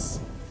mobs.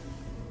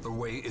 The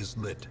way is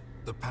lit.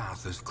 The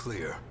path is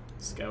clear.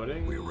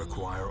 Scouting. We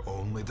require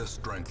only the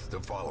strength to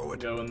follow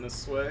it. Going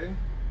this way.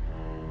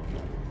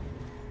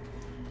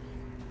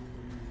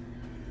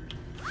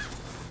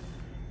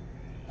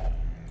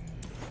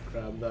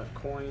 Grab that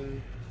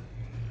coin.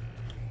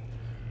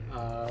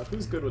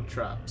 Who's good with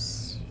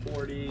traps?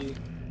 40,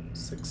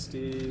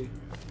 60,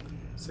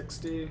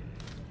 60.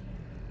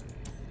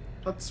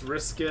 Let's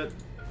risk it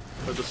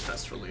for the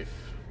stress relief.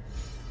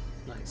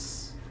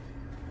 Nice.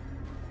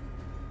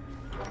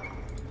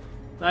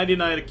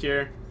 99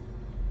 Akir.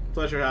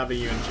 Pleasure having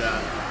you in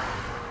chat.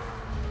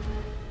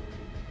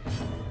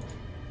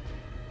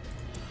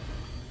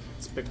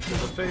 Let's pick to the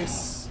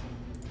face.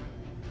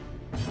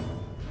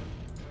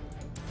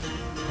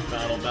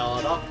 Battle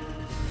ballad up.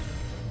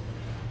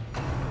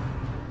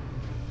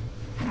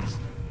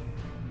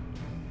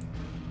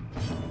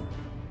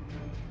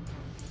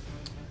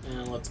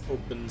 And let's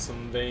open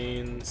some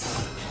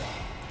veins.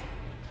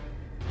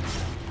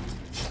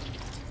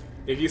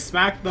 If you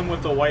smack them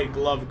with a white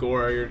glove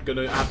gore, you're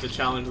gonna have to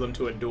challenge them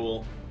to a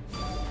duel.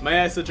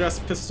 May I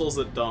suggest pistols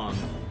at dawn?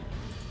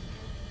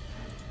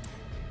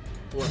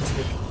 Let's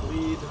get the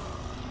bleed.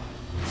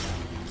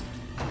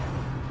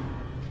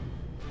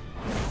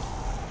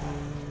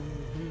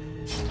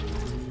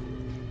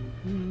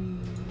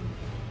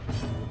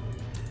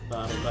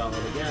 Battle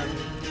ballad again.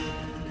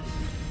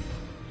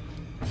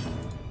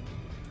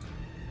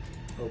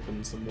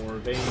 Open some more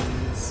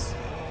veins.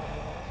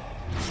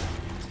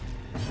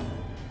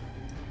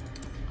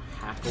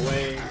 Hack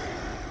away.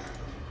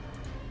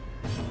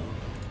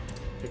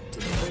 Pick to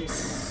the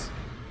face.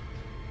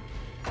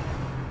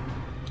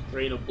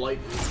 Rain of Blight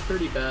is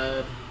pretty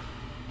bad,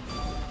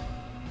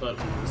 but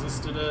we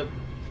resisted it.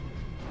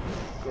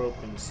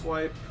 Grope and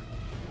swipe.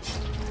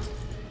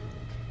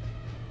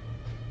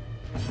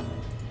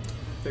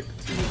 Pick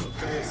to the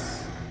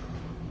face.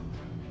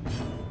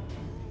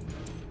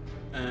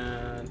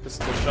 And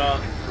pistol shot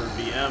for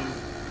VM.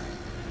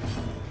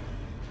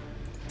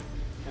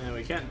 And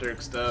we can't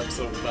Dirk stab,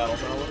 so battle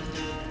ballad.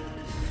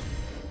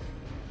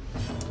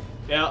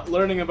 Yeah,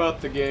 learning about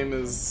the game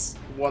is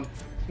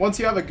once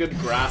you have a good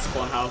grasp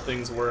on how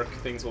things work,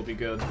 things will be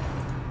good.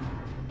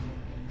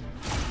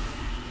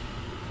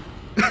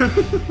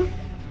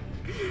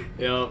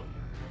 Yep.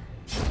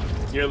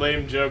 Your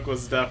lame joke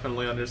was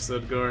definitely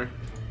understood, Gore.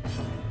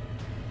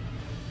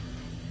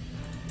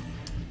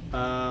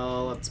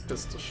 Let's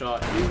pistol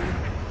shot you.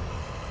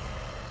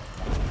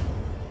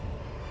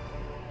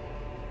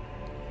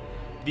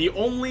 The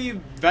only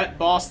vet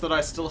boss that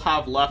I still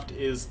have left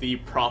is the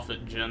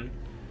Prophet Djinn.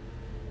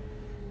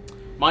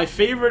 My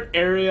favorite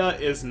area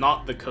is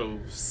not the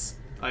coves.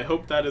 I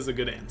hope that is a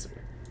good answer.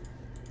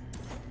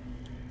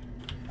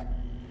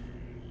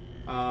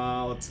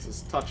 Let's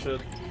just touch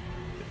it.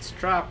 It's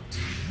trapped.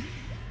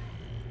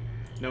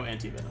 No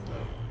anti-venom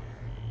though.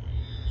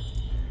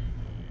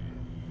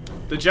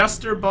 The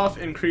Jester buff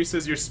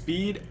increases your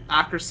speed,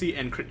 accuracy,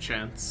 and crit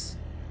chance.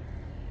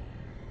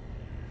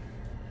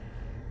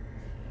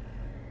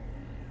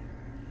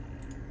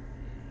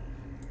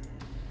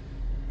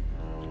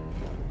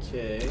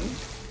 Okay.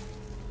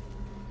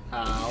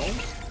 Ow.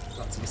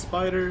 Got some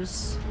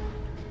spiders.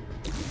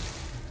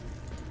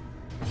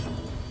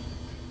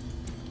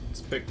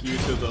 Let's pick you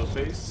to the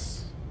face.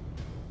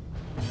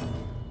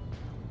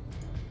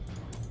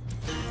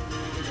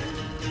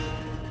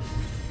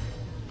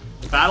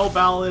 Battle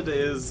Ballad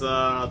is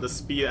the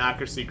speed,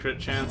 accuracy, crit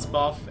chance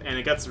buff, and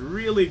it gets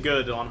really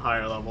good on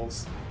higher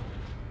levels.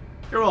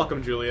 You're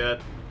welcome,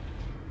 Juliet.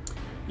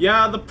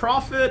 Yeah, the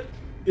Prophet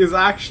is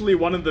actually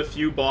one of the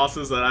few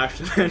bosses that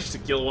actually managed to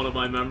kill one of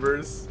my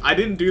members. I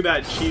didn't do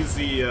that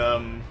cheesy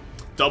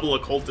double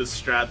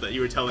occultist strat that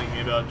you were telling me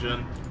about,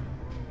 Jin.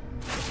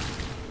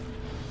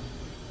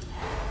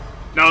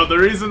 No, the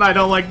reason I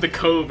don't like the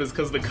Cove is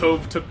because the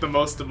Cove took the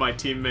most of my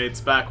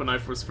teammates back when I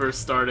was first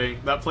starting.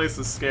 That place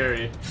is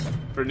scary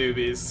for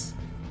newbies.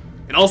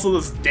 And also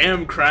those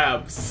damn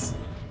crabs.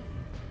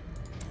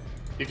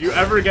 If you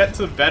ever get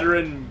to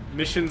veteran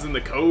missions in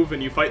the Cove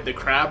and you fight the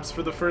crabs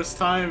for the first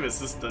time, it's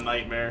just a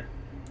nightmare.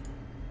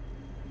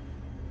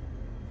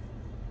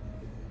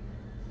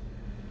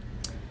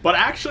 But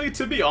actually,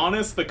 to be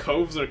honest, the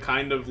Coves are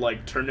kind of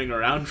like turning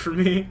around for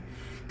me.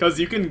 Because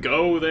you can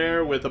go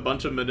there with a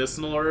bunch of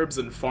medicinal herbs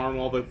and farm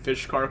all the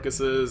fish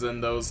carcasses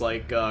and those,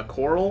 like,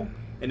 coral.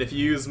 And if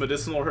you use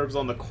medicinal herbs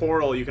on the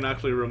coral, you can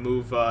actually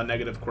remove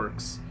negative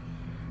quirks.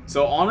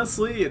 So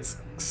honestly, it's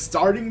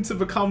starting to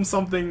become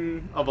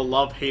something of a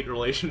love-hate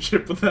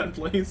relationship with that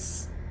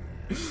place.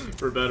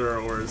 For better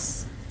or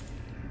worse.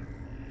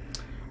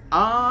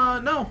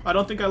 No, I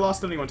don't think I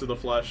lost anyone to the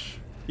flesh.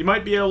 You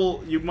might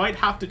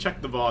have to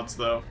check the VODs,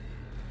 though.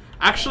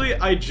 Actually,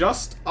 I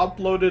just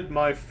uploaded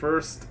my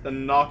first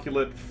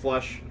Inoculate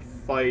Flesh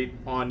fight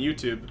on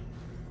YouTube.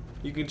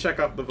 You can check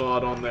out the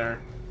VOD on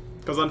there.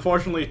 Because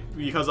unfortunately,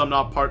 because I'm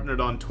not partnered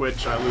on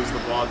Twitch, I lose the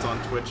VODs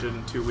on Twitch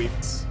in 2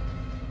 weeks.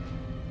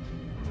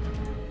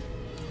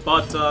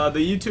 But the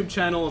YouTube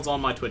channel is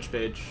on my Twitch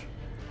page.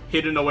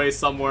 Hidden away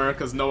somewhere,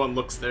 because no one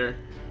looks there.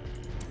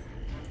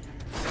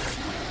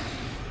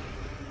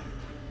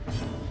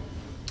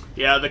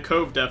 Yeah, the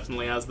Cove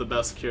definitely has the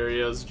best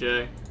curios,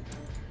 Jay.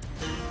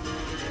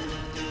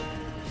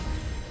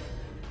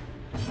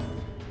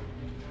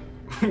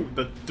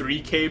 The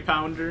 3K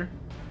pounder?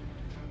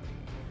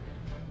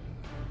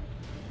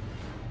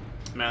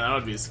 Man, that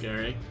would be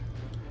scary.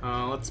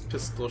 Let's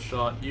pistol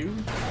shot you.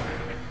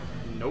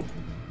 Nope.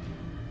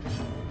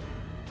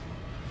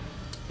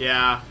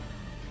 Yeah.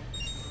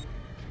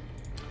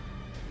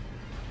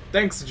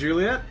 Thanks,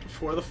 Juliet,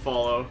 for the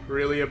follow.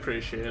 Really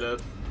appreciate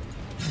it.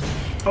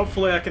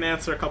 Hopefully I can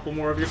answer a couple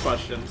more of your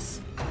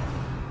questions.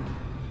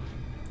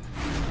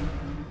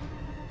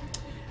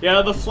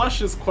 Yeah, the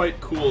flesh is quite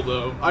cool,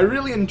 though. I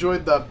really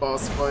enjoyed that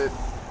boss fight.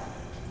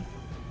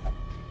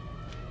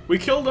 We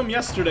killed him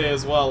yesterday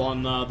as well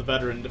on the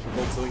veteran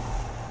difficulty.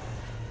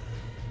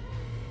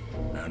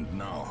 And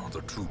now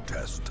the true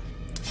test.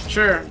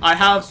 Sure, I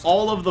have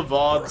all of the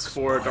VODs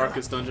for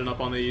Darkest Dungeon up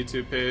on the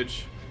YouTube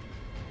page.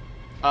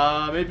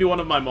 Maybe one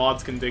of my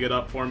mods can dig it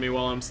up for me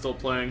while I'm still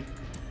playing.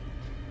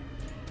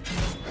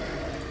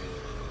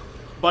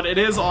 But it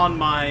is on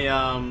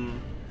my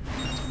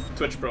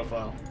Twitch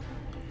profile.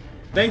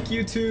 Thank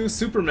you to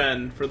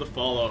Superman for the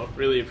follow.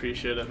 Really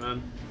appreciate it,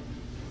 man.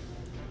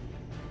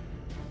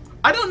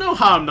 I don't know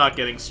how I'm not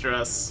getting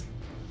stress.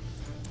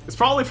 It's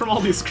probably from all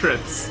these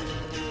crits.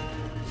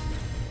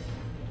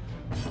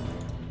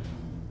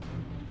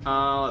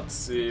 Let's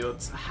see.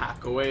 Let's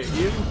hack away at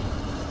you.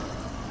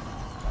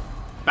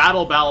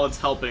 Battle Ballad's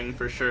helping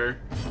for sure.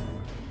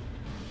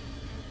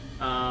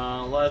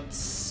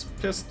 Let's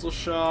pistol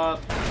shot.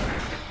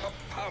 A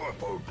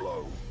powerful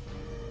blow.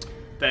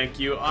 Thank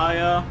you,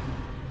 Aya.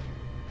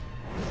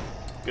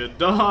 Good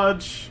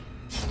dodge.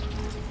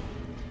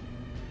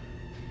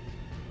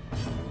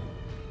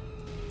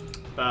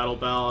 Battle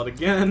Ballad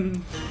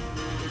again.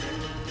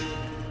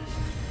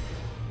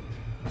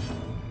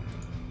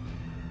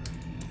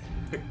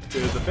 To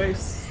the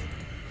face.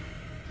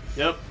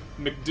 Yep,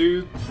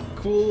 Dude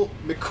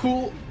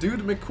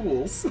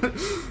McCools.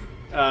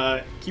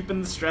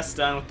 Keeping the stress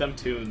down with them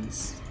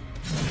tunes.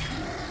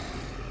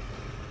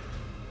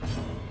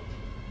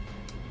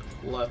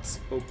 Let's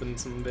open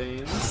some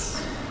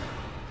veins.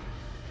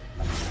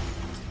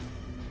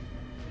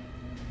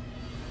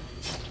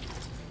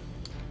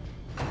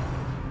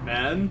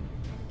 Man.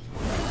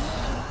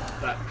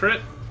 That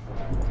crit.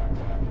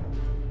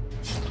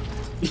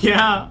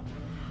 Yeah.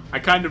 I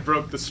kind of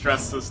broke the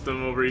stress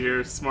system over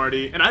here,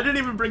 Smarty. And I didn't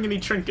even bring any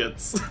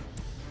trinkets.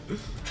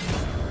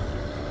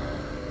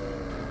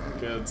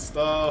 Good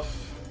stuff.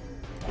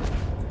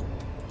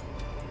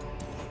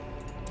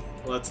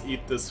 Let's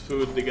eat this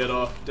food to get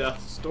off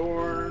death's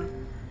door.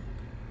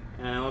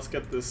 And let's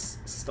get this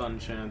stun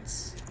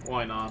chance.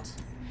 Why not?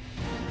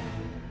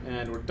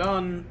 And we're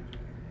done.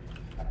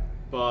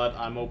 But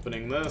I'm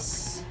opening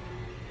this.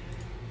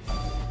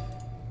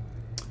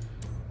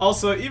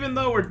 Also, even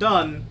though we're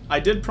done, I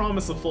did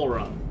promise a full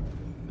run.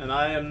 And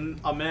I am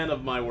a man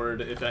of my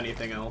word, if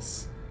anything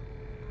else.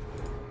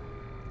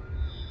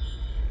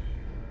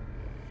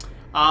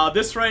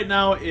 This right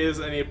now is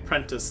an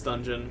apprentice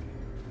dungeon.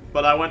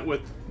 But I went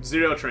with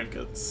 0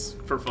 trinkets,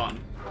 for fun.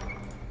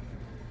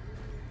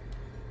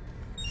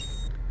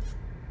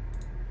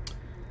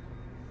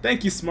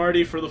 Thank you,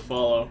 Smarty, for the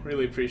follow.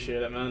 Really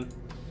appreciate it, man.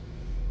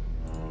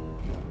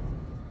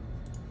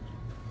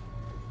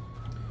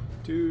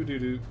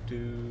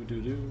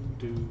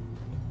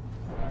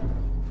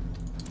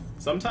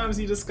 Sometimes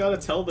you just gotta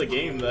tell the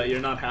game that you're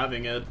not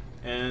having it,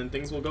 and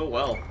things will go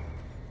well.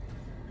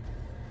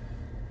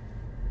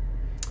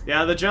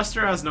 Yeah, the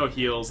Jester has no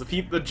heals. If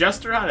the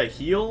Jester had a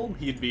heal,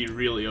 he'd be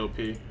really OP.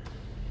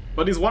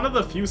 But he's one of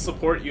the few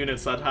support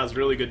units that has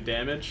really good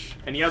damage,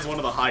 and he has one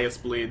of the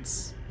highest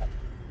bleeds.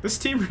 This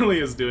team really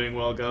is doing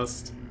well,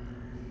 Gust.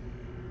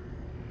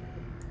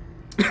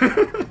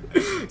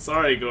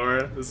 Sorry,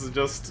 Gore. This is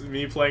just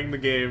me playing the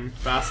game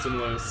fast and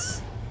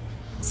loose.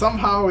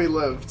 Somehow we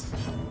lived.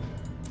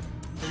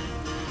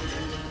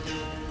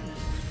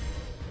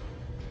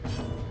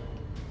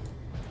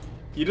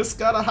 You just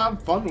gotta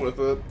have fun with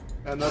it,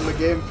 and then the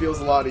game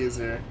feels a lot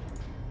easier.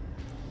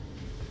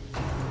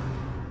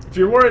 If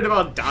you're worried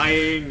about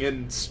dying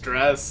and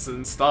stress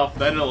and stuff,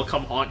 then it'll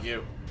come haunt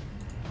you.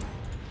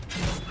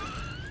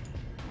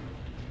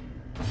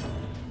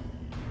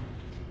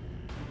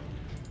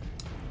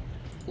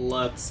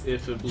 Let's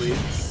if it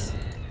bleeds.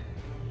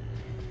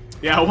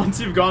 Yeah, once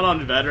you've gone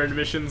on veteran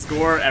missions,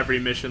 Gore, every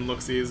mission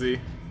looks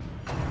easy.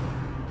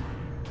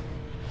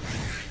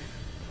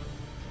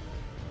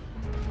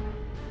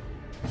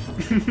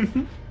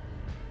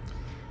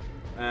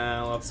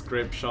 And let's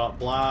grape shot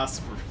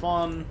blast for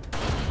fun.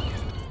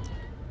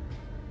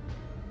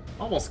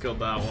 Almost killed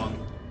that one.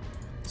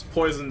 Let's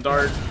poison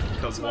dart,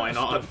 because why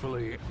not?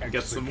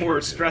 Get some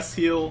more stress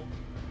heal.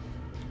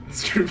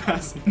 This group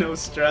has no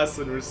stress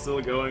and we're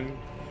still going.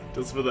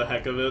 Just for the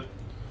heck of it.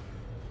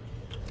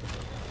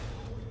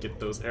 Get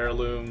those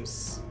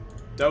heirlooms.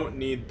 Don't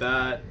need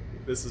that.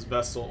 This is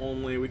Vestal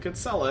only. We could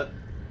sell it.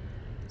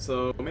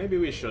 So maybe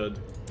we should.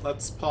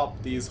 Let's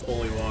pop these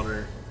holy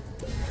water.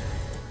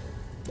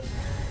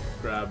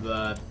 Grab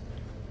that.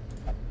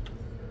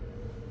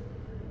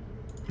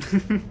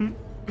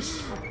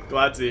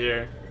 Glad to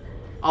hear.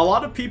 A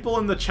lot of people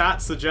in the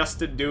chat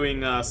suggested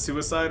doing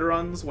suicide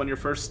runs when you're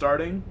first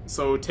starting.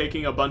 So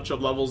taking a bunch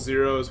of level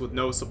 0s with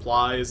no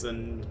supplies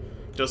and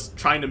just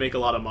trying to make a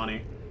lot of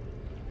money.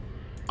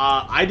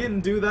 I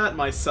didn't do that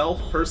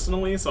myself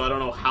personally, so I don't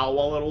know how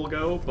well it'll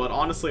go, but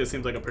honestly it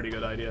seems like a pretty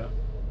good idea.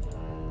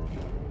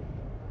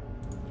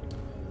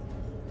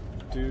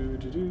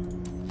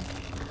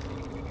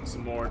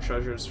 Some more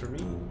treasures for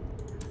me.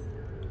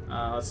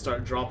 Let's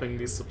start dropping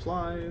these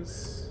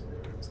supplies.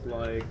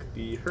 Like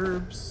the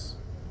herbs.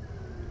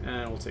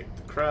 And we'll take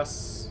the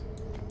crests.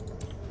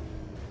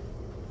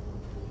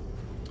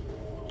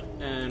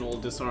 And we'll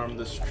disarm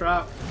this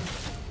trap.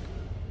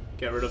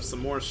 Get rid of some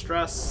more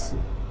stress.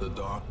 The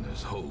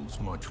darkness holds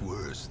much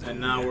worse than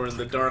and now we're in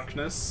the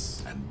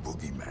darkness. And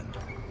boogeymen.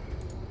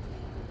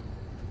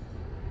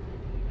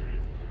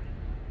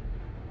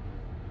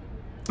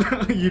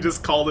 You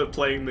just called it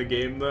playing the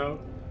game, though.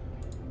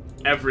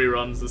 Every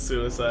run's a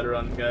suicide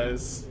run,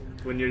 guys,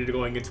 when you're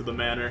going into the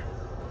manor.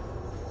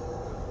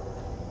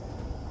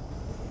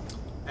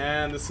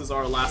 And this is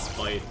our last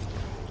fight.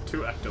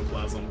 2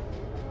 ectoplasm.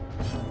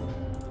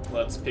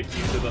 Let's pick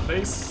you to the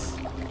face.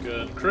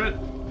 Good crit.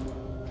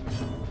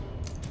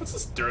 What's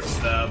this dirt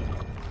stab?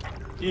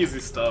 Easy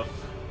stuff.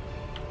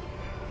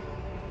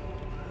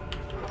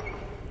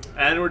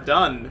 And we're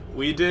done.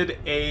 We did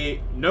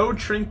a no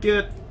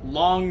trinket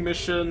long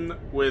mission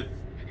with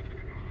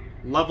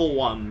level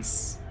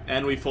 1s.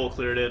 And we full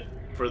cleared it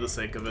for the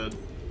sake of it.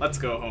 Let's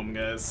go home,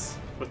 guys.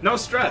 With no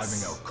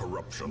stress. Driving out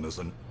corruption is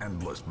an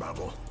endless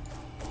battle,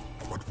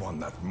 but one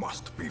that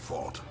must be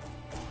fought.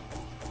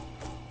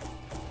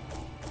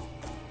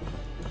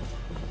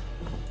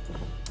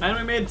 And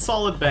we made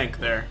solid bank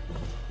there.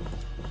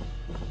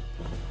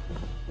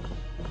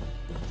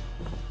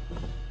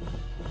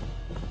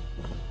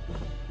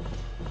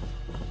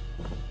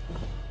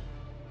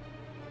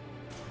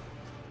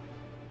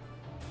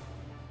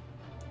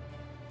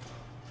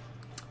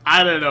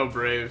 I don't know,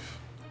 Brave.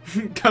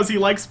 Because he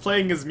likes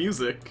playing his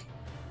music.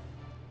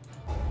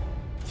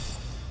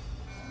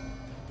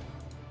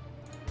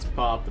 Let's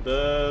pop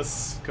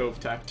this. Cove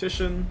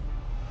Tactician.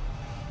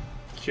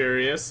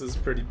 Curious is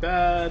pretty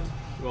bad.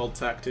 Well,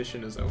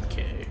 Tactician is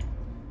okay.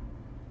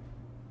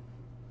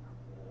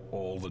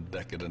 All the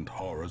decadent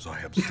horrors I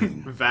have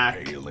seen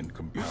Vac. pale in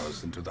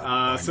comparison to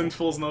that.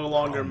 Sinful's no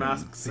longer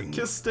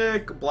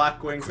masochistic.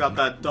 Blackwing's got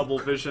that double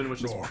vision,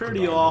 which is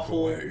pretty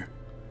awful.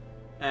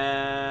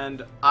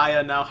 And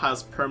Aya now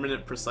has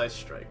permanent Precise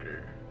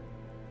Striker.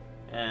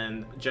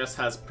 And Jess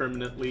has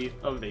permanently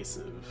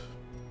Evasive.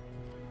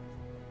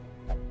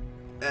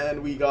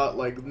 And we got,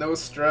 like, no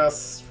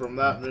stress from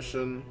that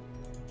mission.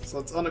 So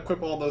let's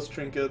unequip all those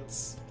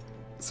trinkets.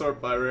 Sort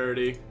by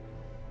rarity.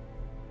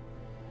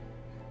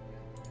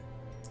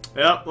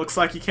 Yep, looks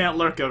like you can't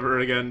lurk ever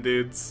again,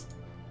 dudes.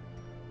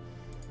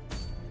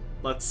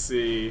 Let's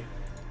see.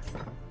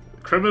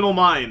 Criminal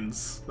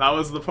Minds. That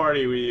was the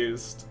party we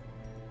used.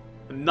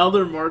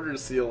 Another Martyr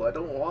Seal. I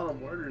don't want a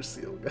Martyr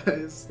Seal,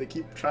 guys. They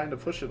keep trying to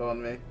push it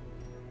on me.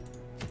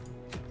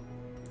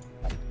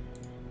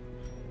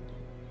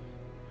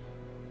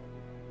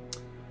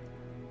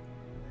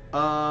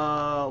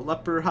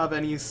 Leper have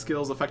any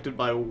skills affected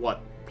by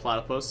what?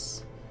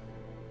 Platypus?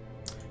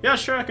 Yeah,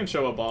 sure, I can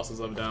show what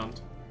bosses I've downed.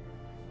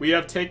 We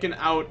have taken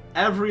out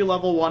every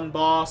level 1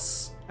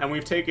 boss, and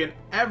we've taken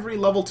every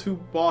level 2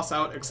 boss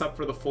out except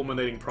for the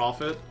Fulminating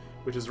Prophet,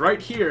 which is right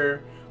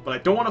here, but I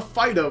don't want to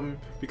fight him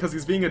because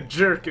he's being a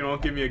jerk and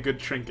won't give me a good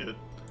trinket.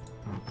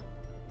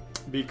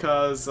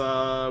 Because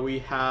we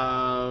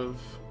have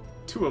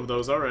 2 of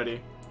those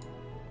already.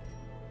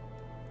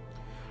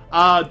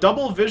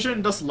 Double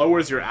vision just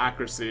lowers your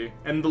accuracy,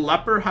 and the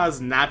leper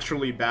has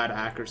naturally bad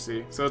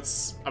accuracy, so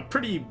it's a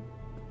pretty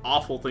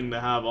awful thing to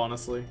have,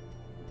 honestly.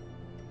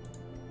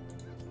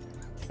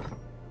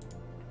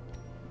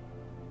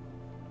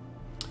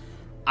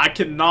 I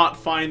cannot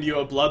find you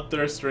a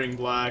bloodthirst ring,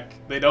 Black.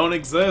 They don't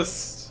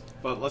exist.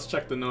 But let's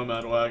check the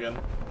Nomad Wagon.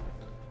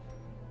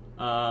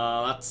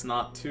 That's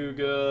not too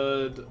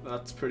good.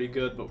 That's pretty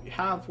good, but we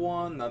have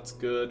one. That's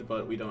good,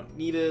 but we don't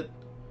need it.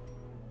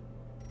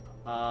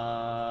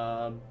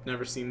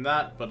 Never seen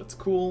that, but it's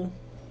cool.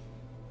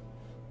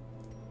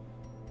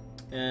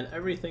 And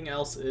everything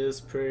else is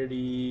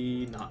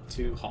pretty not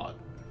too hot.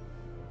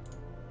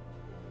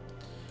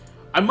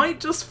 I might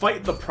just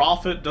fight the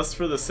Prophet just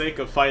for the sake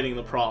of fighting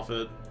the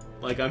Prophet.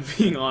 Like, I'm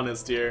being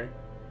honest here.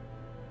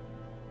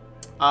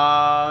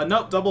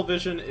 Nope, double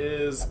vision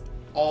is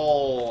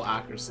all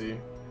accuracy.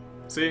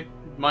 See?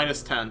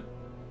 -10.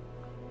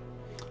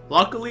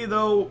 Luckily,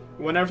 though,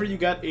 whenever you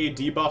get a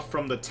debuff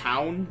from the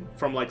town,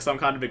 from, like, some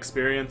kind of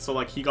experience, so,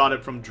 like, he got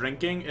it from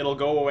drinking, it'll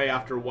go away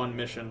after 1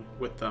 mission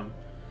with them.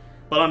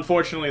 But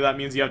unfortunately, that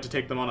means you have to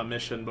take them on a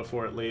mission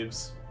before it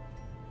leaves.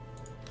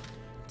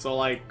 So,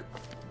 like,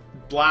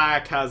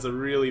 Black has a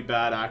really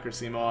bad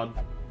accuracy mod.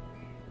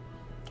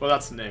 Well,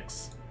 that's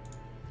Nyx.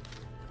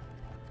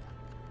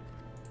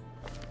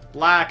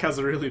 Black has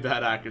a really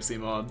bad accuracy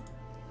mod.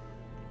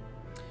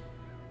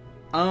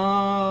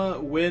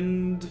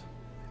 Wind.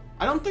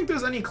 I don't think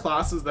there's any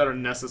classes that are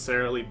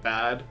necessarily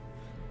bad.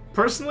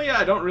 Personally,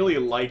 I don't really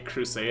like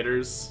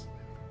Crusaders.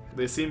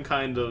 They seem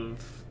kind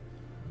of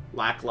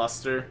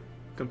lackluster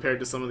compared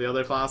to some of the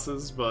other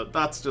classes, but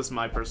that's just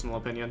my personal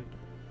opinion.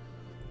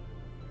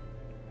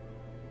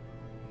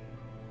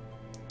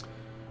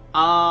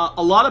 A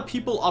lot of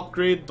people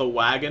upgrade the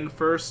wagon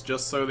first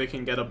just so they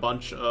can get a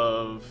bunch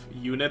of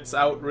units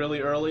out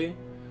really early.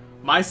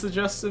 My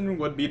suggestion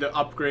would be to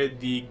upgrade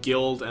the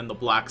guild and the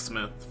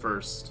blacksmith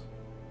first.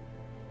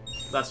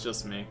 That's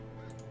just me.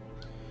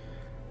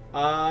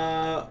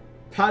 Padre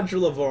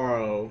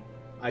Lavoro.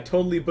 I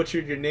totally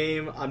butchered your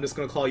name. I'm just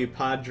gonna call you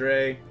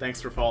Padre.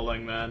 Thanks for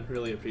following, man.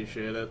 Really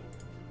appreciate it.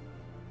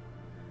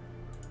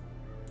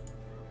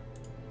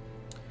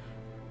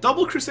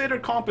 Double Crusader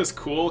comp is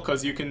cool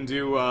because you can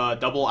do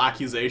double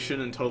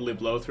accusation and totally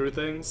blow through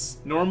things.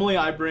 Normally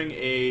I bring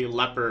a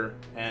leper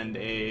and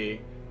a...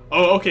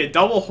 Oh, okay,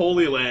 double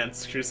Holy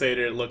Lance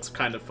Crusader looks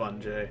kind of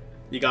fun, Jay.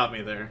 You got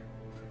me there.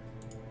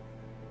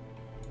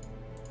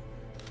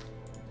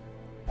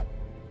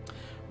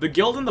 The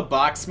guild and the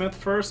blacksmith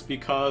first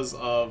because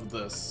of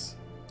this.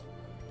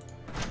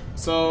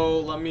 So,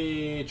 let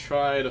me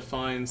try to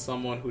find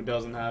someone who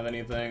doesn't have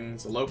anything.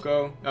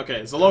 Zaloko?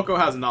 Okay, Zaloko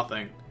has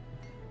nothing.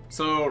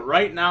 So,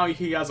 right now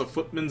he has a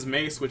Footman's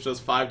Mace, which does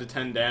 5 to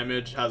 10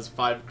 damage, has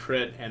 5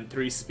 crit, and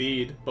 3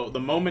 speed. But the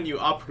moment you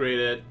upgrade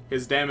it,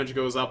 his damage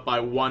goes up by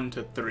 1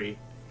 to 3.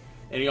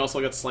 And he also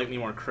gets slightly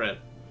more crit.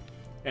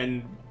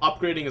 And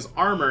upgrading his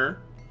armor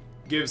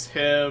gives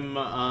him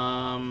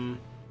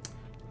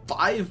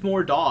 5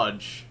 more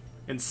dodge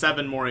and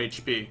 7 more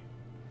HP.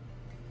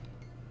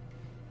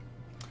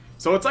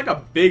 So it's like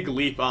a big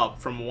leap up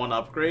from one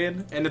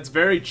upgrade, and it's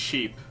very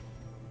cheap.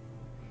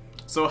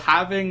 So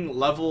having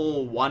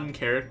level 1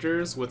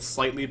 characters with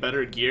slightly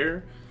better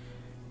gear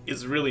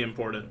is really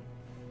important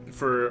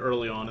for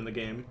early on in the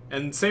game.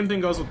 And same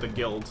thing goes with the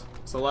guild.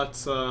 So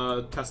let's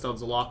test out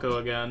Zaloko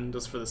again,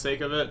 just for the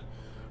sake of it.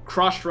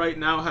 Crush right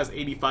now has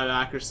 85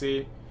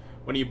 accuracy.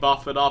 When you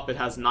buff it up, it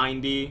has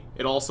 90.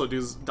 It also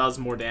does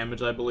more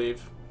damage, I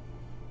believe.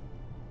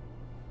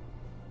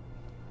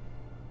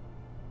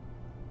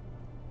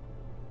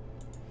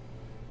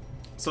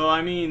 So,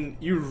 I mean,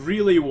 you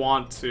really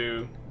want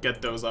to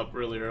get those up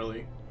really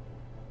early.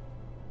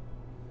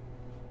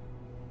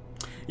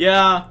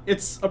 Yeah,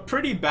 it's a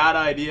pretty bad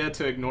idea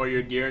to ignore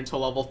your gear until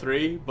level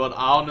 3, but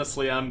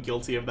honestly, I'm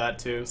guilty of that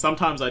too.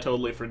 Sometimes I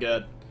totally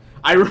forget.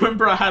 I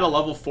remember I had a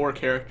level 4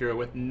 character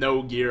with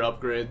no gear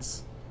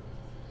upgrades.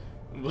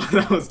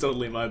 That was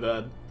totally my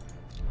bad.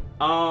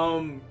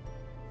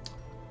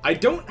 I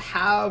don't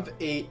have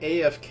a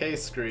AFK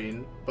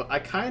screen, but I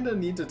kinda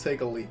need to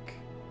take a leak.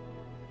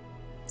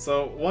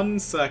 So, 1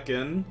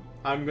 second.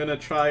 I'm gonna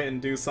try and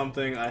do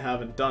something I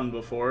haven't done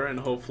before, and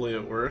hopefully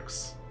it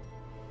works.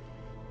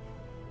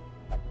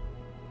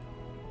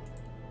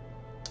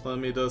 Let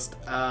me just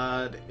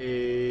add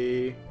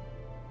a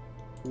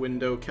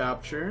window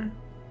capture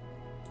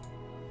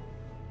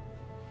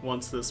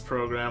once this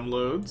program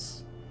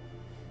loads.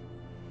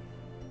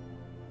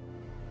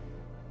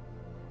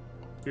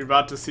 You're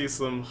about to see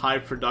some high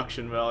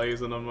production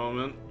values in a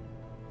moment.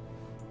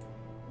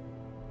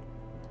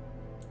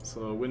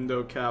 So,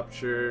 window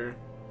capture.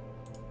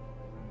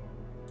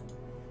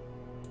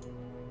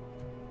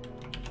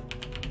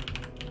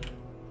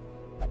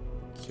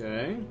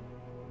 Okay.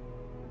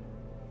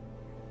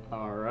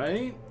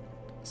 Alright.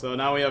 So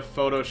now we have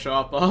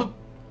Photoshop up.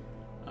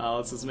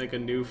 Let's just make a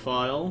new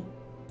file.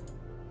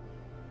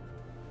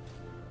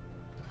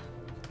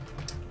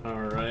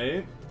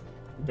 Alright.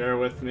 Bear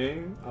with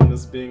me. I'm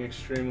just being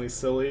extremely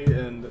silly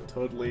and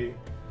totally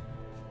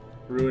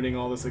ruining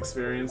all this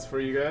experience for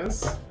you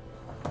guys.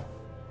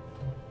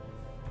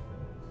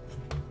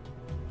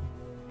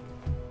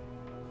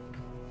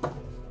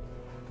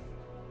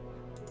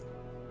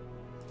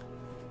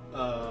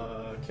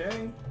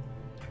 Okay.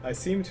 I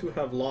seem to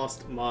have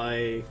lost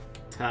my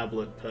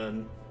tablet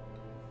pen.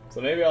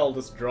 So maybe I'll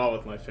just draw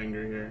with my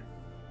finger here.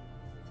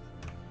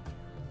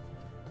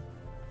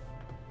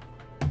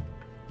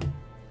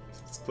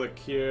 Let's click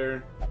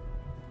here.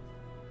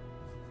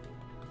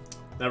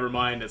 Never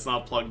mind, it's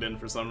not plugged in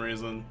for some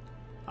reason.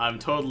 I'm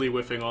totally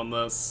whiffing on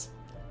this.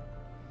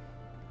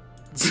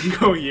 Let's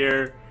go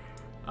here.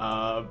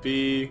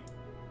 B.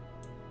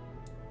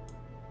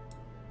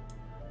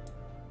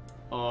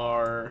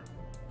 R.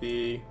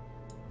 B.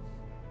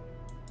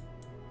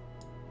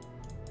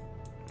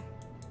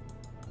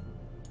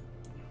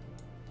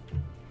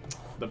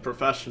 The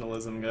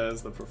professionalism,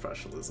 guys, the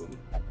professionalism.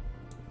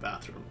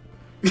 Bathroom.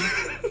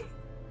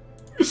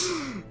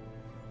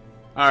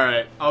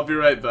 Alright, I'll be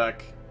right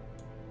back.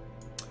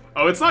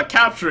 Oh, it's not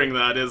capturing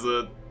that, is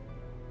it?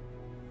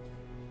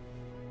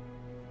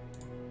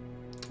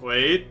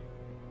 Wait.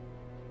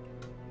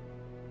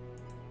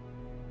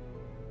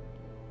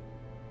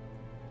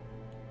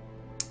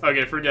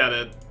 Okay, forget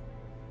it.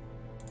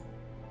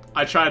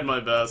 I tried my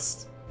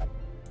best.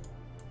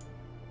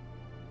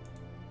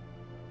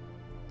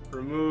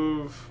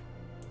 Remove.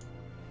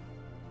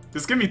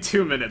 Just give me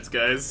 2 minutes,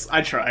 guys.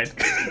 I tried.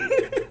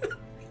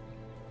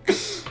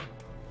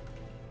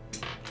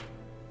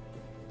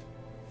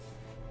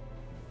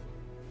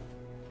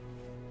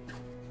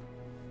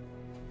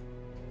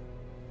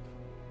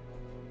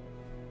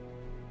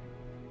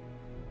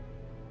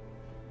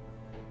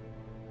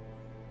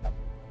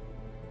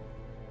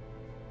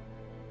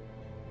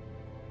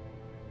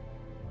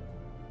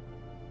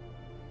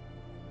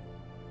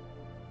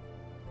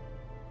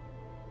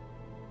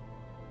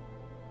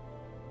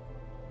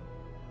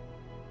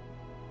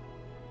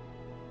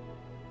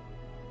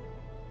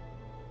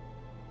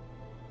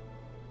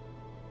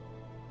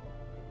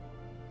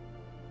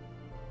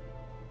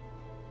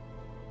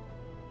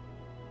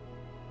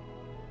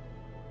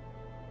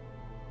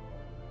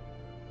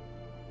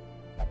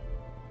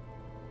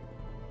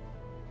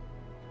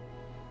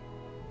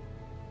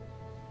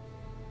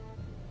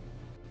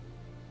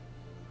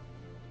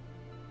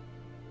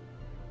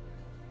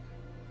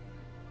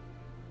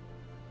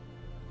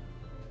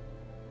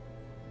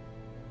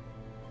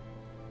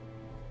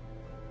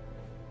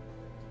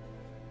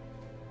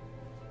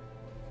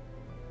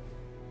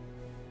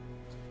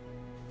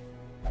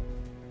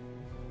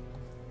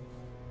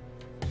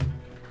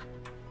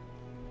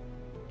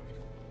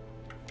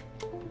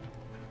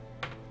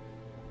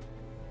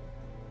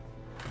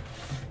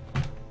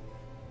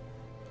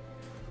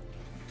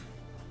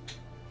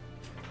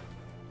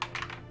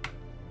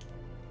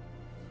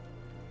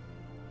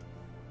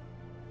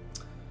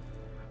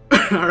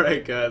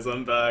 Alright guys,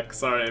 I'm back.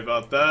 Sorry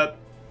about that.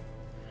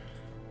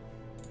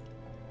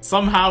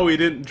 Somehow we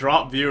didn't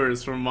drop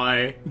viewers from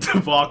my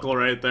debacle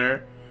right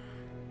there.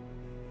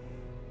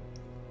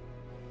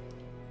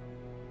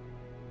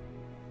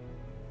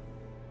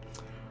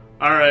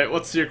 Alright,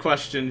 what's your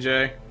question,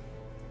 Jay?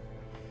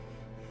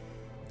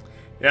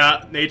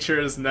 Yeah,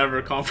 nature is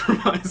never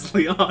compromised,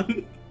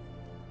 Leon.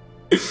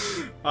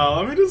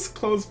 Let me just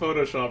close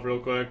Photoshop real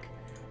quick.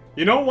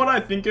 You know what I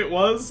think it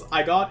was?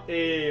 I got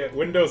a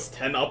Windows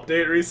 10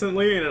 update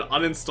recently and it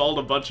uninstalled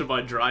a bunch of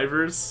my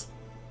drivers.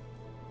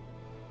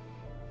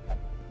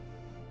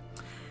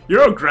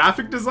 You're a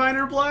graphic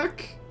designer,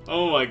 Black?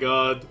 Oh my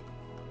god.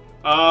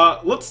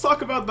 Let's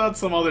talk about that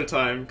some other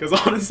time, because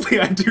honestly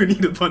I do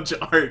need a bunch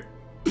of art.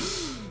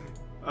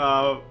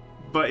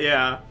 But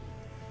yeah.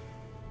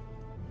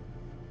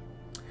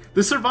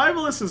 The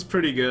Survivalist is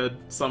pretty good,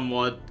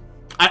 somewhat.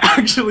 I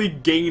actually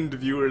gained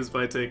viewers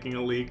by taking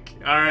a leak.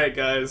 Alright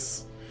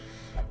guys,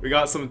 we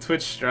got some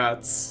Twitch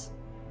strats.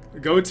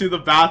 Go to the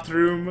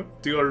bathroom,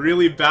 do a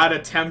really bad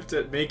attempt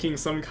at making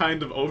some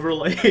kind of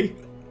overlay,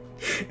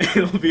 and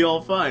it'll be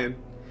all fine.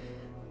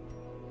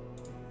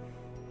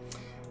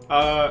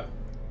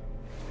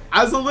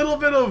 As a little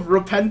bit of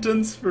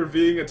repentance for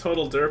being a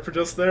total derp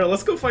just there,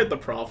 let's go fight the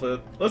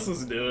Prophet. Let's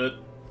just do it.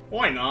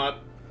 Why not?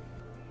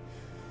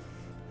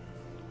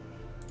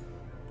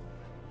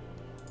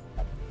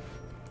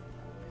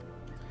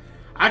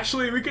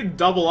 Actually, we could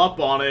double up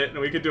on it, and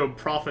we could do a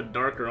Prophet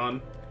Dark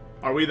Run.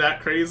 Are we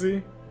that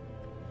crazy?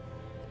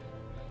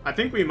 I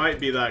think we might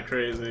be that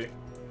crazy.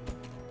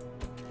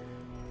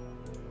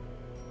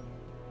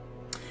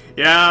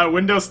 Yeah,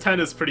 Windows 10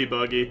 is pretty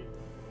buggy.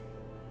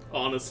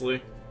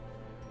 Honestly.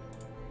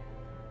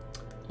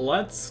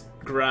 Let's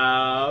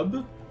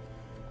grab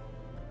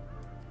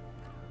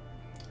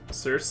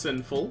Sir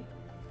Sinful.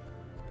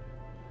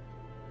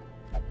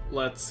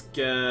 Let's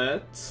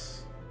get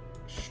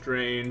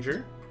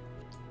Stranger.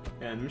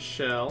 And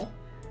Michelle.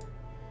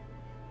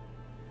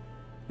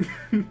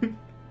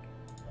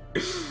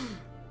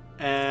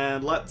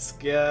 And let's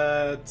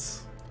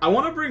get... I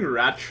want to bring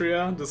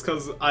Ratria, just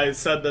because I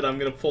said that I'm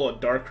going to pull a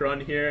Dark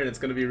Run here, and it's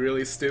going to be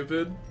really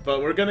stupid.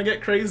 But we're going to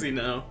get crazy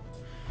now.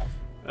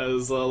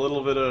 As a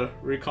little bit of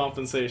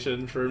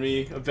recompensation for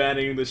me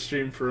abandoning the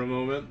stream for a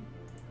moment.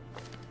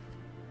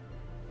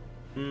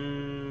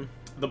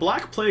 The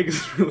Black Plague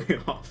is really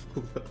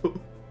awful, though.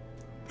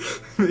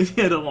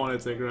 Maybe I don't want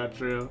to take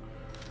Ratria.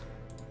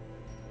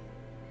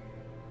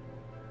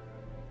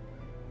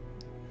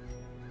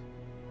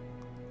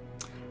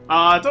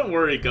 Don't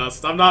worry,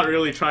 Gust. I'm not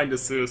really trying to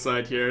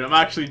suicide here. I'm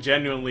actually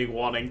genuinely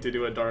wanting to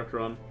do a Dark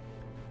Run.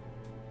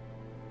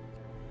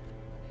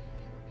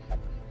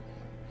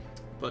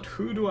 But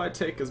who do I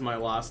take as my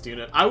last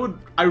unit?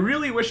 I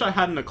really wish I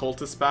had an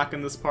Occultist back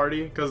in this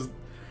party, because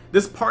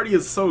this party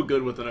is so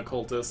good with an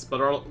Occultist,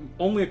 but our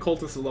only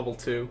Occultist is level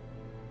 2.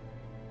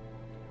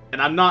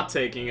 And I'm not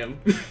taking him.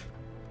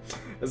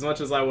 As much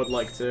as I would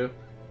like to.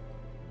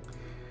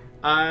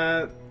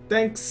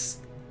 Thanks,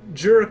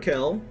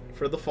 Jurakel,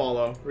 for the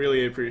follow.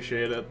 Really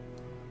appreciate it.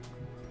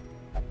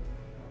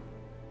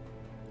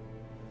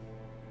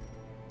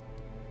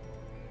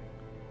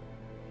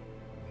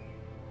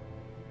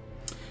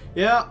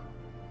 Yeah.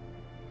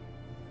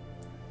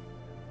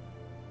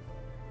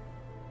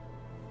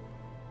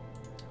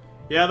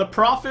 Yeah, the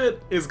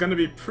Prophet is going to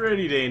be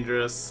pretty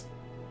dangerous.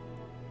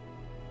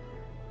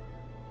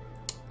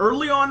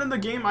 Early on in the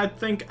game, I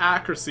think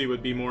accuracy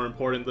would be more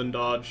important than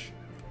dodge.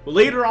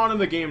 Later on in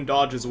the game,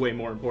 dodge is way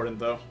more important,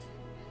 though.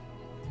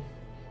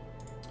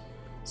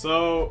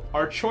 So,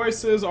 our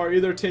choices are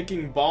either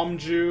taking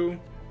Bombju,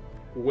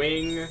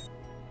 Wing...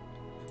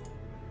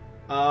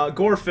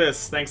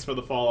 Gorefist, thanks for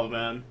the follow,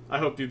 man. I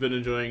hope you've been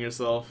enjoying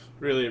yourself.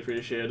 Really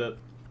appreciate it.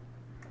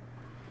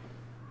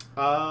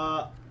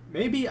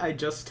 Maybe I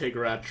just take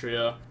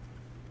Ratria.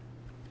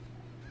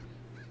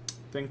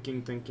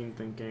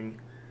 Thinking.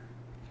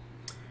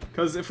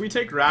 Because if we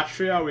take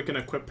Ratria, we can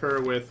equip her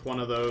with one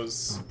of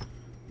those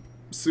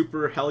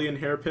super Hellion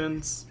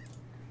hairpins.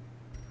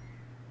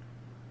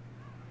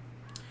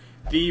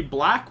 The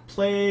Black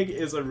Plague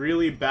is a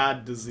really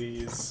bad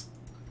disease.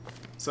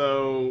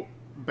 So,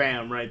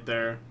 bam, right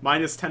there.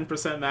 Minus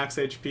 10% max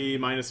HP,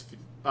 minus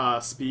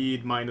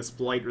speed, minus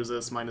blight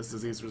resist, minus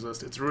disease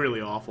resist. It's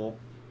really awful.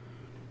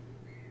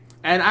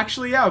 And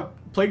actually, yeah,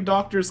 Plague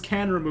Doctors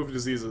can remove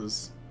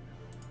diseases.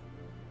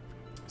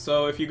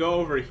 So if you go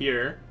over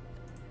here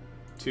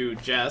to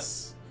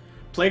Jess,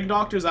 Plague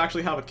Doctors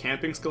actually have a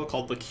camping skill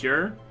called the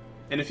Cure.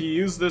 And if you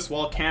use this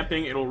while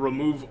camping, it'll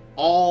remove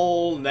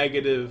all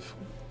negative,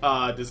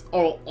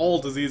 all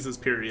diseases,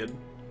 period,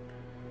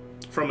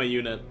 from a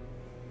unit.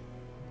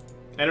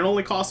 And it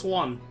only costs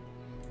 1.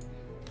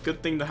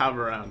 Good thing to have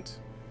around.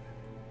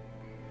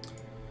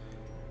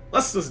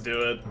 Let's just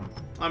do it.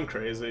 I'm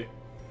crazy.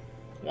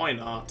 Why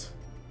not?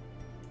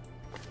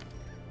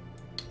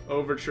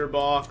 Overture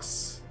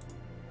box.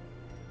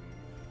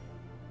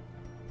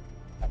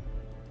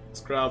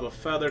 Let's grab a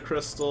feather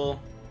crystal.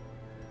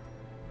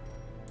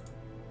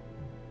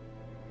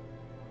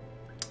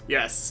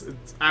 Yes,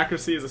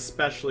 accuracy is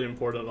especially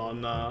important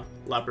on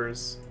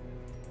lepers.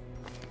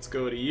 Let's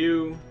go to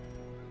you.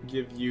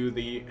 Give you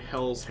the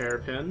Hell's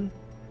Hairpin.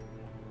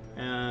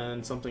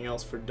 And something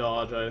else for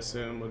dodge, I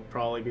assume, would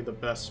probably be the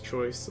best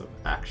choice of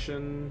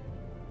action.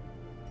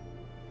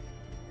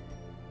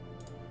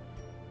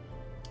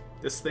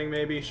 This thing,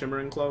 maybe?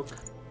 Shimmering Cloak.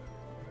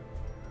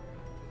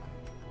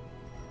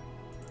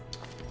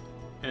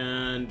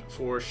 And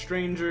for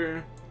Stranger,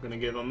 I'm gonna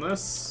give him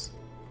this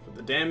for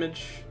the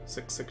damage.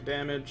 6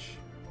 damage.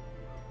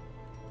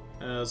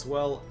 As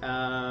well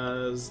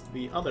as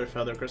the other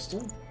Feather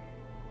Crystal.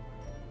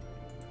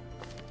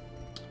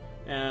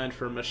 And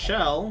for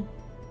Michelle,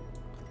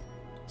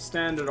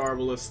 standard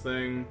Arbalest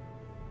thing.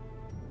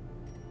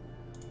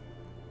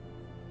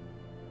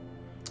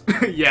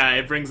 Yeah,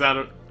 it brings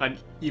out an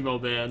emo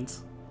band.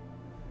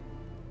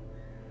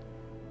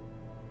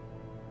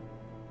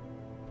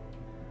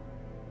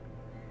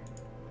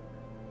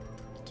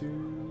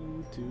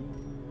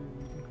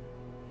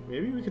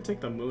 Maybe we could take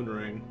the Moon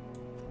Ring,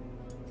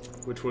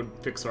 which would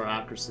fix our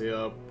accuracy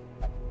up.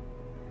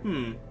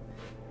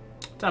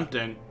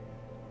 Tempting.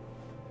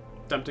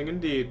 Tempting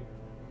indeed.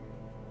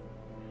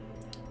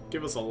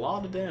 Give us a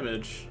lot of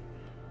damage.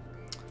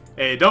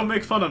 Hey, don't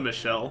make fun of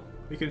Michelle.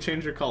 You can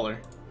change your color.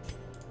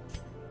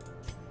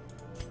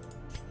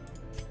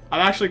 I'm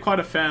actually quite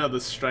a fan of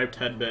this striped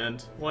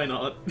headband. Why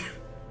not?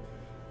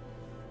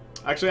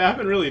 Actually, I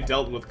haven't really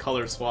dealt with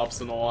color swaps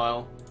in a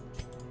while.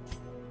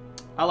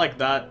 I like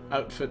that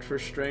outfit for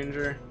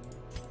Stranger.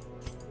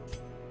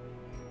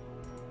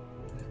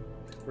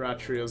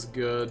 Ratria's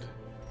good.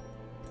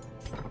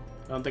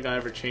 I don't think I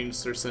ever changed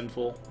Sir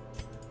Sinful.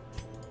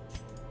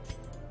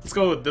 Let's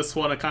go with this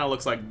one. It kind of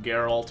looks like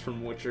Geralt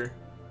from Witcher.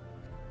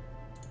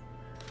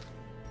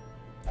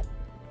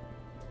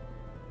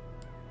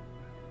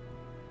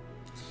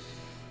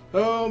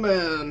 Oh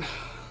man.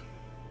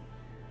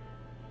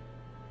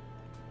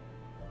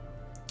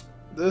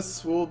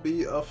 This will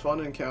be a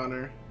fun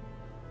encounter.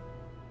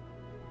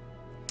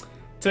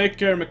 Take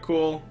care,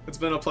 McCool. It's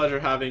been a pleasure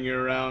having you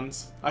around.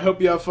 I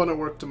hope you have fun at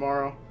work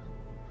tomorrow.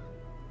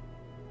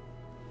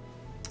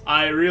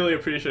 I really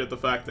appreciate the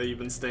fact that you've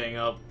been staying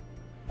up.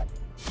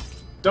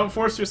 Don't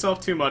force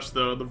yourself too much,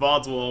 though. The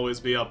VODs will always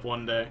be up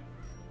one day.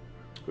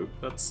 Oop,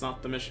 that's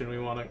not the mission we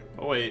want to...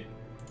 Oh, wait.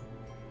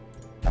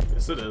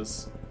 Yes, it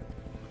is.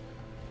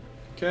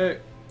 Okay.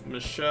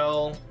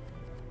 Michelle.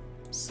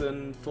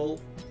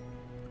 Sinful.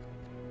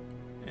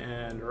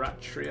 And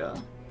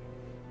Ratria.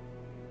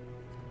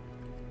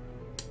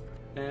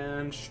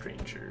 And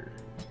Stranger.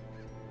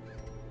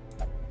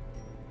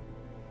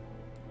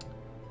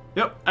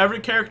 Yep,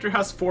 every character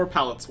has 4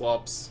 palette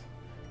swaps.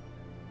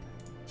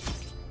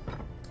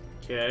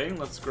 Okay,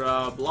 let's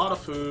grab a lot of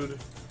food.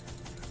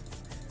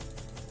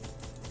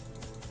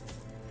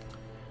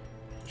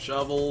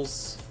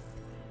 Shovels.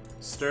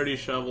 Sturdy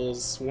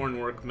shovels, sworn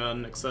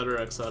workmen, etc,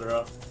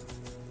 etc.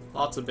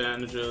 Lots of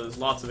bandages,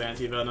 lots of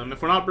anti-venom.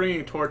 If we're not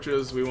bringing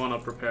torches, we want to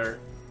prepare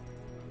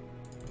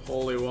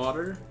holy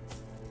water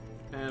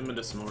and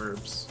medicinal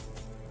herbs.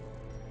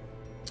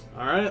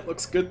 Alright,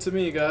 looks good to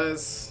me,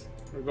 guys.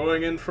 We're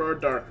going in for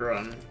a dark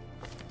run.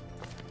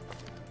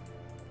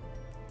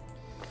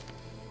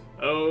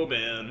 Oh,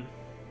 man.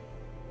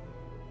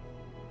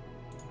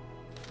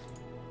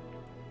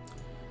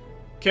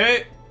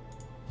 Okay.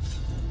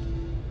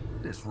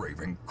 This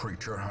raving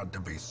creature had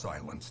to be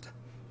silenced,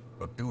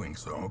 but doing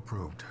so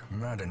proved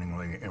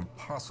maddeningly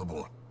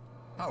impossible.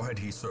 How had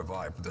he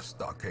survived the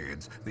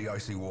stockades, the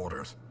icy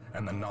waters,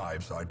 and the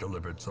knives I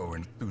delivered so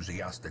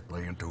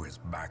enthusiastically into his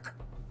back?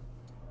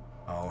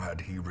 How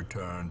had he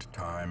returned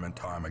time and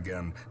time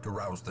again to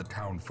rouse the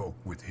townfolk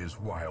with his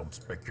wild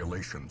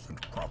speculations and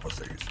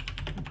prophecies?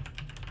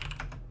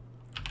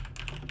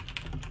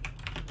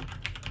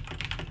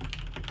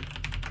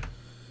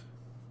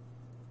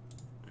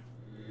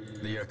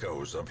 The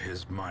echoes of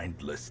his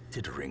mindless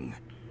tittering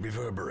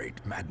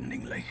reverberate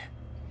maddeningly.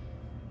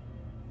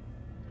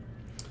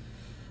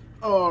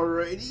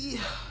 Alrighty.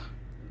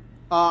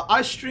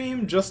 I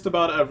stream just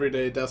about every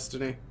day,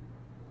 Destiny.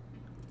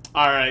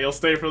 Alright, you'll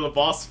stay for the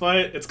boss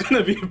fight? It's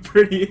gonna be a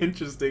pretty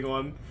interesting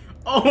one.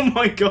 Oh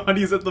my god,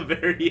 he's at the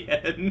very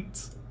end.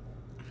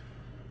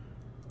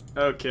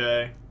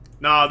 Okay.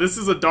 Nah, this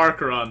is a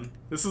dark run.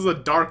 This is a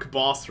dark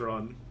boss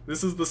run.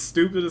 This is the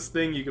stupidest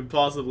thing you could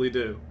possibly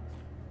do.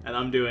 And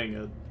I'm doing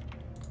it.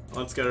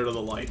 Let's get her to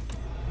the light.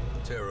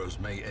 Terrors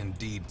may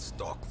indeed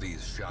stalk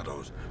these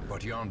shadows,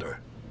 but yonder,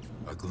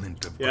 a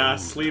glint of Yeah, gold.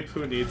 sleep,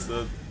 who needs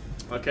it?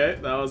 Okay,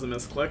 that was a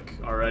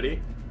misclick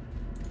already.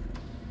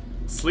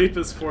 Sleep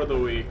is for the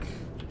weak.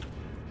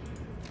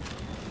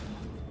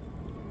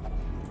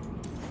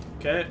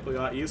 Okay, we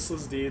got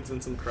useless deeds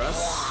and some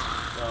crests.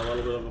 Got a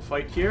little bit of a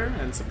fight here,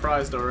 and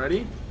surprised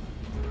already.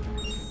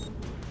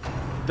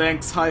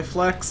 Thanks, High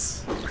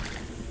Flex.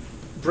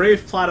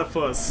 Brave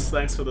Platypus,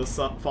 thanks for the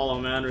follow,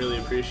 man. Really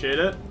appreciate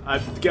it.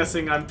 I'm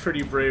guessing I'm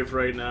pretty brave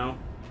right now.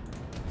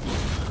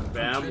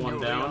 Bam, Continue one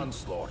the down.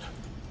 onslaught.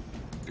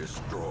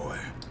 Destroy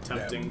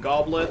Tempting them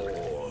Goblet.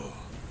 all.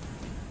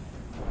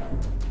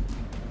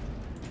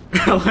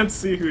 Let's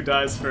see who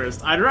dies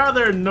first. I'd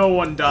rather no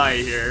one die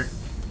here.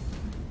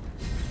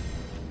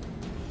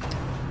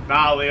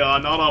 Nah,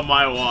 Leon, not on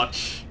my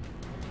watch.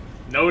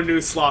 No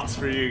new slots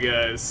for you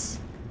guys.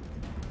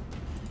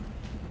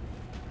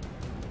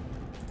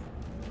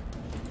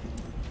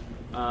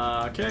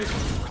 Okay.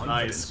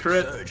 Nice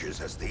crit.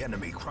 Surges as the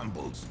enemy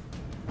crumbles.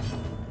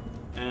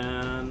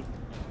 And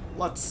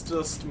let's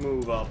just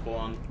move up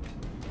one.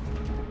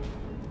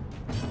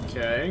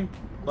 Okay.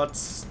 Let's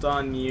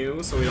stun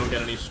you so we don't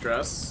get any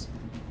stress.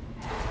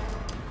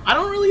 I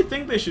don't really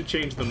think they should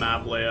change the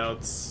map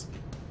layouts.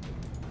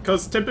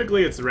 Because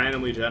typically it's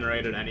randomly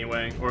generated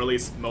anyway, or at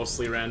least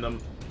mostly random.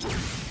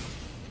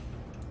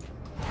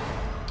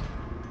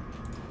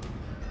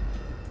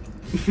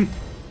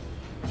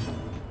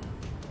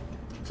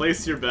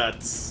 Place your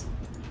bets.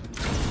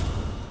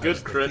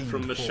 Good crit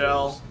from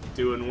Michelle,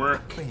 doing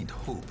work. Faint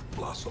hope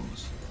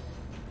blossoms.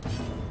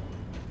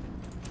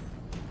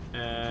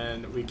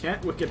 And we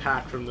can't Wicked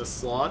Hack from this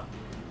slot.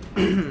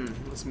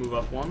 Let's move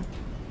up one.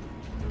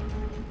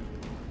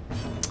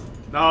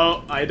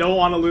 No, I don't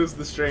want to lose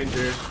the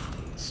Stranger.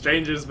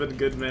 Stranger's been a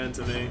good man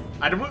to me.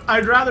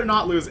 I'd rather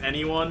not lose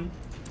anyone.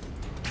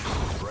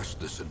 Press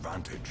this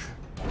advantage.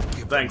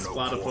 Thanks,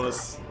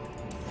 Platypus.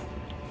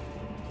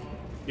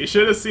 You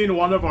should have seen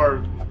one of our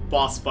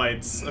boss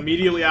fights.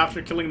 Immediately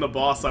after killing the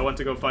boss, I went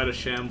to go fight a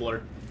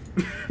Shambler.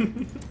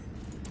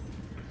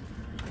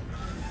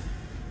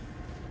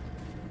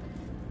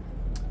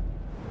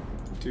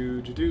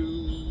 Do do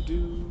do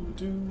do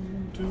do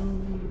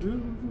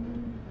do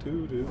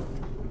do do.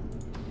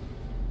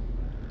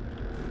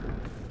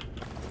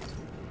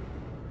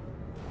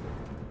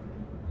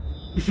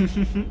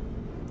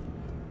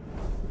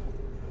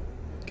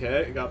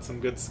 Okay, got some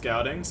good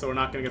scouting, so we're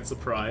not gonna get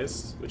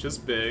surprised, which is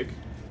big.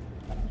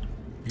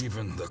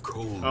 Even the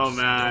cold. Oh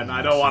man,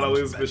 I don't want to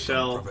lose bent on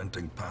Michelle.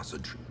 Preventing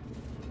passage.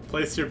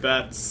 Place your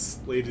bets,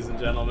 ladies and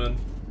gentlemen.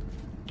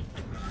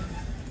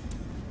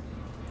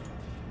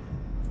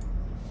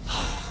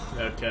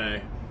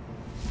 Okay.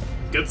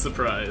 Good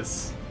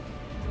surprise.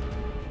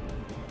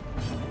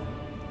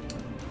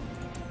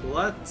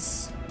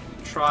 Let's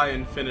try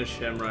and finish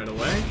him right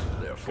away.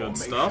 Their Good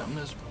stuff.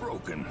 formation is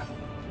broken.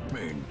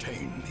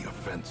 Maintain the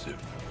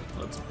offensive.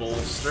 Let's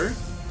bolster.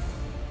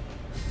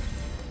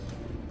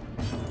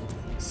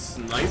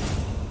 Snipe.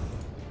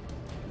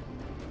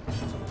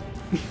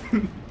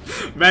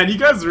 Man, you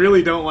guys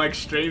really don't like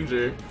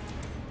Stranger.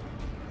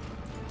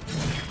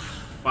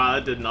 Wow,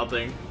 that did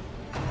nothing.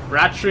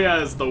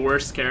 Ratria is the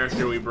worst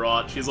character we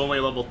brought. She's only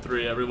level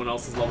 3, everyone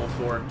else is level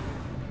 4.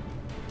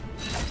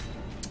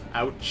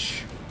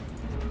 Ouch.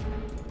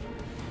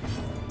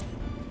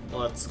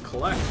 Let's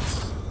collect.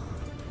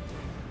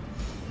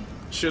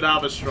 Should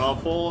have a straw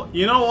poll.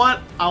 You know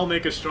what? I'll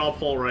make a straw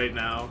poll right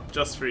now,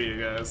 just for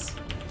you guys.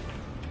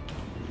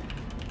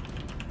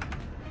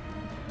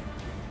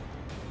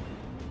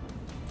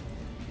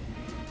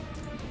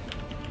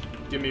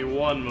 Give me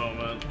one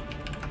moment.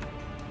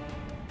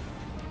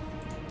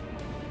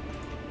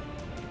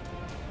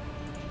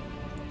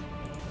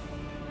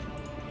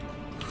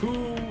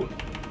 Who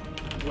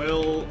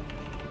will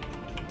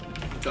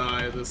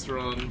die this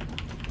run?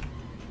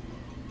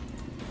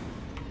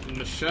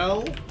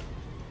 Michelle?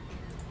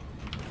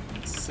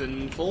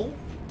 Sinful?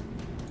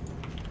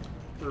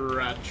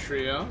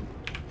 Ratria?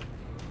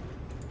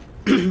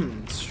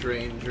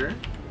 Stranger?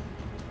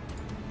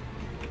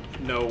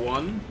 No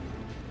one?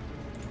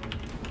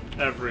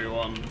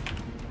 Everyone.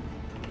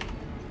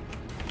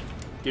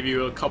 Give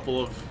you a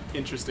couple of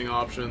interesting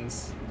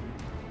options.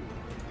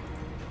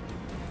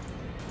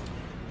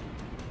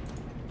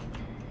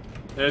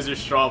 There's your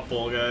straw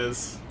poll,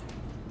 guys.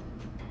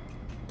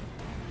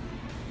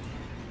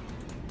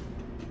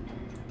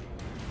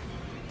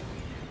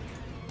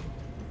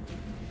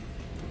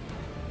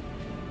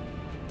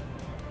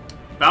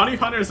 Bounty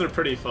hunters are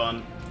pretty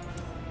fun.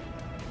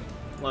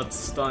 Let's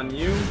stun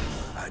you.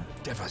 A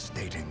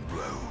devastating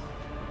blow.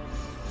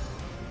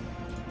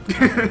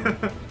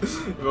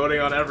 Voting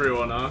on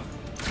everyone, huh?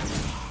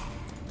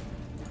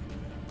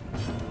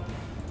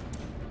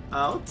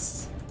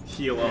 Let's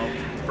heal up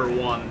for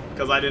one,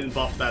 because I didn't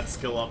buff that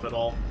skill up at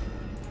all.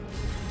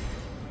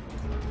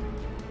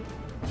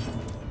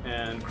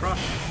 And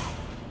crush.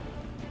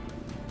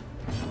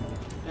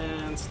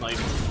 And snipe.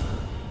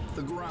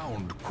 The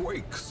ground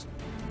quakes.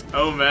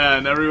 Oh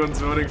man, everyone's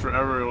voting for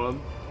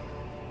everyone.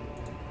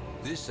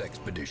 This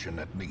expedition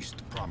at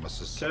least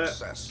promises Okay,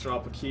 success.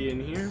 drop a key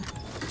in here.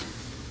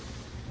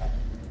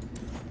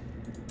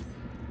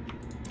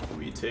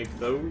 We take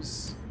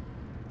those.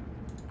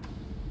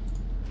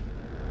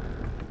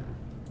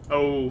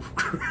 Oh.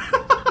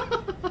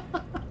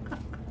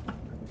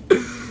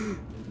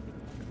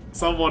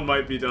 Someone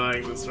might be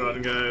dying this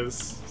run,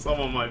 guys.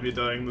 Someone might be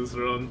dying this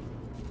run.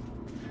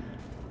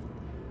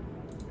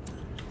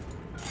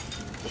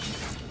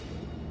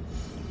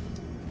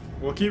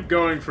 We'll keep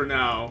going for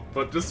now,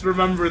 but just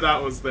remember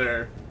that was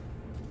there.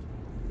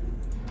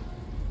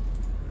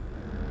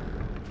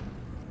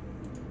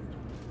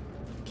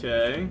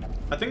 Okay.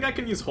 I think I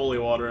can use holy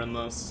water in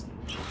this.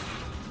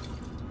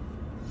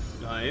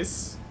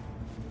 Nice.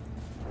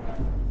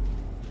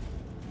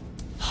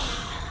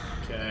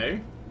 Okay.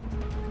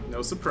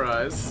 No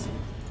surprise.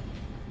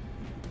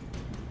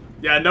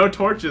 Yeah, no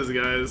torches,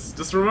 guys.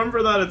 Just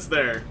remember that it's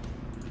there.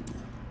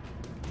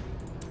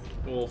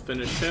 We'll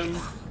finish him.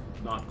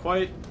 Not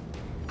quite.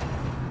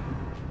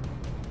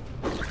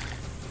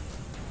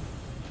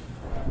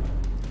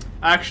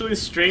 Actually,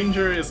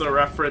 Stranger is a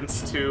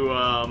reference to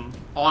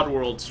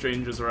Oddworld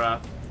Stranger's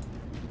Wrath.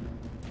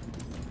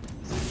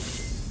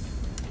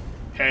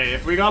 Hey,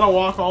 if we gotta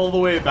walk all the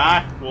way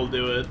back, we'll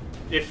do it.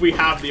 If we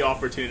have the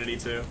opportunity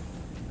to.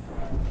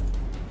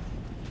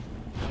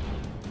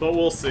 But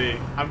we'll see.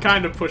 I'm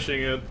kind of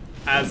pushing it,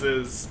 as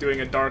is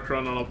doing a dark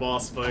run on a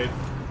boss fight.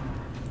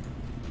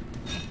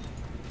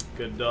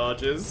 Good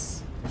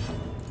dodges.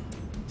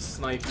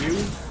 Snipe you.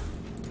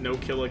 No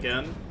kill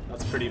again.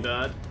 That's pretty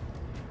bad.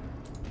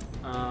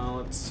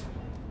 Let's...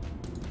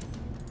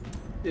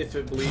 If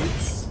it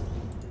bleeds.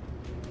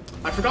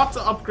 I forgot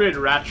to upgrade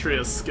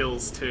Ratria's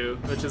skills too,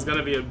 which is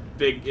gonna be a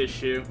big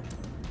issue.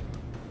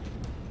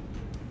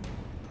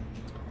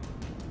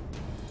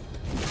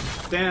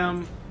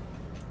 Damn.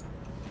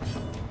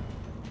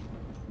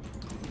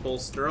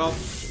 Bolster up.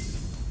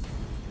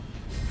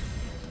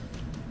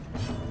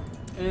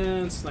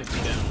 And snipe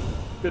you down.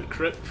 Good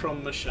crit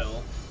from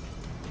Michelle.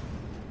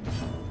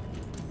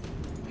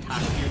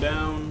 Hack you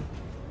down.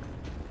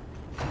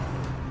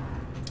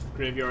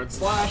 Graveyard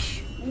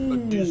Slash. Ooh. A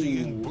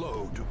dizzying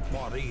blow to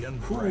body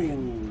and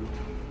brain.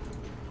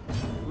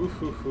 Ooh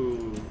hoo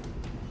hoo.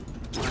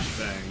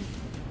 Flashbang.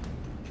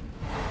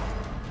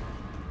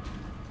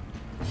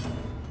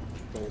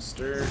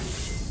 Bolster.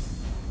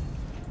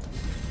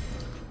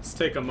 Let's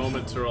take a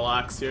moment to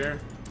relax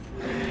here.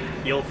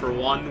 Heal for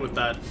 1 with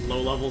that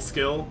low-level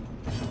skill.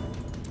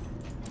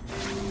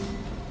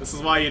 This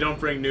is why you don't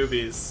bring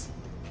newbies.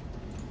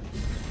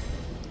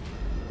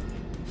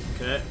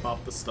 Okay,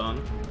 pop the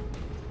stun.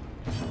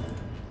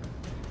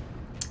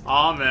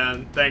 Aw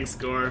man, thanks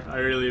Gore. I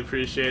really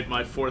appreciate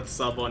my 4th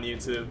sub on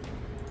YouTube.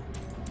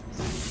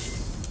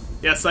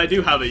 Yes, I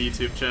do have a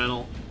YouTube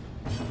channel.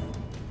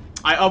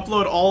 I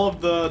upload all of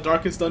the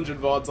Darkest Dungeon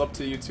VODs up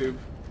to YouTube.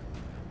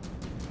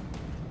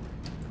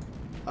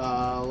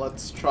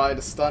 Let's try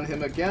to stun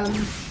him again.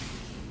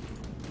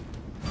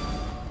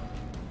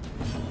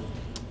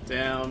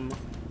 Damn.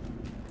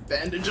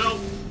 Bandage up!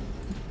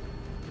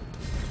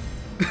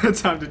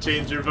 Time to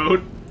change your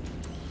vote.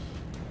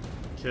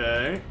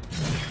 Okay.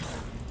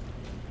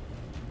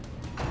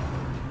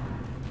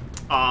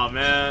 Aw,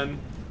 man.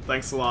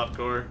 Thanks a lot,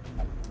 Gore.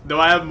 Though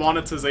I have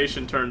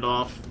monetization turned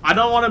off. I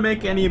don't want to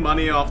make any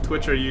money off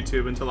Twitch or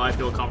YouTube until I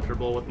feel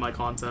comfortable with my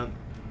content.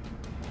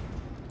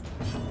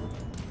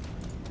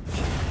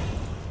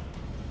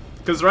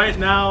 Because right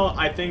now,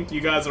 I think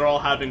you guys are all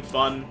having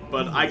fun,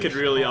 but I could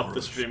really up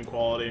the stream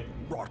quality.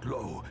 Brought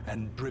low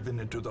and driven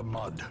into the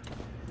mud.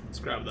 Let's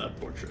grab that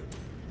portrait.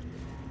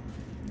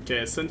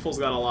 Okay, Sinful's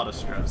got a lot of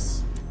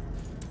stress.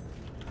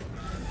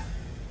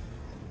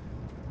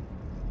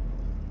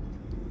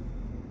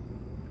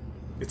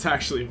 It's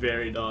actually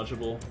very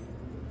dodgeable.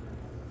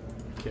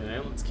 Okay,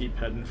 let's keep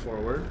heading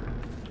forward.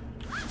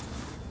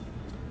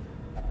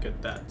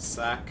 Get that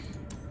sack.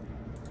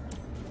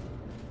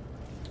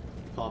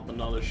 Pop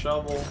another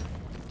shovel.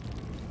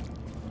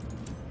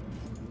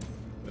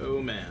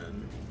 Oh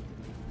man.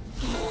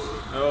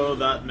 Oh,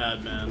 that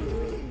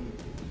madman.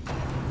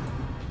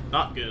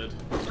 Not good.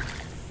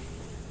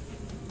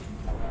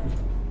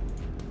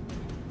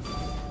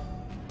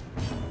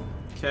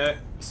 Okay,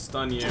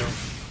 stun you.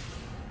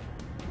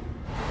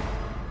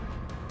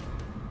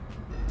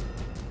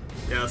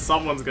 Yeah,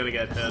 someone's gonna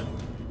get hit.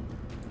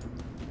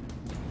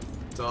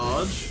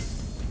 Dodge.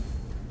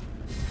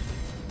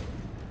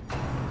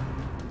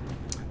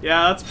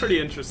 Yeah, that's pretty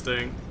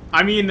interesting.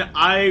 I mean,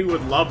 I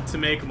would love to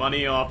make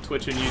money off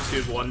Twitch and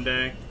YouTube one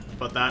day,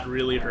 but that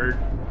really hurt.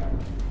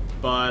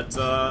 But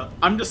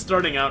I'm just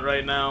starting out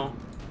right now,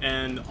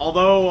 and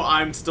although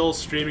I'm still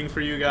streaming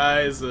for you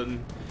guys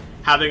and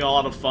having a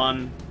lot of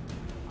fun,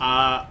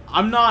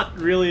 I'm not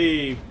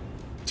really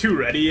too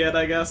ready yet,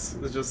 I guess.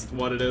 It's just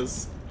what it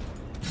is.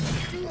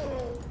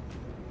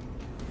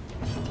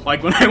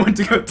 Like when I went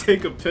to go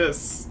take a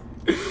piss,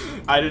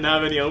 I didn't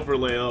have any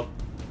overlay up.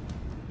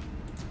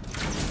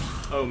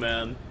 Oh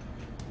man.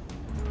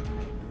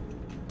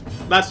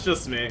 That's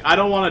just me. I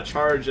don't want to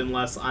charge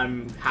unless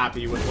I'm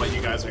happy with what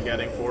you guys are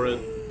getting for it.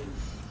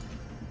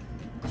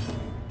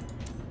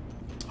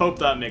 Hope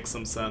that makes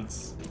some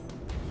sense.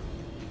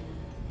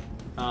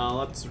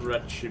 Let's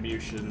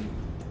Retribution.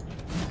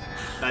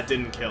 That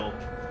didn't kill.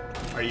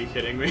 Are you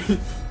kidding me?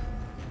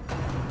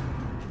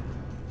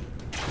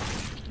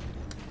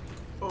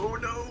 Oh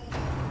no!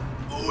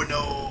 Oh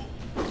no!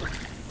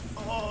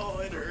 Oh,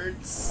 it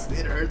hurts.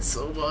 It hurts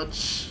so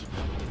much.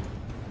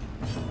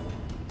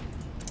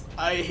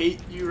 I hate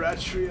you,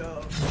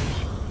 Ratria.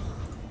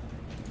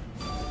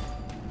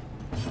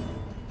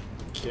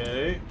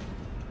 Okay.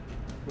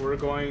 We're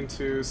going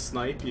to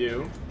snipe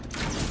you.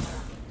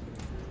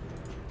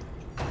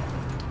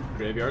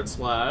 Graveyard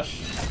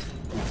Slash.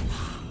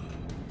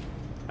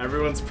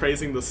 Everyone's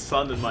praising the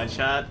sun in my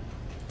chat.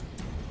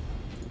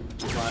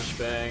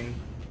 Flashbang.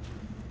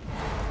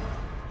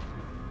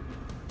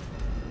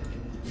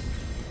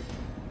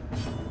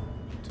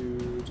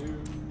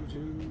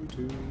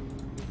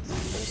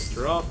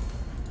 Bolster up.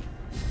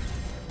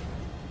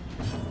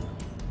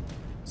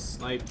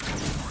 Snipe.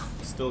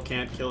 Still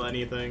can't kill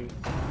anything.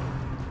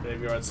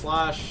 Graveyard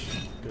slash.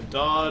 Good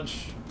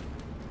dodge.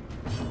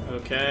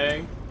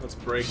 Okay, let's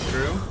break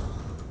through.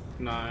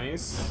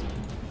 Nice.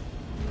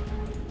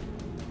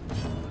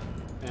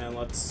 And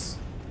let's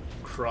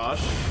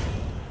crush.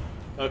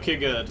 Okay,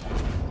 good.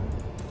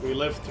 We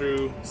lived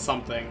through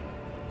something.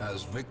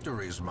 As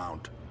victories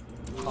mount,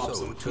 Pop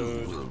so some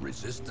too food. will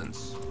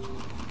resistance.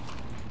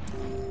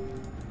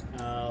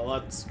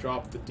 Let's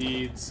drop the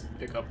deeds,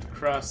 pick up the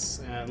crests,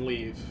 and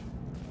leave.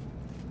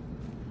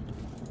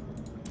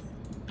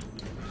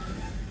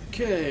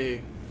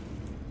 Okay.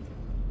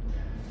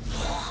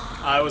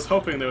 I was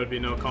hoping there would be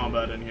no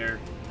combat in here.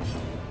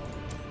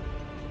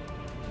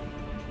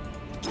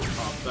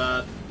 Pop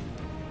that.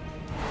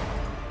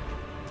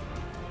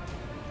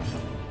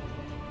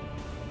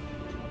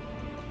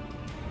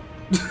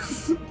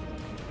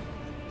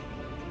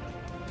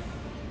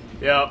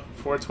 Yep,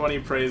 420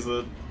 praise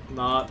it.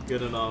 Not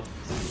good enough.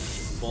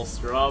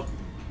 Bolster up.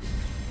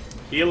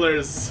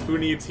 Healers. Who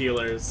needs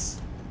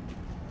healers?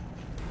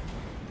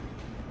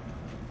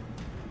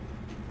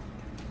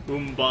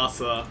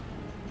 Umbasa.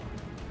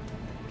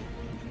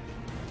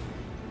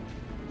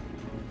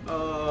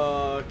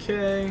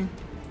 Okay.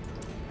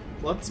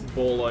 Let's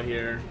Bola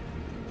here.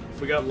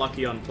 If we got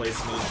lucky on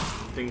placement,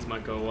 things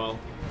might go well.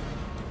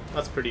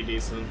 That's pretty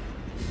decent.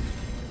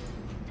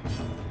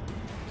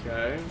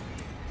 Okay.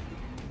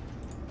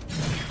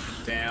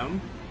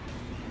 Damn.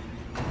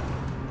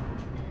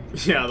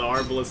 Yeah, the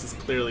Arbalest is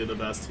clearly the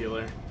best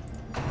healer.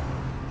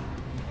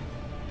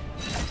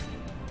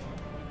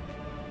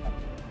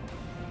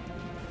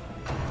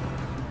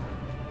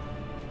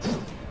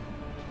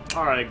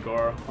 Alright,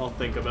 Gore. I'll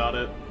think about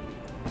it.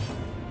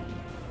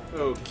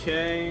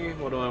 Okay,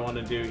 what do I want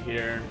to do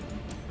here?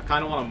 I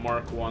kind of want to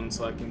mark one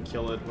so I can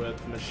kill it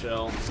with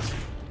Michelle.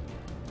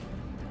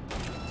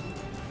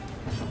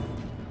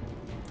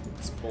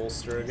 Let's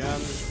bolster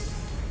again.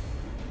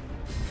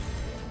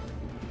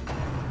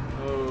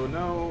 Oh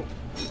no.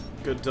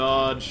 Good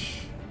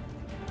dodge.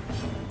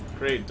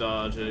 Great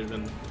dodge,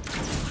 even.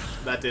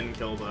 That didn't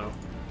kill though.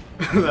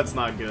 That's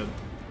not good.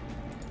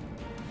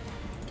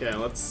 Okay,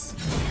 let's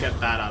get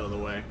that out of the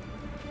way.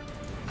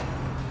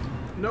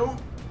 Nope.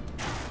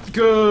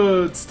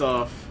 Good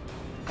stuff.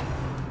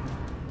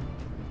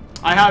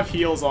 I have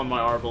heals on my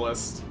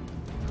Arbalest.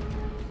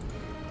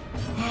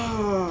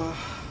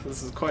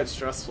 This is quite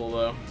stressful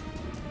though.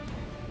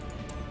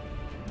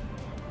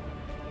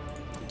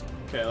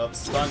 Okay, let's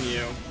stun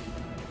you.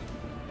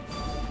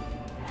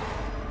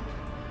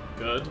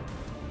 Good.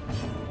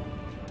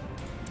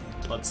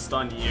 Let's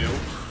stun you.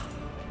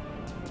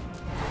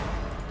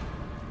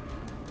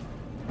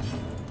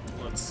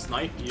 Let's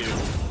snipe you.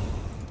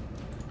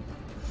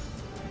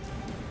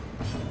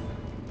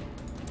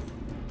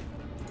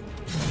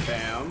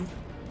 Bam.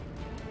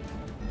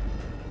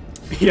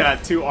 Yeah,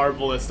 2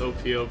 Arbalest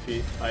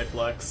OP, high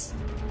flex.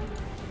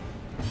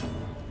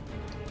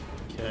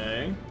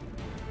 Okay.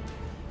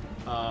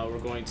 We're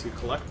going to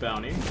collect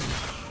bounty.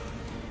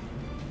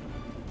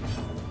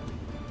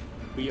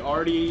 We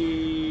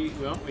already...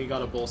 well, we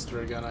got a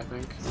bolster again, I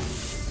think.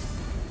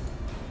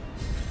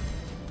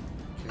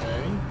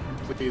 Okay.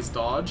 Please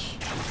dodge.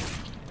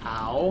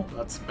 Ow,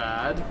 that's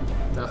bad.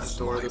 Death's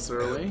door this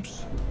early.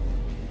 Ebbs,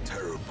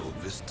 terrible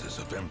vistas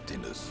of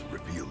emptiness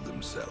reveal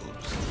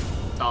themselves.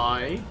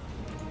 Die.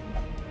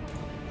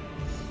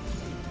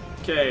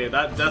 Okay,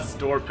 that Death's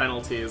Door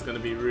penalty is going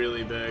to be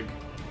really big.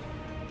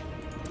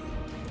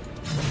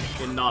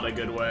 In not a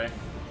good way.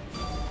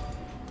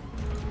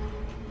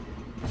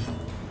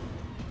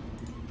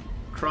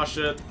 Crush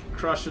it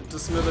to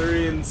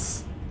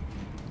smithereens.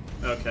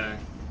 Okay.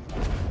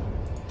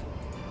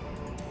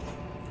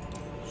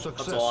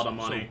 Success That's a lot of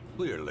money. so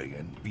clearly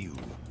in view.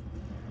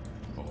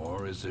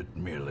 Or is it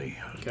merely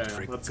a Okay,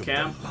 trick let's of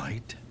camp. the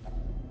light?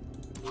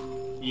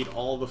 Eat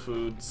all the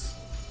foods.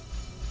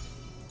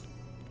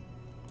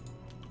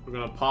 We're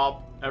gonna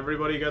pop.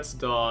 Everybody gets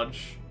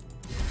dodge.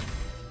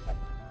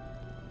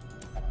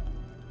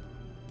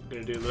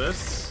 Gonna do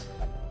this.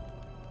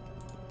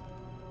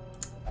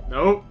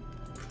 Nope.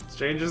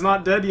 Stranger's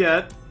not dead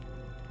yet.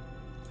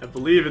 I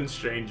believe in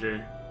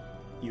Stranger.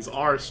 He's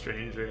our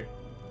Stranger.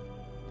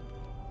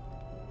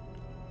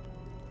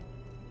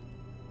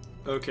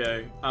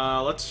 Okay,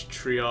 let's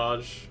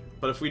triage.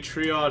 But if we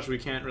triage, we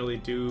can't really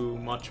do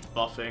much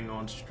buffing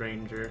on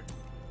Stranger.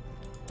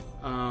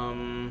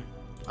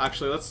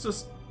 Actually, let's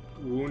just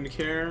wound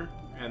care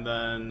and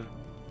then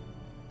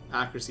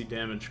accuracy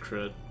damage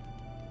crit.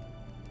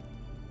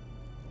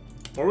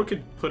 Or we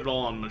could put it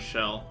all on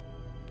Michelle.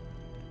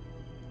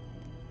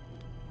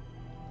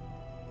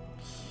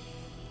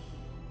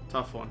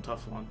 Tough one,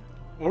 tough one.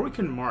 Or we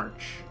can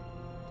march.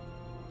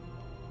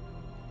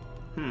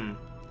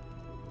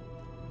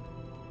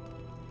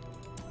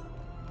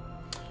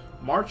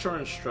 March or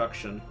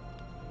instruction?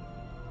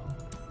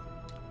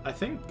 I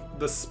think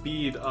the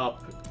speed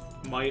up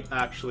might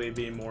actually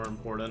be more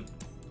important.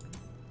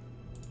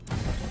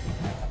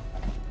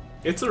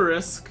 It's a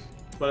risk,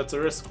 but it's a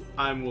risk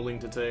I'm willing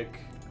to take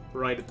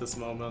right at this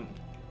moment.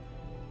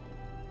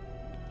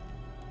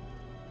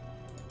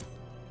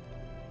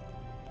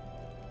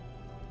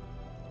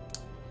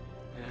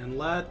 And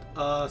let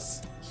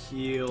us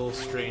heal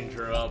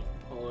Stranger up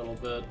a little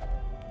bit.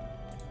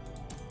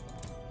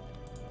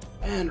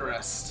 And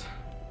rest.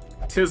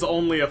 'Tis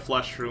only a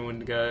flesh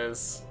wound,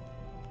 guys.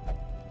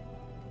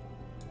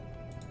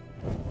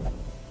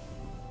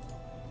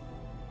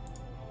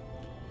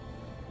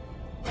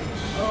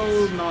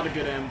 Oh, not a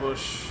good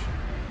ambush.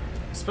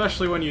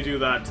 Especially when you do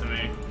that to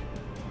me.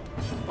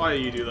 Why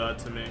do you do that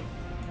to me?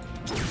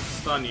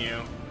 Stun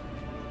you.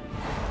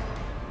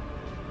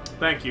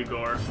 Thank you,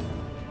 Gore.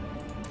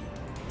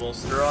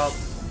 Bolster up.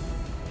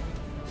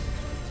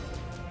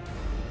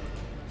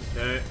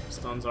 Okay,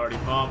 stun's already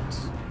popped.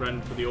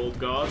 Ready for the old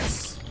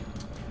gods.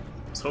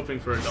 I was hoping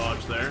for a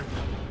dodge there.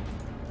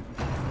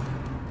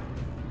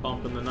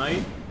 Bump in the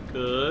night.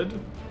 Good.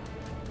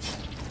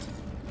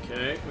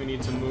 Okay, we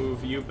need to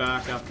move you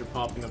back after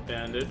popping a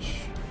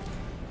bandage.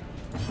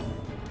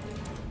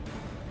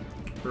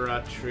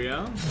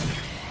 Baratria.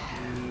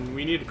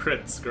 We need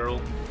crits,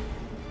 girl.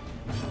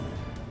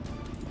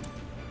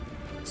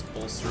 Let's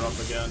bolster up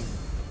again.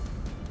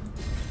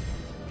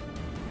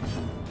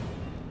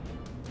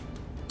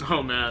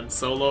 Oh man,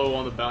 solo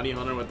on the bounty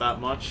hunter with that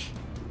much?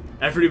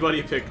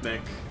 Everybody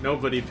picnic.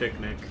 Nobody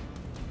picnic.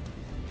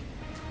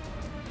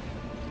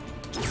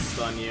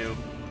 Stun you.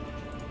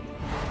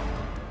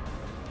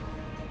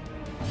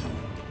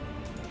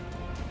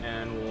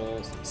 And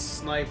we'll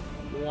snipe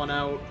one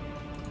out.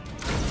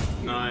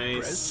 Nice.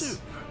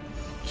 Impressive.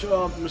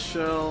 Job,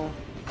 Michelle.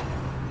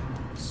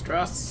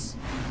 Stress.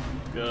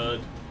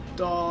 Good.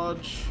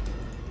 Dodge.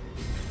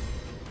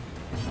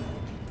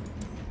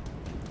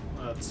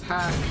 Let's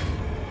hack.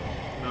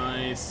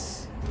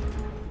 Nice.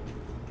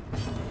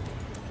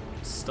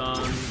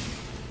 Stun.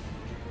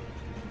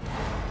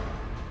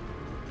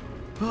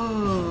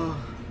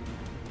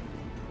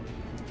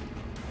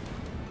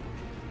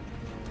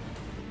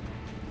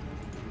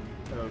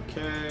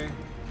 Okay.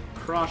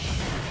 Crush.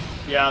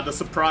 Yeah, the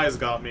surprise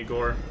got me,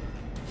 Gore.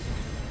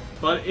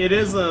 But it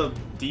is a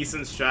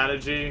decent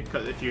strategy,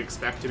 because if you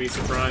expect to be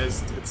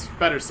surprised, it's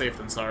better safe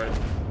than sorry.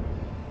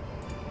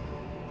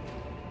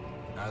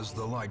 As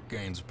the light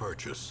gains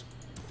purchase,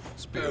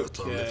 spirits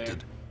are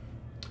lifted.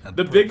 And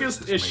The purpose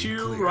biggest is made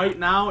issue clear. right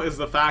now is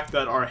the fact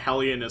that our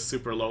Hellion is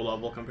super low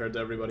level compared to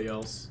everybody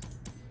else.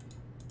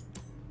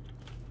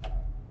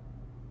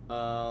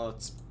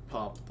 Let's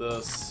pop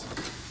this.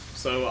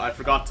 So I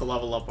forgot to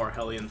level up our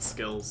Hellion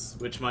skills,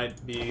 which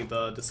might be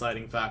the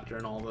deciding factor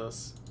in all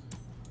this.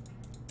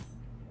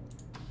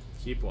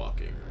 Keep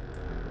walking.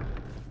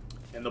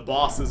 And the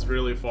boss is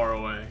really far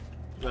away.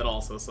 That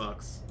also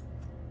sucks.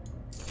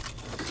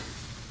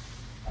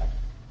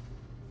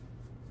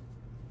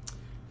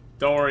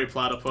 Don't worry,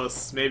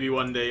 Platypus. Maybe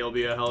one day you'll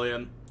be a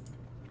Hellion.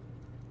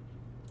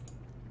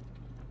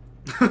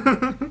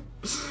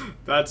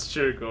 That's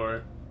true,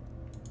 Gore.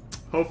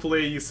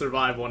 Hopefully you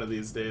survive one of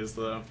these days,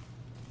 though.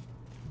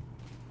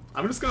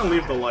 I'm just gonna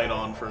leave the light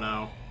on for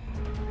now.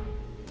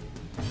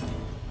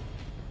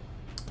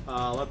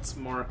 Let's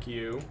mark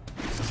you.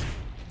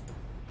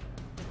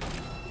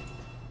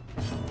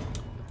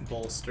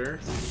 Bolster.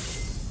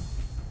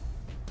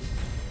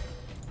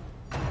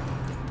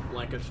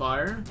 Blanket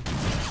fire.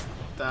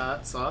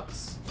 That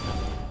sucks.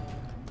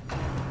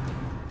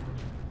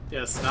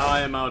 Yes, now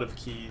I am out of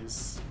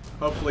keys.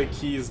 Hopefully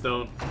keys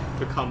don't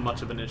become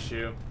much of an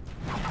issue.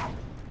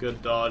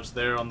 Good dodge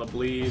there on the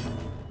bleed.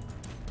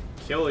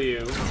 Kill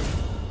you.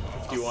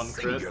 51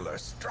 crit. Singular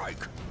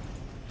strike.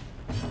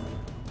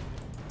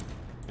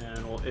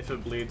 And well, if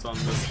it bleeds on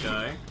this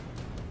guy.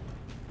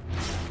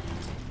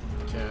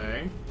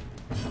 Okay.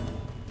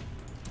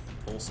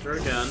 Bolster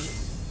again.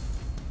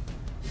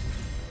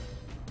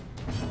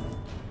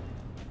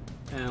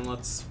 And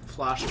let's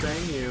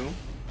flashbang you.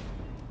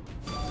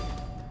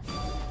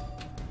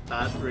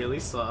 That really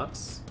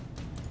sucks.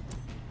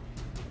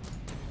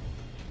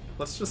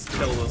 Let's just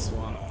kill this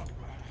one.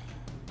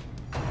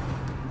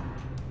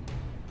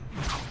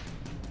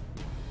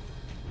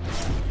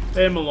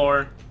 Hey,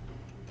 Malor.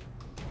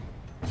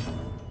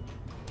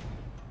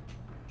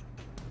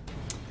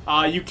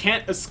 You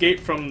can't escape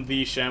from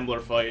the Shambler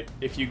fight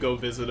if you go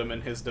visit him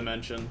in his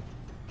dimension.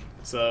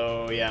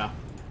 So, yeah.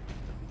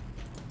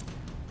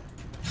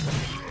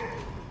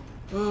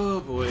 Oh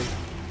boy.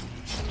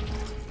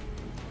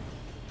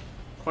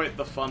 Quite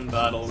the fun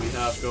battle we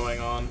have going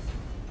on.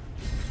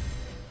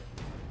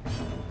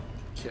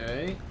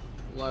 Okay,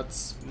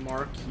 let's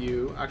mark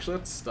you. Actually,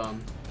 let's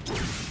stun.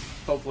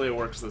 Hopefully it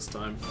works this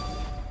time.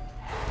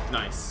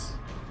 Nice.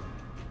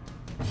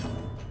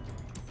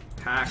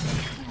 Hack.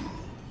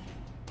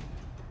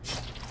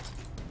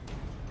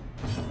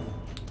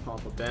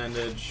 Pop a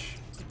bandage.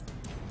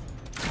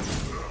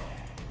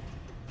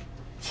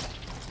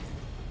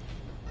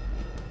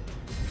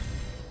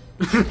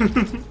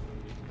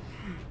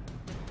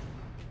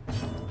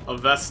 A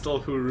Vestal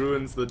who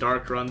ruins the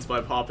dark runs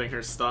by popping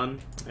her stun.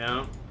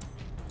 Yeah.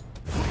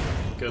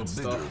 Good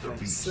stuff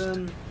from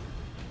Sin.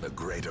 The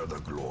greater the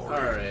glory.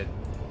 Alright.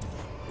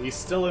 We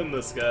still in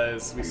this,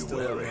 guys. We Be still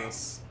in wary.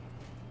 this.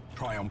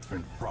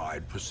 Triumphant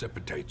pride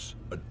precipitates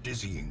a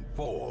dizzying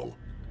fall.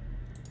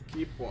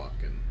 Keep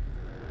walking.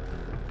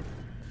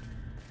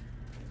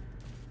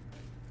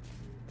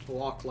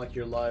 Walk like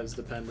your lives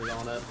depended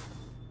on it.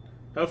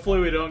 Hopefully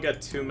we don't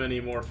get too many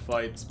more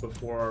fights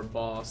before our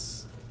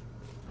boss.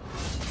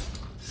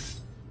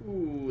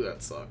 Ooh,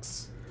 that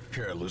sucks.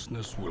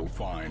 Carelessness will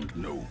find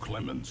no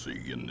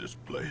clemency in this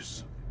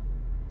place.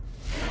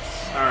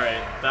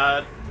 Alright,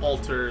 that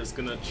altar is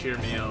gonna cheer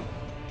me up.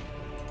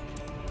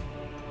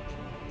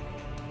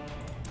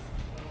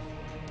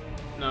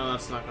 No,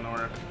 that's not gonna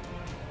work.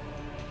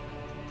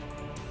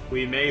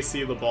 We may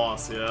see the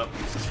boss, yep.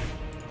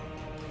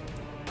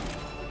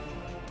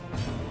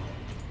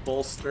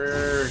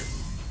 Bolster.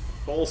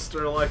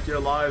 Bolster like your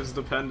lives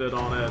depended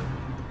on it.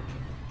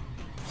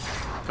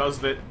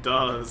 'Cause it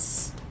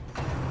does.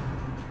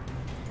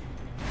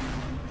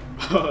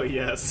 Oh,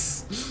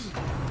 yes.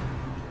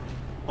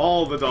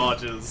 All the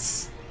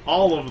dodges.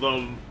 All of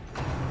them.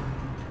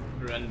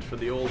 Rend for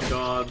the old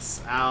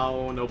gods.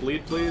 Ow, no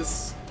bleed,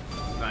 please.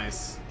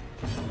 Nice.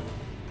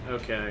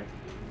 Okay.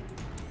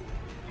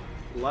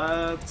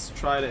 Let's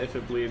try to if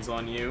it bleeds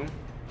on you.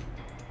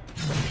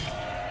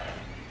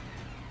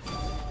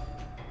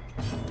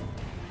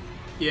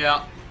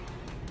 Yeah.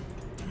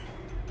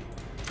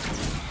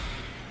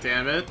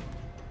 Damn it.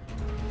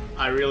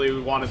 I really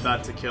wanted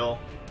that to kill.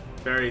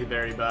 Very,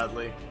 very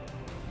badly.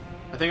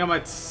 I think I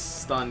might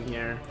stun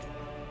here.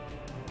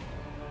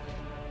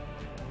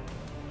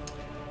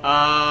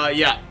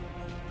 Yeah.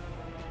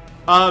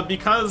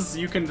 Because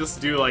you can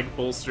just do, like,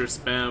 bolster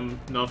spam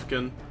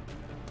Nufkin.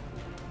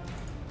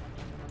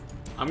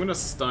 I'm gonna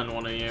stun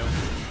one of you.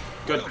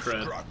 Good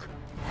crit.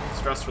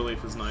 Stress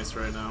relief is nice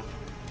right now.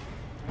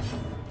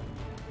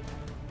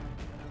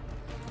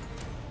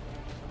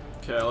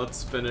 Okay,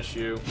 let's finish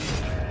you.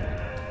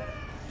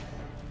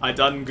 I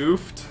done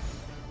goofed.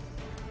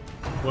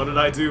 What did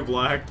I do,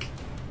 Black?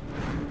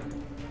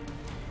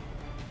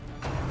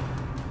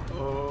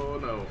 Oh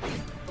no.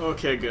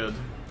 Okay, good.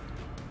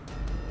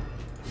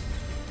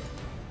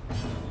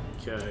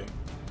 Okay.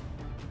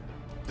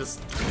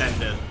 Just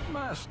end it.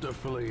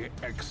 Masterfully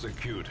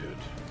executed.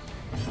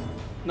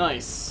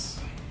 Nice.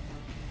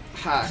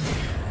 Hack.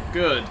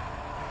 Good.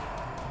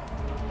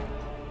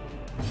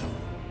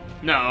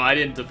 No, I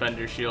didn't defend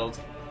your shield.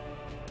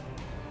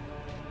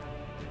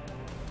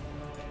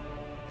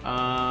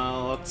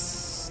 Let's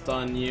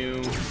stun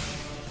you.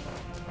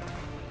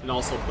 And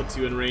also puts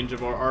you in range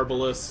of our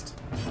Arbalist.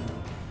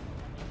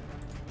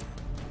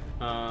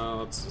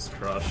 Let's just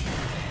crush.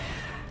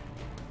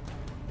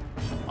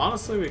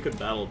 Honestly, we could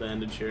battle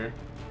bandage here.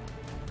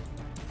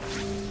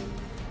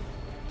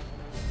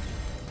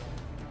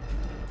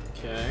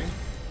 Okay.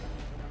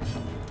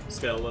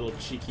 Just got a little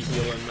cheeky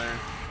heal in there.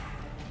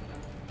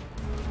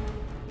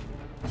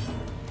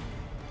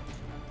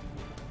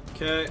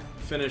 Okay,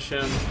 finish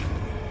him.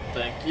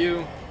 Thank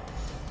you.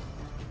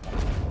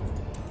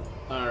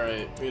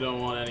 Alright, we don't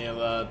want any of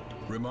that.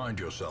 Remind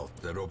yourself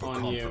that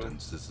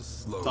overconfidence is a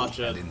slow Touch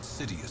it. and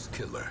insidious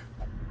killer.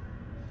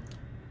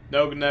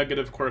 No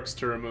negative quirks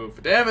to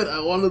remove. Damn it,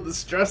 I wanted the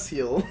stress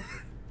heal.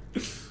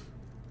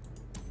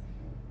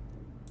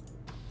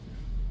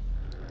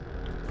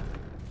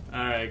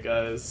 Alright,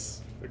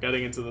 guys. We're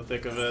getting into the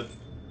thick of it.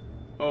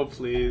 Oh,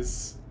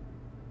 please.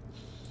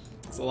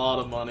 It's a lot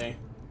of money.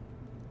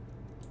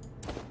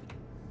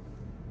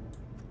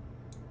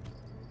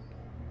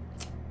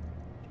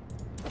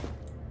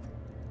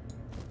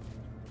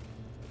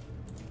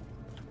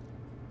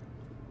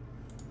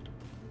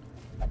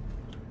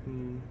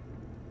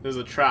 There's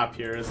a trap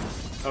here,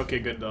 isn't there? Okay,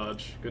 good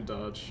dodge. Good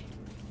dodge.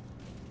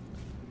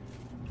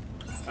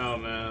 Oh,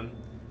 man.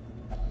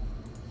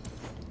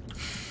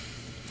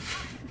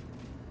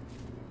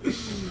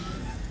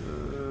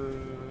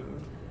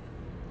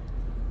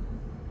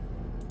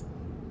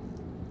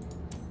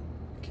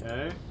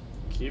 Okay.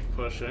 Keep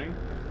pushing.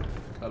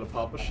 Gotta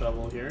pop a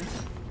shovel here.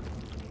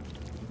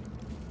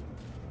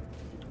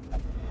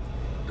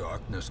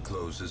 Darkness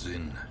closes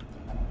in,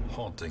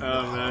 haunting the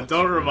Oh, man. hearts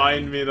Don't of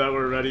remind men. me that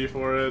we're ready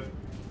for it.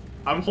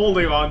 I'm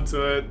holding on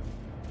to it.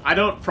 I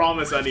don't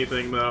promise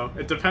anything, though.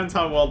 It depends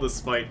how well this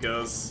fight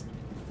goes.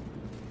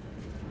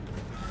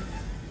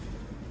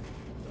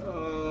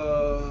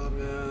 Oh,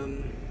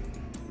 man.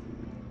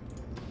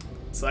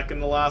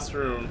 Second to last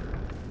room.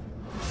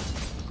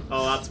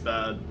 Oh, that's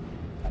bad.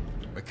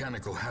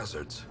 Mechanical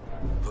hazards,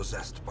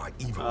 possessed by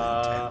evil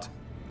intent.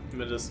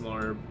 Medicinal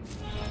herb.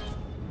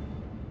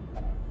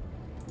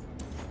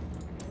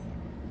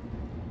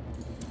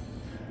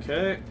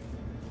 Okay.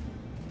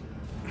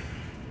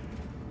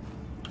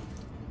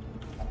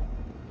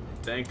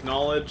 Dank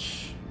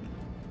knowledge.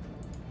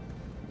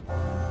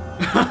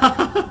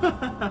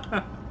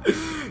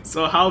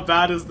 So how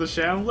bad is the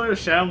Shambler?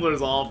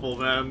 Shambler's awful,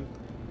 man.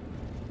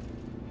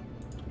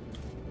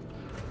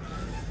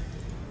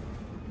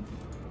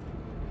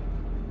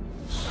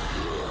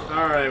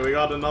 Alright, we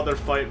got another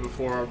fight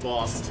before our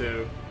boss,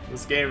 too.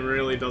 This game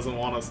really doesn't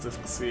want us to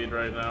succeed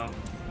right now.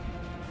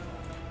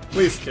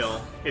 Please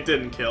kill. It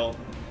didn't kill.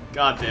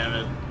 God damn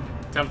it.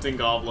 Tempting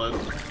Goblet.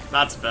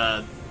 That's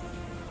bad.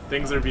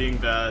 Things are being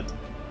bad.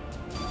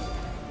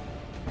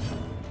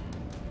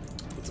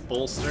 Let's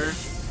bolster.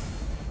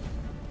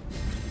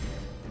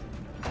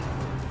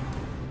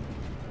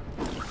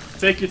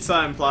 Take your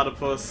time,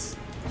 Platypus.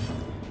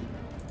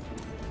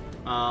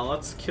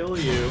 Let's kill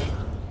you,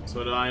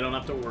 so that I don't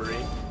have to worry.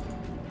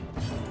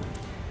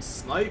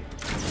 Snipe.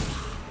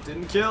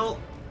 Didn't kill.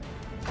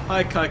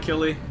 Hi,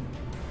 Kakili.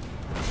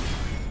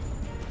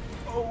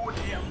 Oh,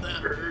 damn,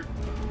 that hurt.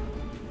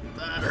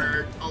 That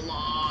hurt a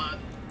lot.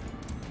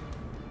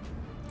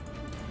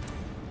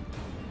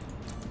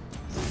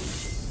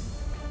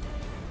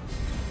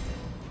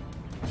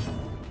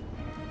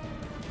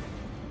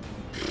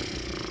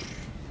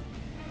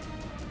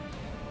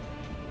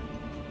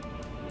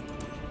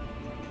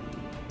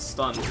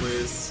 Stun,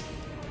 please.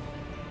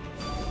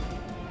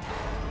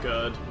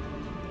 Good.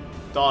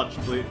 Dodge,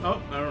 please.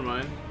 Oh, never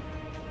mind.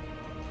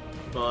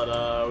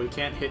 But, we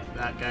can't hit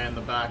that guy in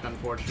the back,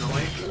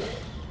 unfortunately.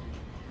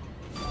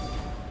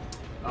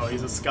 Oh,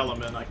 he's a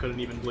skeleton. I couldn't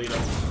even bleed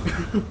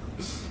him.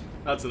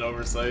 That's an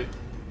oversight.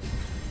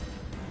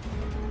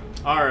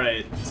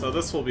 Alright, so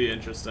this will be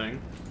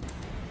interesting.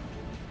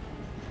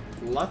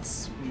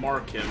 Let's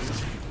mark him.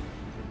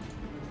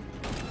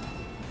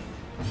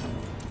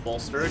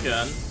 Bolster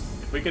again.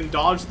 If we can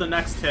dodge the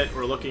next hit,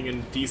 we're looking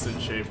in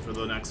decent shape for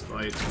the next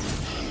fight.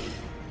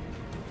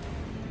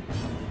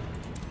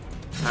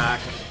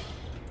 Hack.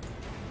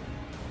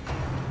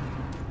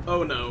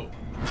 Oh no.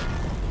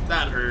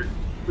 That hurt.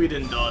 We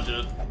didn't dodge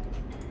it.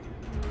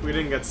 We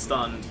didn't get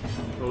stunned,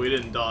 but we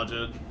didn't dodge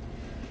it.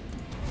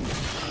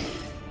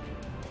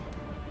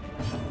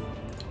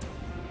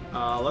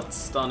 Let's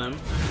stun him.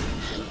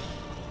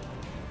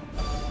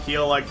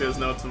 Heal like there's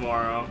no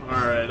tomorrow.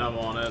 Alright, I'm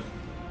on it.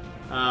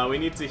 We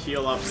need to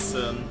heal up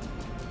Sin.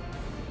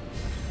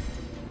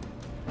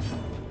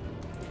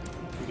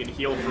 We can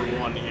heal for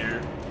one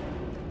here.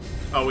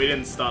 Oh, we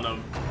didn't stun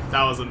him.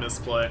 That was a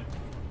misplay.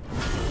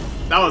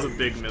 That was a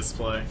big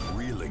misplay.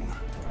 Reeling.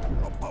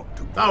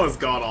 That was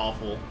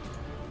god-awful.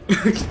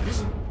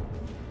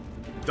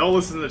 Don't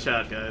listen to the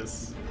chat,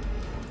 guys.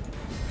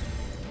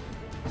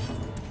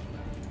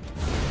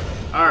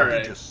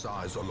 Alright. Just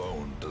size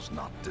alone does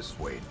not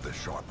dissuade the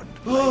sharpened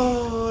blade.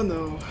 Oh,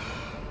 no.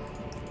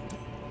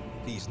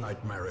 These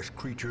nightmarish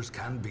creatures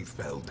can be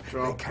felled.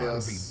 Drop they can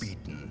this. be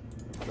beaten.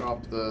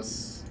 Drop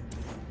this.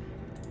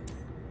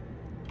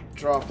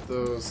 Drop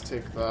those,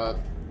 take that.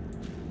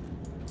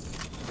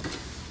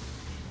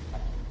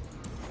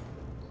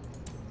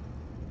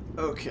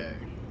 Okay.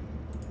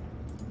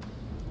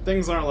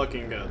 Things aren't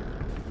looking good.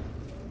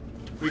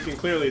 We can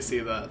clearly see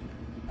that.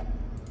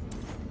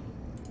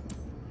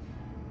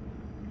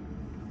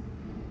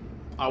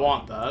 I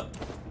want that.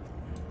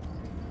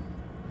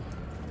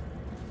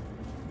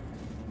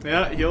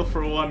 Yeah, heal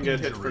for one, get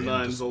hit for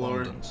 9,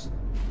 Zalor.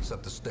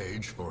 Set the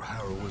stage for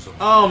heroism.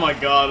 Oh my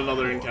god,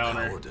 another or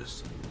encounter.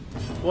 cowardice.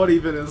 What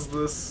even is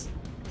this?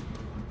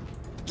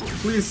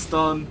 Please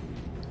stun.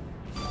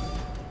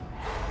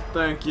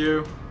 Thank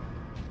you.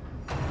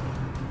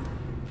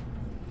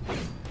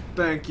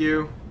 Thank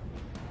you.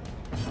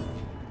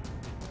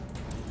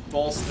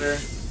 Bolster.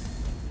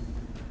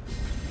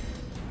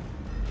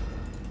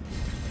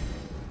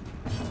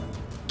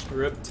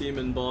 Rip team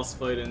in boss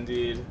fight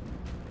indeed.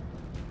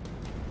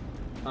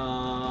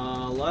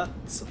 Let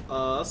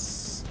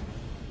us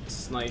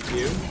snipe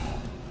you.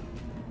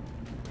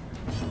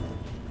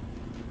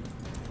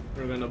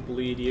 We're gonna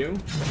bleed you.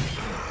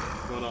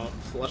 Gonna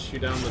flush you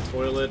down the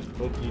toilet.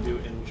 Hope you do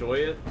enjoy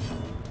it.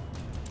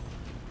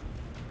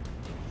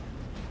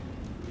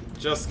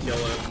 Just kill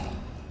it.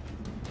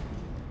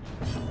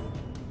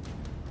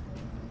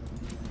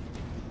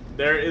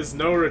 There is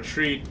no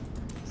retreat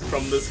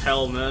from this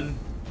hell, men.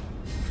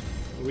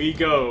 We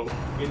go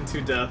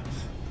into death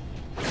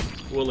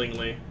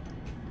willingly.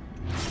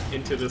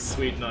 Into this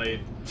sweet night.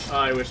 Oh,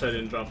 I wish I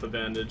didn't drop the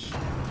bandage.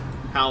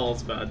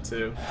 Howl's bad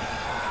too.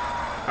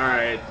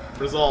 Alright,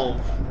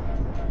 resolve.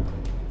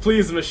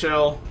 Please,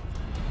 Michelle.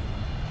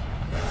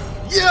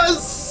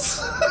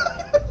 Yes!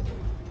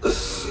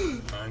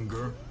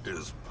 Anger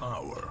is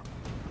power.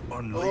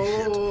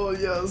 Unleash Oh,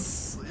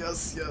 yes.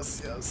 Yes,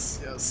 yes, yes,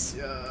 yes,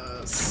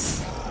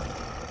 yes.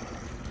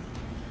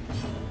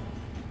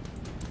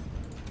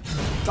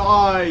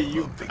 Die,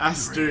 you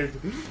bastard.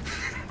 it.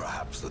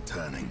 Perhaps the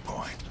turning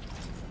point.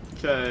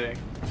 Okay.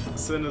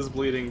 Sin is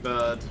bleeding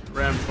bad.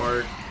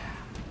 Rampart.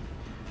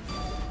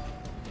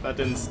 That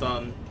didn't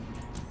stun.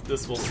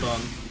 This will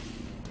stun.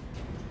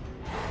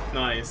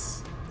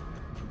 Nice.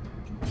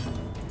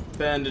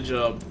 Bandage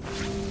up.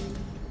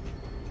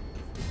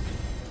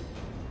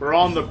 We're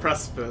on the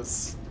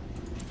precipice.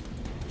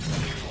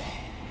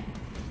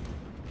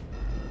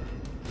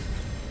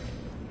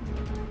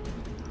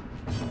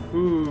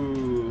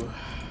 Ooh.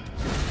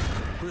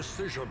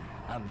 Precision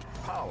and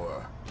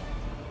power.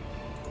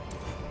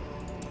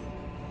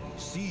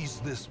 Seize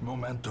this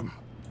momentum.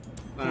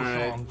 push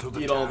Alright, on to the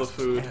eat all the task's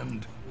food.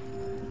 end.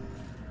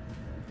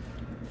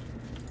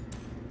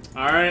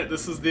 Alright,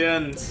 this is the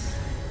end.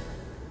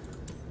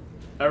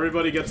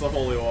 Everybody gets a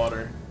holy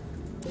water.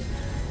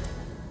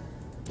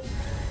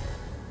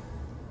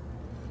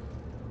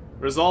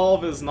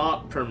 Resolve is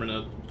not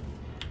permanent.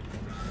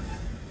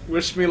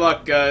 Wish me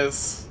luck,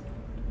 guys.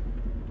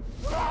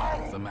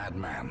 The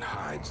madman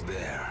hides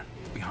there,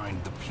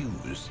 behind the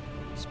pews,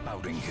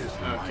 spouting his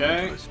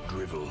Okay. mindless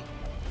drivel.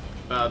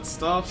 Bad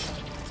stuff.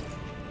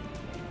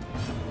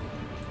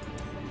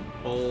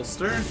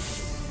 Bolster.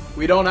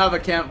 We don't have a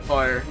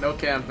campfire. No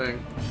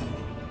camping.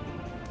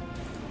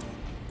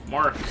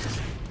 Mark.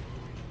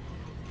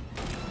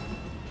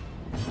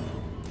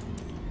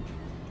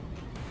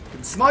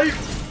 Can snipe!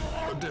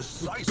 A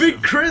decisive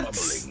Big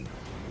crits!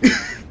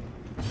 pummeling.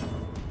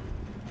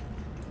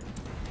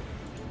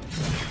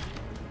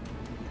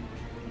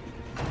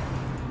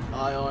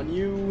 Eye on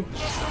you.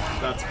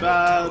 That's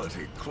bad.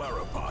 Fatality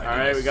clarified in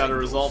Alright, a we gotta single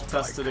resolve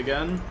strike. test it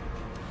again.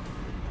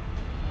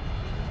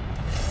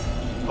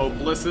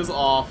 Hopeless is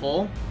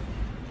awful.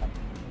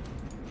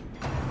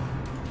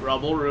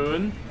 Rubble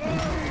Ruin.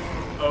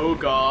 Oh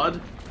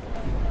god.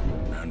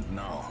 And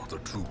now the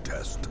true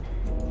test.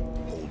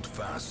 Hold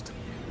fast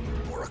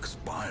or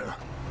expire.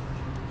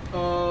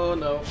 Oh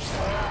no.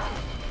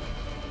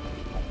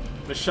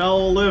 Michelle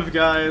will live,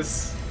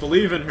 guys.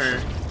 Believe in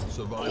her.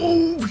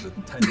 Survival is a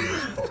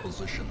tenuous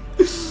proposition.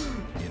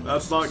 In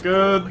That's this not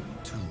good. sprawling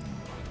tomb.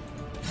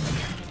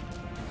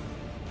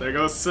 There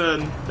goes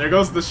Sin. There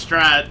goes the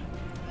strat.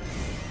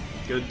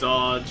 Good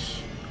dodge.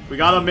 We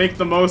gotta make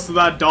the most of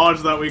that dodge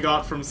that we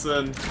got from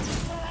Sin.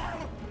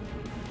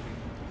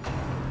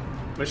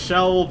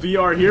 Michelle will be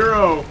our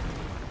hero.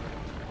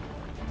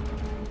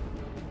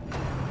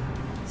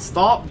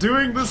 Stop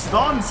doing this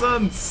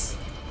nonsense!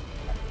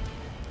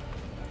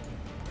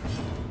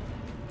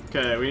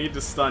 Okay, we need to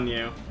stun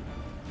you.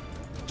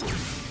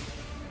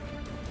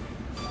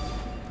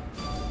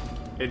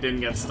 It didn't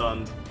get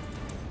stunned.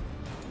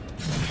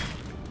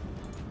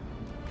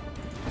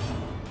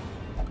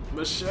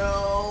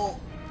 Michelle!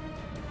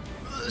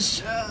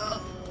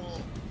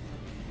 Michelle!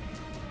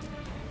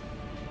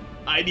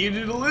 I need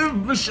you to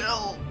live,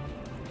 Michelle!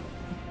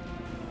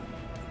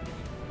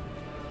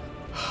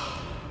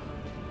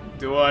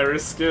 Do I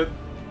risk it?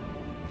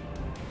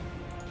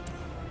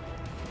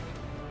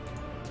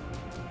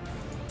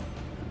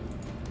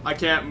 I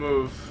can't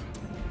move.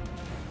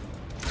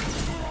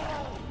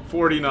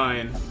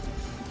 49.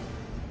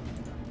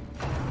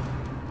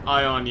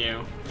 Eye on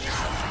you.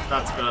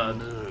 That's bad.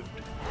 Unnerved,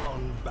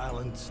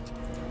 unbalanced.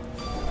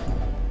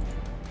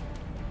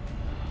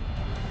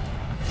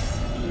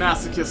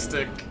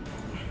 Masochistic.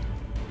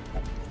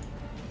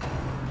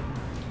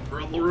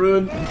 Rubble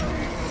Ruin.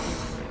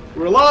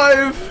 We're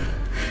alive!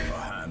 A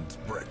hand's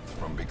breadth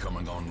from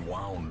becoming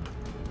unwound.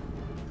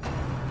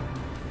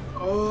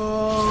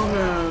 Oh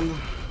man.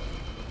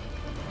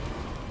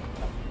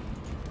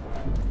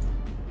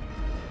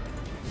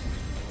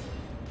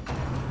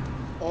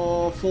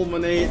 Oh,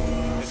 fulminate.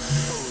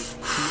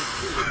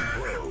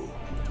 Blow.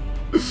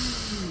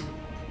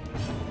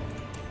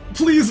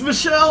 Please,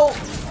 Michelle!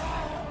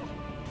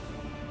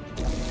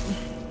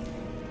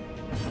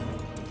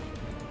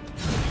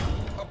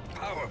 A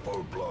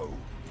powerful blow.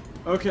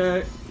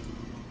 Okay.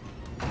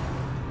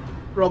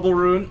 Rubble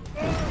Ruin.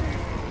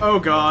 Oh A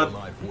god.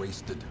 life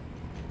wasted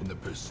in the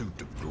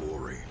pursuit of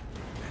glory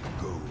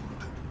and gold.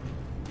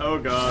 Oh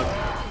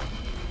god.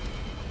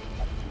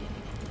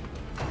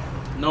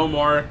 No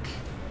mark.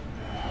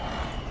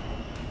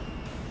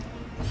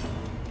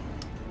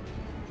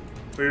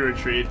 We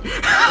retreat.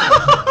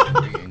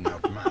 Being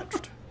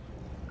outmatched,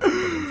 but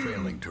in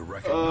failing to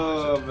recognize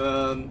Oh it.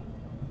 man.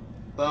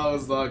 That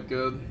was not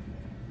good.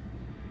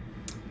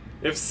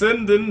 If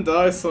Sin didn't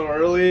die so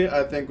early,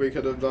 I think we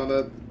could have done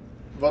it.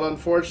 But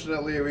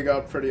unfortunately, we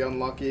got pretty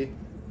unlucky.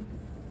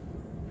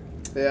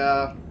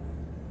 Yeah.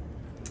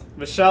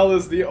 Michelle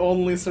is the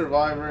only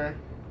survivor.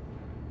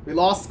 We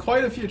lost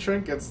quite a few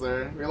trinkets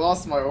there. We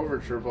lost my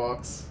overture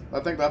box. I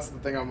think that's the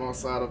thing I'm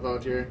most sad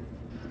about here.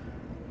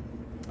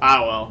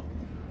 Ah well.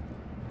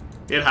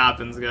 It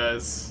happens,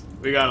 guys.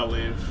 We gotta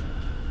leave.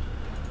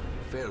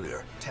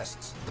 Failure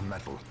tests the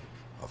mettle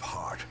of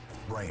heart,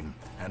 brain,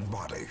 and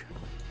body.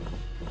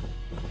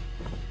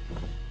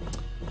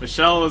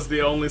 Michelle was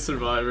the only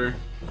survivor.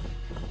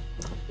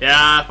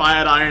 Yeah, if I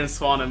had Iron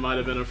Swan, it might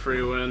have been a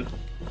free win.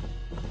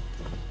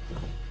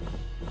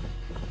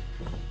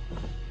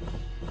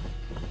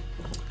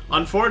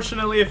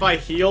 Unfortunately, if I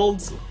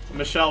healed,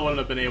 Michelle wouldn't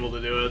have been able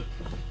to do it.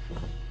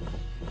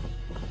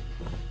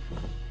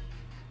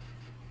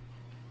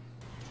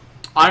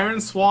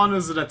 Iron Swan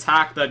is an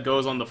attack that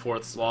goes on the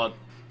 4th slot.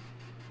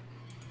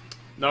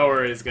 No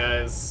worries,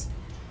 guys.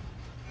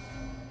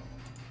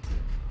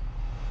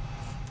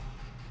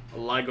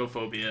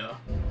 Lygophobia.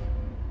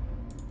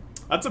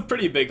 That's a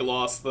pretty big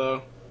loss,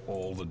 though.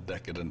 All the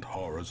decadent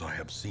horrors I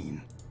have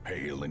seen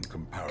pale in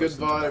comparison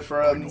Goodbye, to that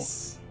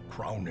friends. final,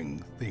 crowning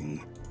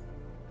thing.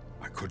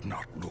 I could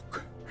not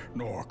look,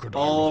 nor could I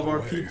All look of our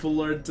away.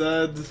 people are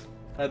dead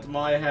at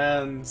my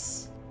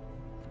hands.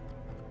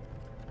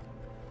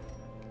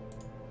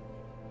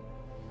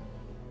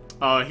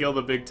 Oh, heal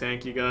the big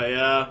tanky guy,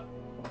 yeah.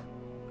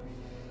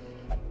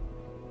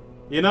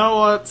 You know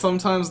what?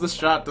 Sometimes the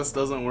strat just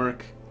doesn't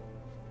work.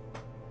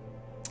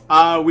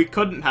 We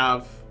couldn't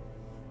have.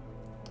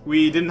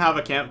 We didn't have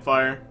a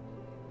campfire.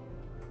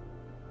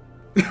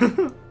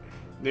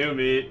 New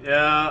meat,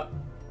 yeah.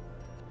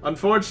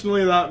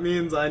 Unfortunately, that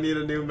means I need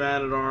a new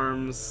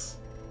man-at-arms.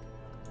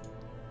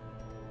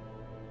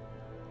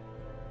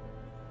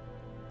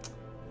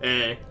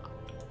 Hey,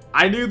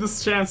 I knew the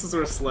chances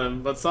were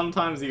slim, but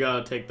sometimes you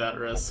gotta take that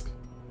risk.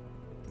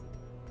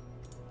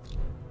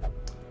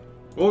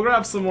 We'll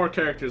grab some more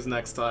characters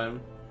next time.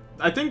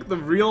 I think the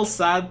real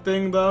sad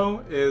thing,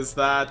 though, is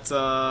that,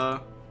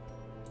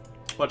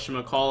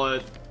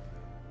 whatchamacallit,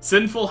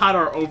 Sinful had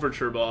our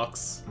Overture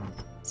box.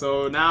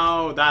 So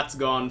now that's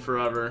gone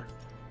forever.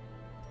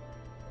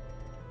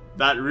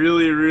 That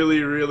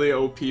really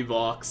OP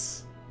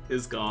box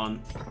is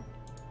gone.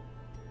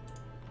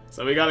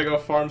 So we gotta go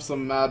farm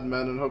some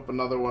madmen and hope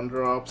another one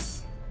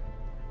drops.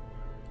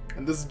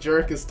 And this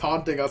jerk is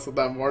taunting us with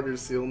that Martyr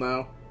Seal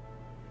now.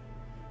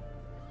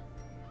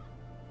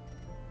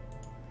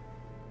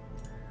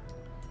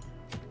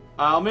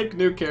 I'll make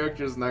new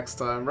characters next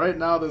time. Right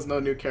now there's no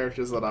new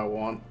characters that I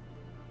want.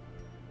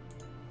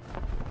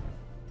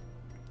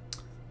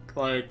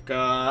 Like,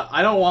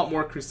 I don't want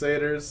more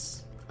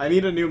Crusaders. I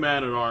need a new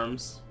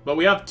man-at-arms. But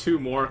we have 2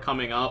 more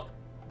coming up.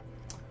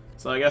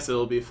 So I guess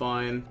it'll be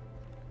fine.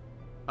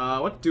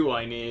 What do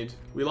I need?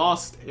 We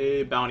lost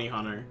a bounty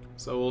hunter.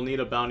 So we'll need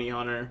a bounty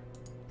hunter.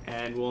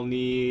 And we'll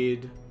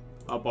need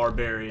a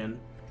barbarian.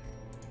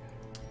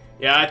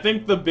 Yeah, I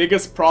think the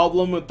biggest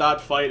problem with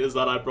that fight is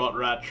that I brought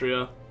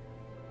Ratria.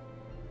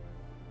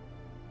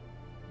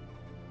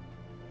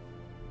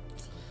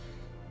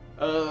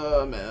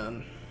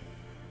 Man.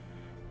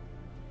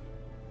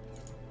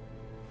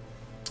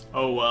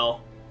 Oh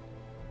well.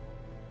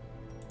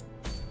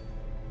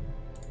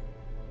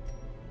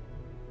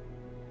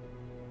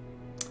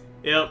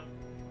 Yep.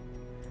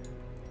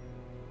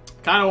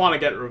 Kinda wanna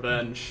get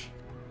revenge.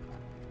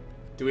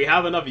 Do we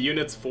have enough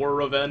units for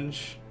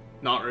revenge?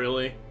 Not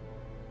really.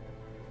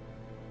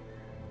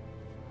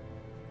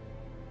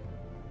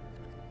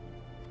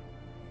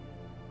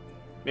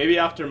 Maybe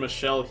after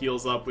Michelle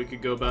heals up we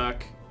could go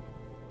back.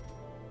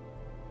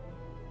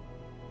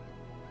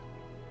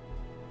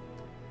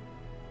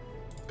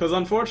 Because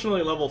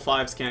unfortunately level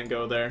 5s can't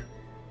go there.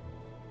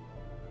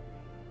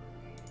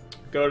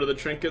 Go to the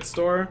trinket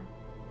store.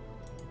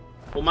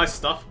 Will my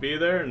stuff be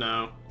there?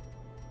 No.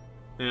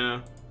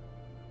 Yeah.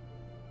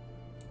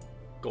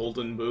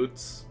 Golden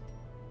boots.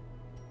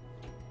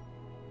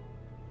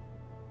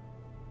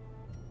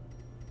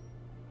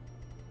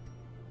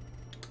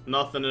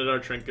 Nothing at our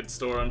trinket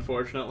store,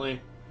 unfortunately.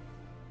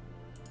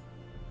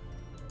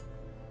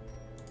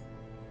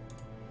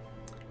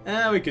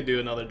 We could do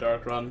another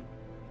dark run.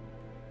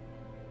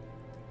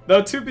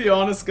 Though, to be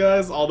honest,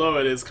 guys, although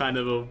it is kind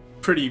of a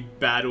pretty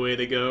bad way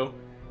to go,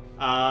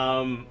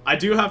 I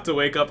do have to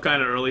wake up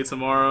kind of early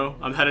tomorrow.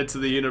 I'm headed to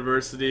the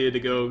university to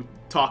go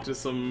talk to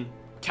some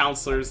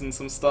counselors and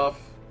some stuff.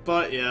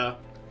 But yeah,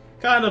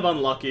 kind of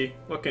unlucky.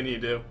 What can you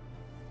do?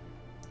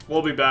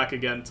 We'll be back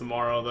again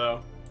tomorrow,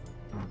 though.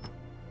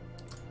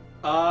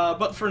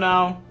 But for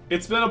now,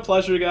 it's been a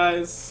pleasure,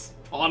 guys.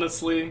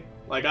 Honestly,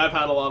 like, I've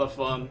had a lot of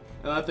fun,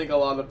 and I think a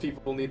lot of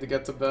people need to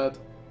get to bed.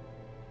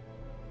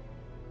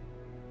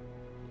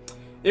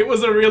 It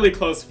was a really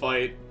close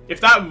fight. If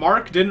that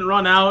mark didn't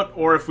run out,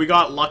 or if we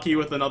got lucky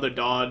with another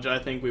dodge, I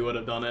think we would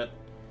have done it.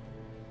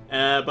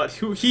 But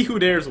he who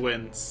dares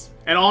wins.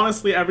 And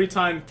honestly, every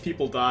time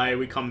people die,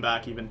 we come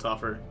back even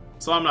tougher.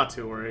 So I'm not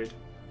too worried.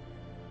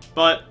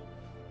 But,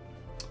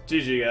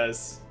 GG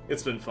guys.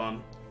 It's been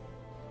fun.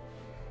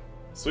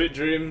 Sweet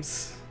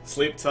dreams.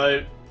 Sleep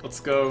tight. Let's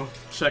go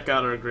check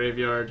out our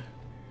graveyard.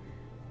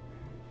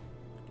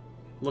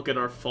 Look at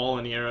our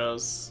fallen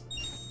heroes.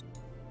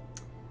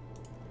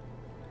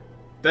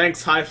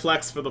 Thanks, High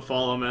Flex, for the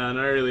follow, man.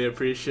 I really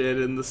appreciate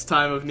it in this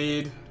time of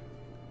need.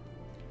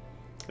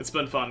 It's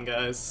been fun,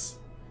 guys.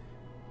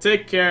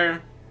 Take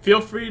care.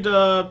 Feel free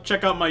to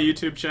check out my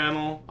YouTube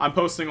channel. I'm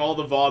posting all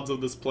the VODs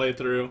of this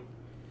playthrough.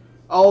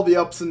 All the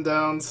ups and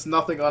downs,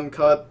 nothing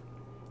uncut.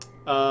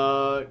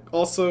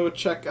 Also,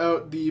 check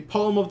out the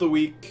Poem of the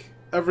Week.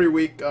 Every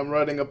week, I'm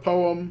writing a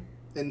poem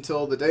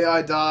until the day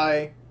I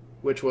die,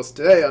 which was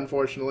today,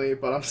 unfortunately,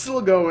 but I'm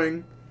still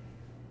going.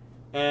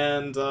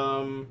 And,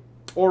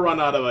 or run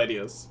out of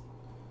ideas.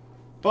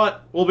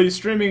 But we'll be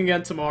streaming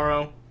again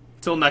tomorrow.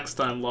 Till next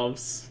time,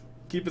 loves.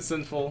 Keep it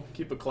sinful,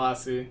 keep it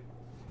classy.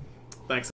 Thanks.